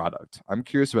the product. I'm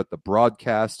curious about the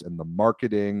broadcast and the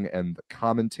marketing and the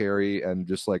commentary and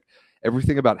just like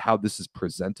everything about how this is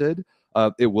presented.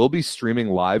 It will be streaming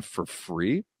live for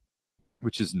free,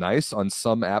 which is nice, on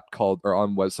some app called, or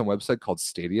on some website called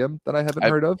Stadium that I haven't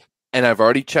heard of. And I've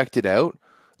already checked it out.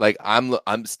 Like I'm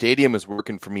Stadium is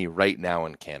working for me right now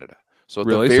in Canada. So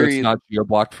really, so it's not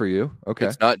geo-blocked for you? Okay,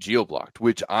 it's not geo-blocked,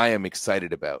 which I am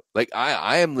excited about. Like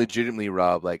I am legitimately,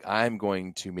 Rob. Like I'm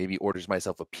going to maybe order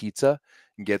myself a pizza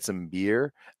and get some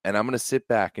beer, and I'm going to sit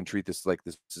back and treat this like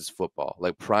this is football,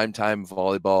 like primetime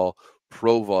volleyball,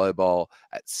 pro volleyball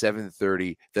at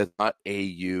 7:30. That's not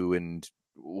AU and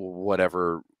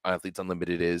whatever Athletes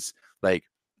Unlimited is. Like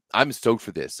I'm stoked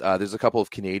for this. There's a couple of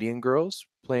Canadian girls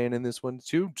playing in this one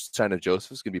too. China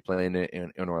Joseph's gonna be playing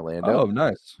in Orlando. Oh,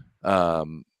 nice.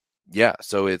 Yeah,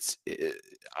 so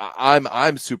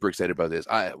I'm super excited about this.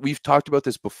 We've talked about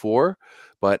this before,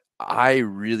 but I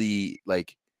really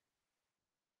like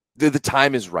the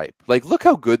time is ripe. Like look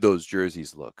how good those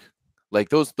jerseys look. Like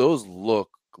those look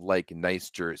like nice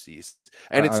jerseys.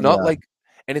 And it's not like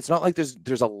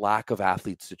there's a lack of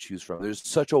athletes to choose from. There's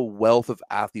such a wealth of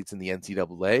athletes in the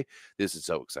NCAA. This is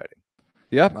so exciting.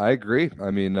 Yeah, I agree. I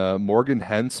mean, Morgan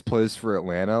Hentz plays for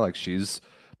Atlanta. Like she's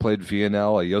played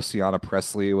VNL. Josiana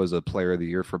Presley was a player of the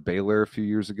year for Baylor a few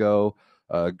years ago.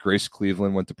 Grace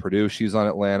Cleveland went to Purdue. She's on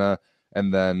Atlanta.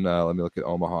 And then let me look at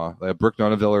Omaha. Brooke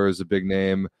Nonaviller is a big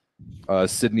name.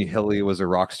 Sydney Hilly was a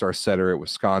rock star setter at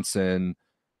Wisconsin.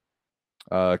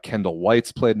 Kendall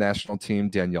White's played national team.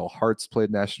 Danielle Hart's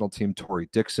played national team. Tori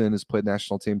Dixon has played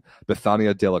national team.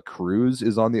 Bethania De La Cruz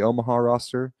is on the Omaha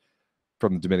roster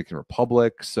from the Dominican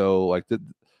Republic. So like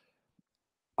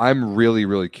I'm really,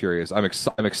 really curious. I'm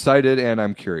excited and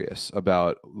I'm curious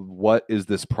about what is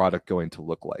this product going to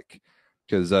look like,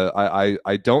 because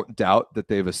I don't doubt that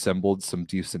they've assembled some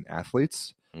decent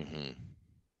athletes. Mm-hmm.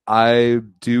 I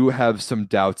do have some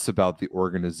doubts about the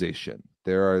organization.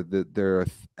 There are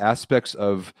aspects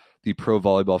of the Pro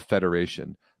Volleyball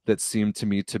Federation that seem to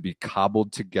me to be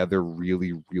cobbled together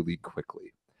really, really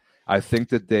quickly. I think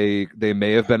that they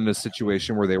may have been in a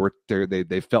situation where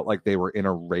they felt like they were in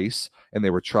a race and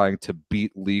they were trying to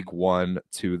beat League One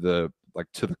to the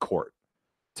court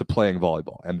to playing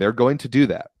volleyball, and they're going to do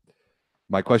that.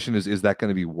 My question is that going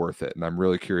to be worth it? And I'm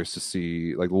really curious to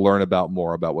see, like, learn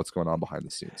more about what's going on behind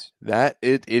the scenes. That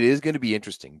it is going to be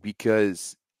interesting,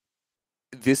 because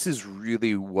this is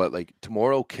really what, like,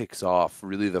 tomorrow kicks off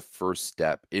really the first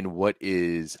step in what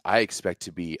is, I expect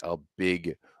to be a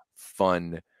big,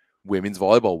 fun women's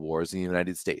volleyball wars in the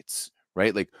United States,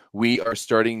 right? Like we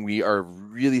are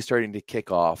really starting to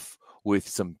kick off with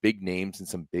some big names and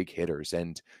some big hitters.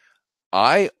 And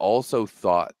I also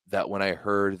thought that when I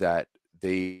heard that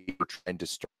they were trying to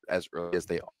start as early as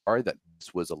they are, that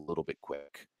this was a little bit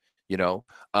quick, you know?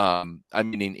 I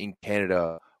mean, in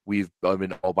Canada, we've all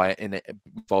been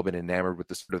enamored with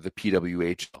the sort of the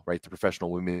PWHL, right? The Professional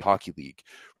Women's Hockey League.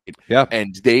 Right? Yeah.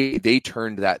 And they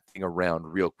turned that thing around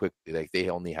real quickly. Like they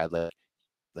only had like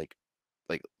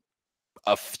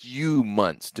a few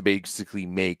months to basically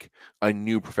make a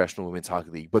new Professional Women's Hockey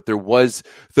League, but there was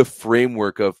the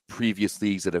framework of previous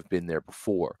leagues that have been there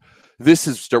before.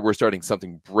 We're starting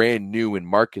something brand new in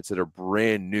markets that are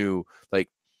brand new. Like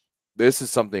this is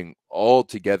something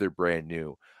altogether brand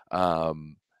new.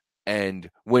 And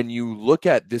when you look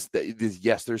at this,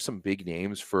 yes, there's some big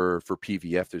names for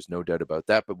PVF. There's no doubt about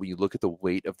that. But when you look at the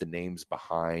weight of the names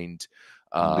behind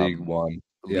League One,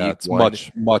 it's One,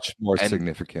 much more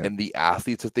significant. And the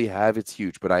athletes that they have, it's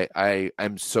huge. But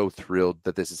I'm so thrilled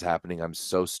that this is happening. I'm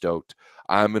so stoked.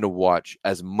 I'm going to watch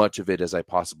as much of it as I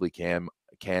possibly can.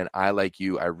 I, like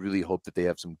you, I really hope that they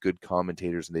have some good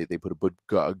commentators and they put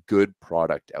a good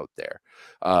product out there.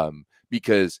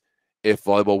 Because if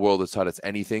Volleyball World has taught us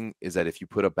anything, is that if you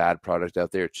put a bad product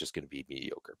out there, it's just going to be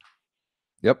mediocre.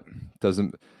 Yep.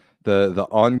 The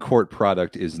on-court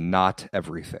product is not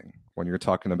everything. When you're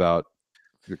talking about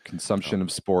the consumption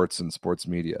of sports and sports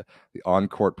media, the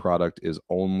on-court product is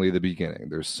only the beginning.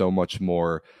 There's so much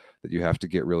more that you have to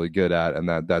get really good at, and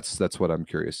that's what I'm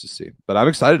curious to see. But I'm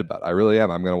excited about it. I really am.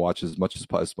 I'm going to watch as much as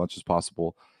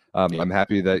possible. I'm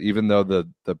happy that even though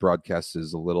the broadcast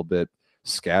is a little bit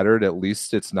scattered, at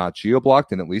least it's not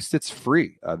geo-blocked, and at least it's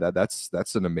free.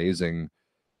 That's an amazing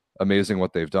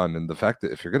what they've done. And the fact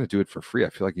that if you're going to do it for free, I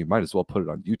feel like you might as well put it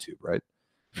on YouTube, right?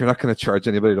 If you're not going to charge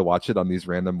anybody to watch it on these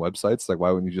random websites, like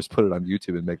why wouldn't you just put it on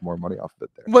YouTube and make more money off of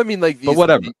it there? Well, I mean, but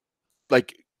whatever.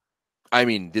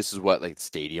 This is what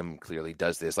Stadium clearly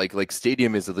does this. Like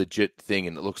Stadium is a legit thing,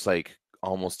 and it looks like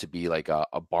almost to be like a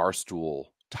bar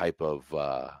stool type of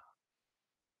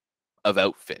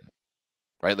outfit,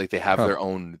 right? Like they have their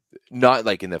own, not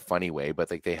like in the funny way, but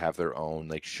like they have their own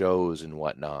like shows and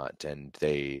whatnot, and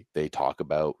they talk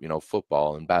about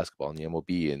football and basketball and the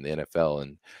MLB and the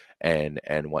NFL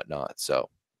and whatnot. So.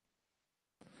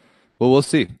 Well, we'll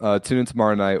see. Tune in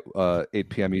tomorrow night, 8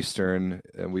 p.m. Eastern,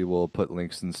 and we will put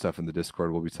links and stuff in the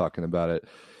Discord. We'll be talking about it.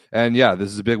 And yeah, this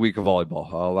is a big week of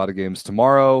volleyball. A lot of games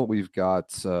tomorrow. We've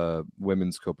got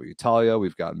Women's Coppa Italia.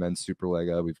 We've got Men's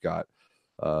Superlega. We've got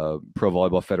Pro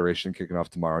Volleyball Federation kicking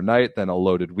off tomorrow night. Then a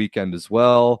loaded weekend as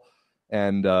well.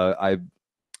 And I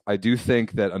do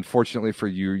think that, unfortunately for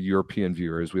you European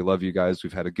viewers, we love you guys.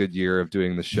 We've had a good year of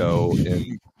doing the show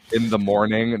in the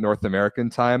morning, North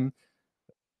American time.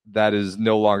 That is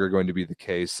no longer going to be the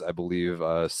case. I believe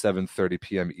 7:30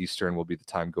 p.m. Eastern will be the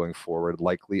time going forward,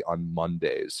 likely on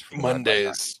Mondays.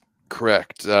 Mondays,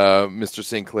 correct. Mr.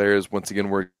 St. Clair is once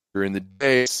again working during the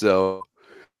day, so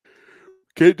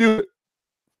can't do it.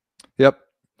 Yep.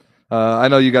 I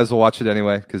know you guys will watch it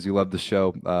anyway because you love the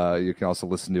show. You can also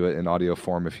listen to it in audio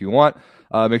form if you want.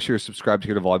 Make sure you're subscribed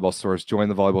here to Volleyball Source. Join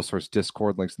the Volleyball Source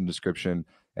Discord, links in the description,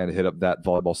 and hit up that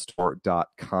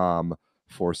volleyballstore.com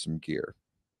for some gear.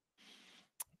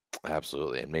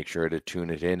 Absolutely. And make sure to tune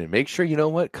it in, and make sure,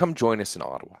 come join us in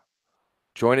Ottawa.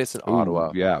 Join us in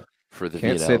Ottawa. Yeah. For the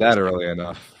Can't say that early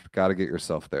enough. Got to get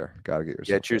yourself there.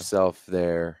 Get yourself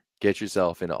there. Get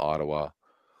yourself into Ottawa.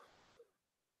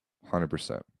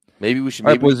 100%. Maybe we should,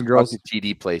 boys and girls, to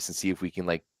TD Place and see if we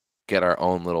can get our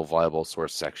own little Volleyball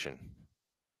Source section.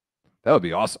 That would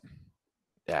be awesome.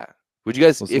 Yeah. Would you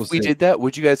guys, if we did that,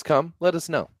 would you guys come? Let us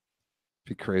know.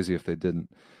 Be crazy if they didn't.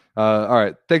 All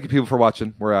right. Thank you, people, for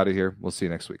watching. We're out of here. We'll see you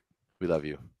next week. We love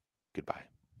you. Goodbye.